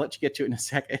 I'll let you get to it in a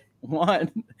second.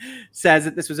 One says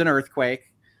that this was an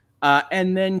earthquake.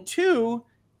 And then 2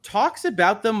 talks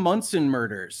about the Munson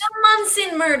murders. The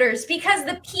Munson murders, because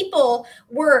the people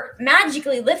were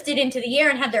magically lifted into the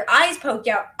air and had their eyes poked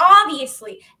out.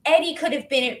 Obviously, Eddie could have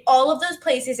been in all of those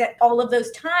places at all of those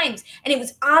times. And it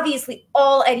was obviously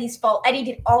all Eddie's fault. Eddie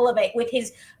did all of it with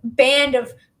his band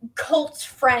of cult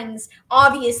friends.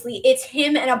 Obviously, it's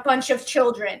him and a bunch of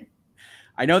children.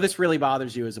 I know this really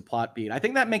bothers you as a plot beat. I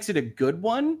think that makes it a good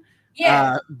one.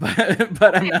 Yeah.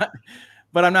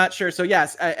 But I'm not sure. So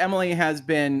yes, Emily has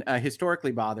been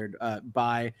historically bothered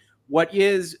by what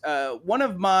is one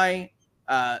of my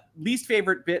least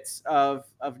favorite bits of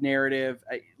narrative.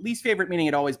 Least favorite meaning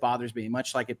it always bothers me,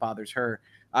 much like it bothers her.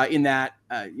 In that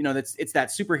it's that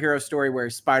superhero story where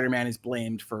Spider-Man is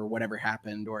blamed for whatever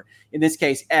happened, or in this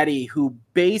case, Eddie, who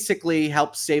basically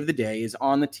helps save the day, is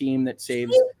on the team that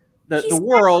saves the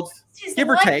world, give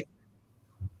or take.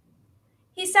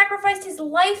 He sacrificed his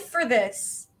life for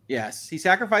this. Yes, he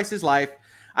sacrificed his life.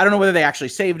 I don't know whether they actually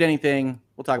saved anything.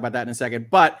 We'll talk about that in a second.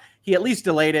 But he at least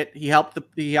delayed it. He helped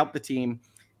the team.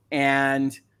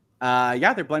 And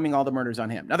Yeah, they're blaming all the murders on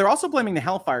him. Now, they're also blaming the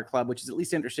Hellfire Club, which is at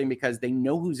least interesting because they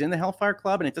know who's in the Hellfire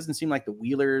Club, and it doesn't seem like the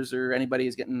Wheelers or anybody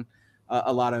is getting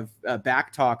a lot of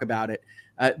back talk about it.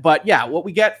 But yeah, what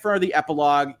we get for the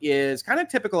epilogue is kind of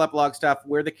typical epilogue stuff,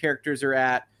 where the characters are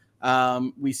at.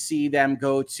 We see them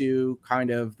go to kind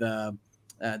of the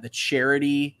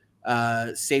charity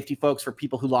safety folks for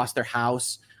people who lost their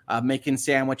house, making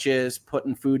sandwiches,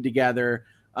 putting food together,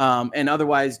 and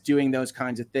otherwise doing those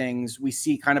kinds of things. We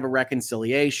see kind of a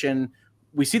reconciliation.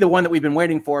 We see the one that we've been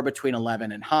waiting for between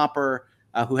Eleven and Hopper,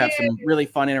 who have some really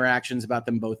fun interactions about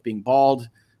them both being bald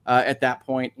at that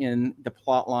point in the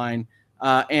plot line.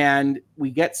 And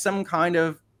we get some kind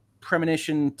of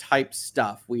premonition type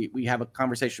stuff. We have a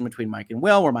conversation between Mike and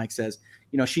Will where Mike says,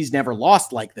 you know, she's never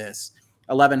lost like this.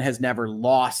 Eleven has never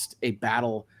lost a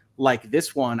battle like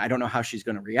this one. I don't know how she's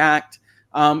going to react.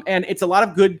 And it's a lot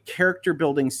of good character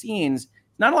building scenes,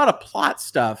 not a lot of plot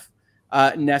stuff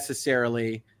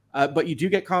necessarily, but you do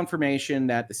get confirmation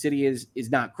that the city is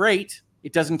not great.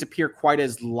 It doesn't appear quite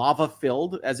as lava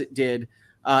filled as it did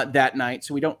that night.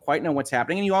 So we don't quite know what's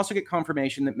happening. And you also get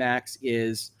confirmation that Max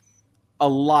is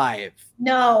alive.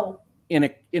 No. In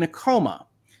a coma.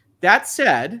 That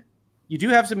said, you do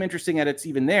have some interesting edits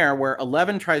even there where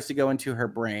Eleven tries to go into her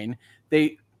brain.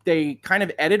 They kind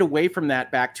of edit away from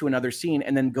that back to another scene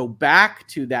and then go back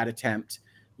to that attempt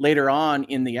later on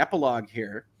in the epilogue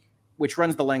here, which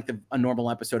runs the length of a normal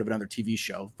episode of another TV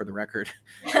show, for the record.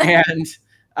 And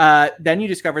then you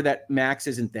discover that Max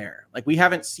isn't there. Like, we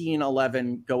haven't seen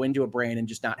Eleven go into a brain and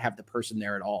just not have the person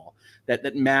there at all.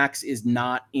 That Max is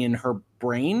not in her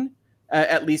brain,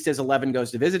 at least as Eleven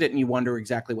goes to visit it, and you wonder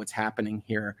exactly what's happening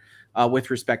here with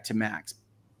respect to Max.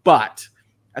 But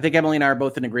I think Emily and I are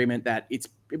both in agreement that it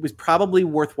was probably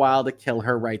worthwhile to kill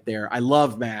her right there. I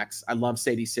love Max. I love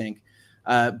Sadie Sink.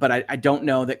 But I don't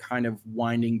know that kind of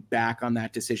winding back on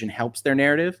that decision helps their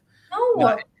narrative.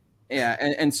 No. Yeah,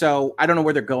 and so I don't know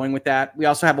where they're going with that. We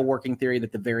also have a working theory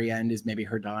that the very end is maybe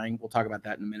her dying. We'll talk about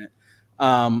that in a minute.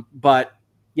 But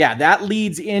yeah, that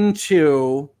leads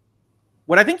into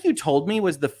what I think you told me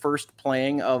was the first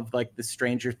playing of like the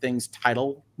Stranger Things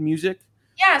title music.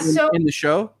 Yeah, in the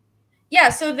show. Yeah,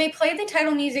 so they play the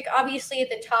title music obviously at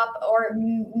the top or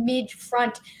mid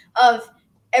front of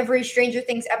every Stranger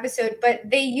Things episode, but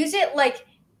they use it like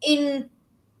in,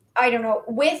 I don't know,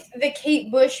 with the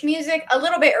Kate Bush music a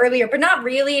little bit earlier, but not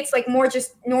really. It's like more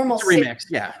just normal. It's a remix,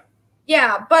 yeah.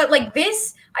 Yeah, but like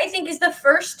this, I think, is the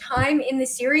first time in the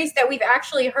series that we've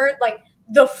actually heard like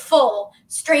the full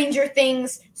Stranger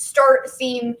Things start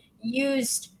theme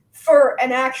used for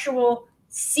an actual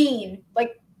scene,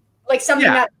 like something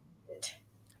that.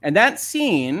 And that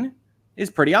scene is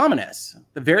pretty ominous.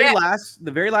 The very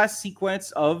last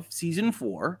sequence of season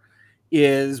 4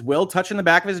 is Will touching the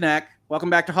back of his neck.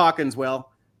 Welcome back to Hawkins, Will.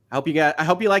 I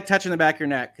hope you like touching the back of your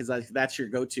neck, because that's your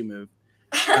go-to move.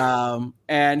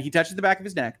 And he touches the back of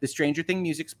his neck. The Stranger Thing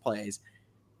music plays,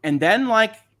 and then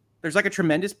there's like a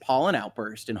tremendous pollen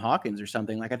outburst in Hawkins or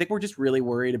something. Like, I think we're just really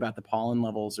worried about the pollen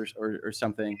levels or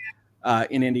something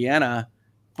in Indiana.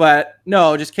 But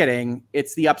no, just kidding.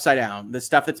 It's the Upside Down. The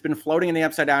stuff that's been floating in the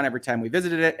Upside Down every time we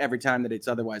visited it, every time that it's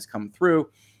otherwise come through,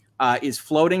 is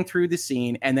floating through the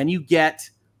scene. And then you get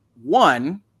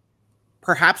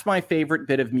perhaps my favorite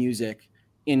bit of music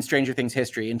in Stranger Things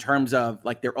history in terms of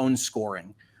like their own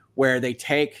scoring, where they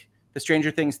take the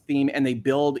Stranger Things theme and they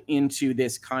build into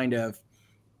this kind of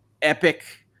epic,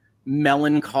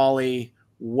 melancholy,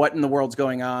 what in the world's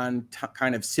going on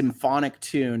kind of symphonic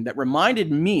tune that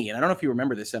reminded me, and I don't know if you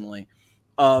remember this, Emily,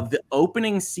 of the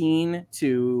opening scene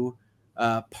to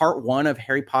part 1 of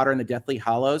Harry Potter and the Deathly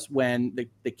Hallows, when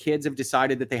the kids have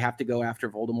decided that they have to go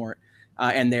after Voldemort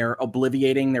and they're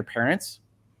obliviating their parents.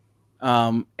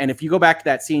 And if you go back to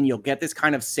that scene, you'll get this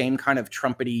kind of same kind of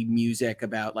trumpety music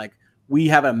about like, we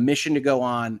have a mission to go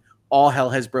on, all hell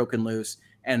has broken loose,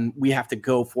 and we have to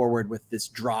go forward with this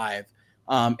drive.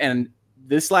 And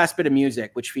this last bit of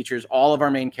music, which features all of our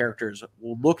main characters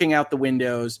looking out the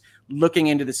windows, looking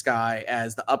into the sky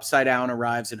as the Upside Down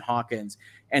arrives in Hawkins,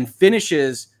 and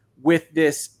finishes with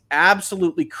this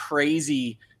absolutely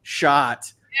crazy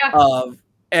shot of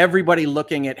everybody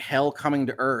looking at hell coming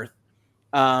to earth,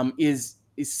 is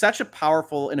such a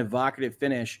powerful and evocative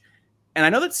finish. And I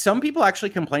know that some people actually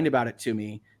complained about it to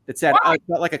me, that said, oh, it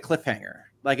felt like a cliffhanger.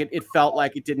 Like it felt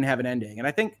like it didn't have an ending. And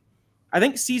I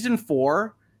think season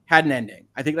 4 had an ending.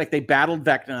 I think like they battled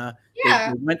Vecna,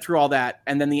 they went through all that,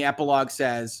 and then the epilogue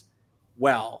says,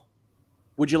 well,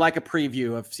 would you like a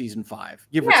preview of season 5?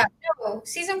 Yeah, no.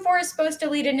 Season 4 is supposed to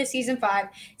lead into season 5.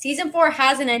 Season 4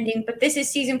 has an ending, but this is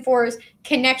season 4's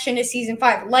connection to season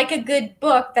 5. Like a good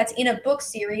book that's in a book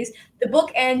series, the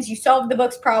book ends, you solve the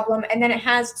book's problem, and then it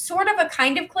has sort of a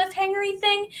kind of cliffhangery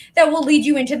thing that will lead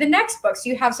you into the next book, so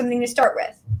you have something to start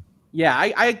with. Yeah,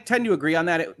 I tend to agree on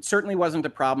that. It certainly wasn't a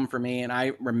problem for me, and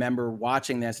I remember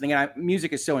watching this. And again,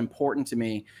 music is so important to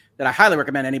me that I highly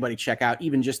recommend anybody check out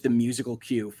even just the musical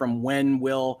cue from when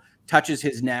Will touches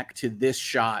his neck to this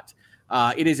shot.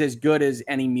 It is as good as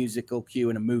any musical cue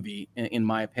in a movie, in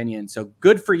my opinion. So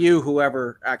good for you,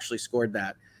 whoever actually scored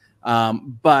that.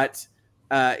 But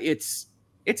it's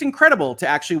incredible to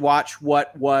actually watch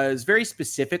what was very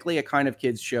specifically a kind of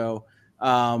kids show,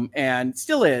 and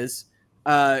still is,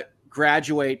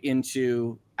 graduate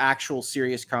into actual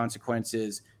serious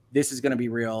consequences. This is going to be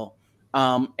real.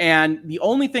 And the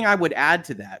only thing I would add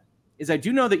to that is I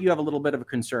do know that you have a little bit of a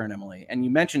concern, Emily, and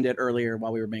you mentioned it earlier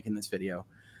while we were making this video.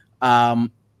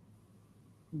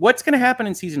 What's going to happen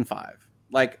in season 5?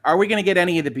 Like, are we going to get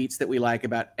any of the beats that we like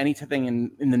about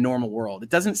anything in the normal world? It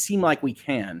doesn't seem like we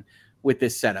can with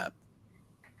this setup.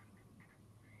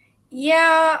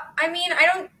 Yeah, I mean,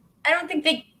 I don't think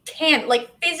they can.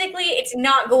 Like, physically, it's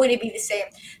not going to be the same.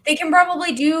 They can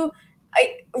probably do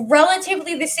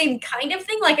relatively the same kind of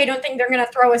thing. Like, I don't think they're going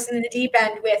to throw us in the deep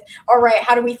end with, all right,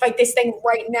 how do we fight this thing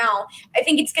right now? I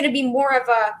think it's going to be more of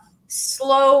a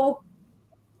slow,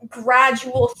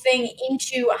 gradual thing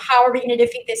into how are we going to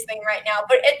defeat this thing right now.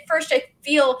 But at first, I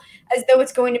feel as though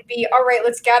it's going to be, all right,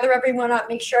 let's gather everyone up,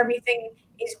 make sure everything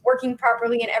is working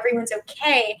properly and everyone's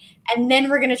okay, and then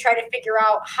we're going to try to figure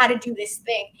out how to do this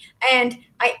thing. And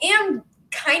I am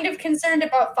kind of concerned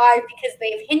about 5 because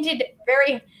they've hinted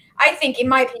very, I think, in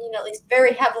my opinion at least,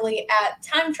 very heavily at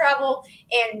time travel,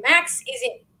 and Max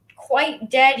isn't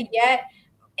quite dead yet,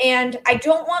 and I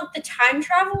don't want the time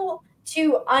travel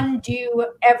to undo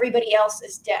everybody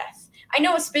else's death. I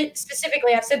know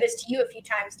specifically, I've said this to you a few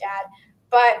times, Dad,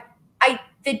 but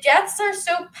the deaths are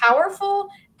so powerful,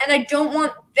 and I don't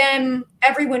want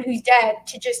everyone who's dead,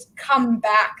 to just come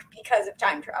back because of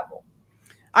time travel.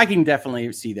 I can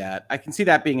definitely see that. I can see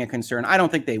that being a concern. I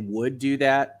don't think they would do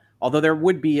that, although there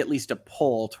would be at least a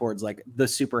pull towards like the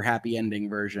super happy ending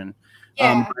version.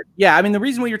 Yeah. Yeah. I mean, the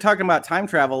reason we were talking about time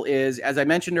travel is, as I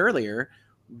mentioned earlier,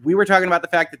 we were talking about the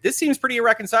fact that this seems pretty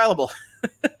irreconcilable.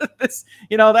 That's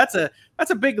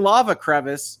a big lava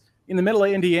crevice in the middle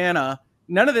of Indiana.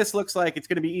 None of this looks like it's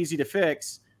going to be easy to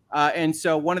fix. And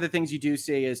so one of the things you do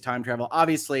see is time travel.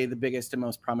 Obviously, the biggest and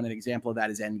most prominent example of that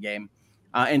is Endgame.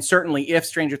 And certainly if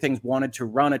Stranger Things wanted to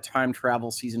run a time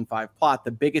travel season 5 plot,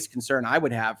 the biggest concern I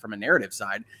would have from a narrative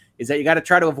side is that you got to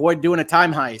try to avoid doing a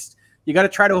time heist. You got to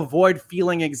try to avoid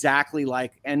feeling exactly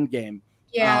like Endgame.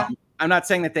 Yeah. I'm not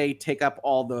saying that they take up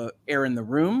all the air in the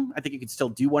room. I think you could still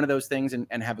do one of those things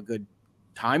and have a good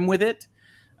time with it.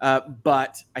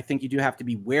 But I think you do have to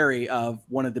be wary of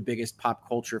one of the biggest pop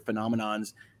culture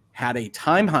phenomenons had a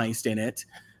time heist in it.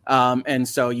 And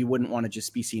so you wouldn't want to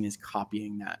just be seen as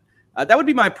copying that. That would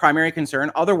be my primary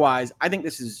concern. Otherwise, I think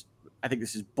this is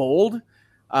bold.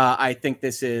 I think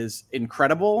this is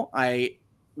incredible. I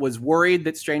was worried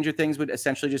that Stranger Things would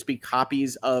essentially just be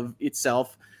copies of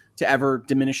itself to ever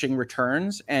diminishing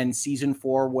returns. And season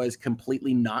 4 was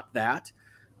completely not that.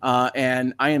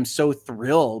 And I am so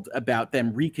thrilled about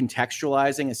them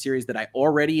recontextualizing a series that I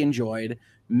already enjoyed,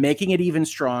 making it even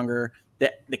stronger.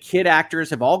 That the kid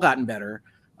actors have all gotten better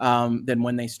than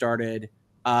when they started.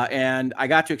 And I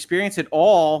got to experience it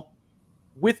all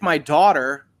with my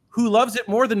daughter, who loves it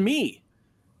more than me.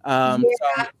 So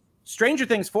Stranger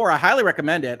Things 4, I highly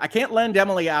recommend it. I can't lend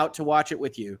Emily out to watch it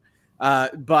with you.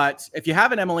 But if you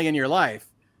have an Emily in your life,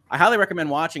 I highly recommend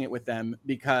watching it with them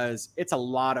because it's a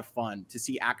lot of fun to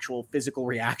see actual physical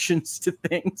reactions to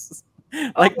things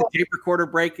like the tape recorder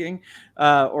breaking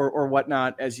or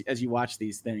whatnot as you watch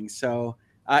these things. So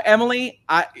Emily,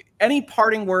 any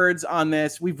parting words on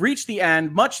this? We've reached the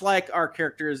end, much like our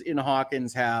characters in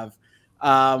Hawkins have.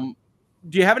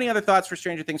 Do you have any other thoughts for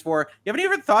Stranger Things 4? You have any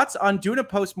other thoughts on doing a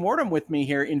postmortem with me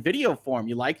here in video form?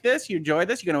 You like this? You enjoy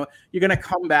this? You're gonna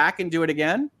come back and do it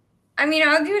again? I mean,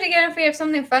 I'll do it again if we have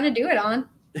something fun to do it on.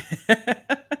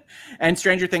 And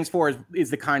Stranger Things 4 is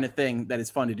the kind of thing that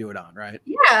is fun to do it on, right?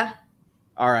 Yeah.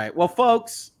 All right. Well,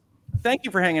 folks, thank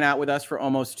you for hanging out with us for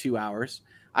almost 2 hours.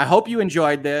 I hope you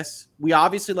enjoyed this. We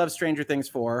obviously love Stranger Things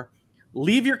 4.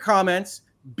 Leave your comments.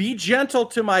 Be gentle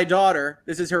to my daughter.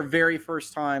 This is her very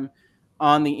first time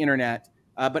on the internet.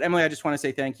 But Emily, I just want to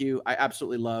say thank you. I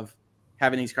absolutely love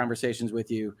having these conversations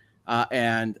with you.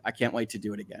 And I can't wait to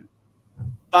do it again.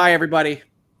 Bye, everybody.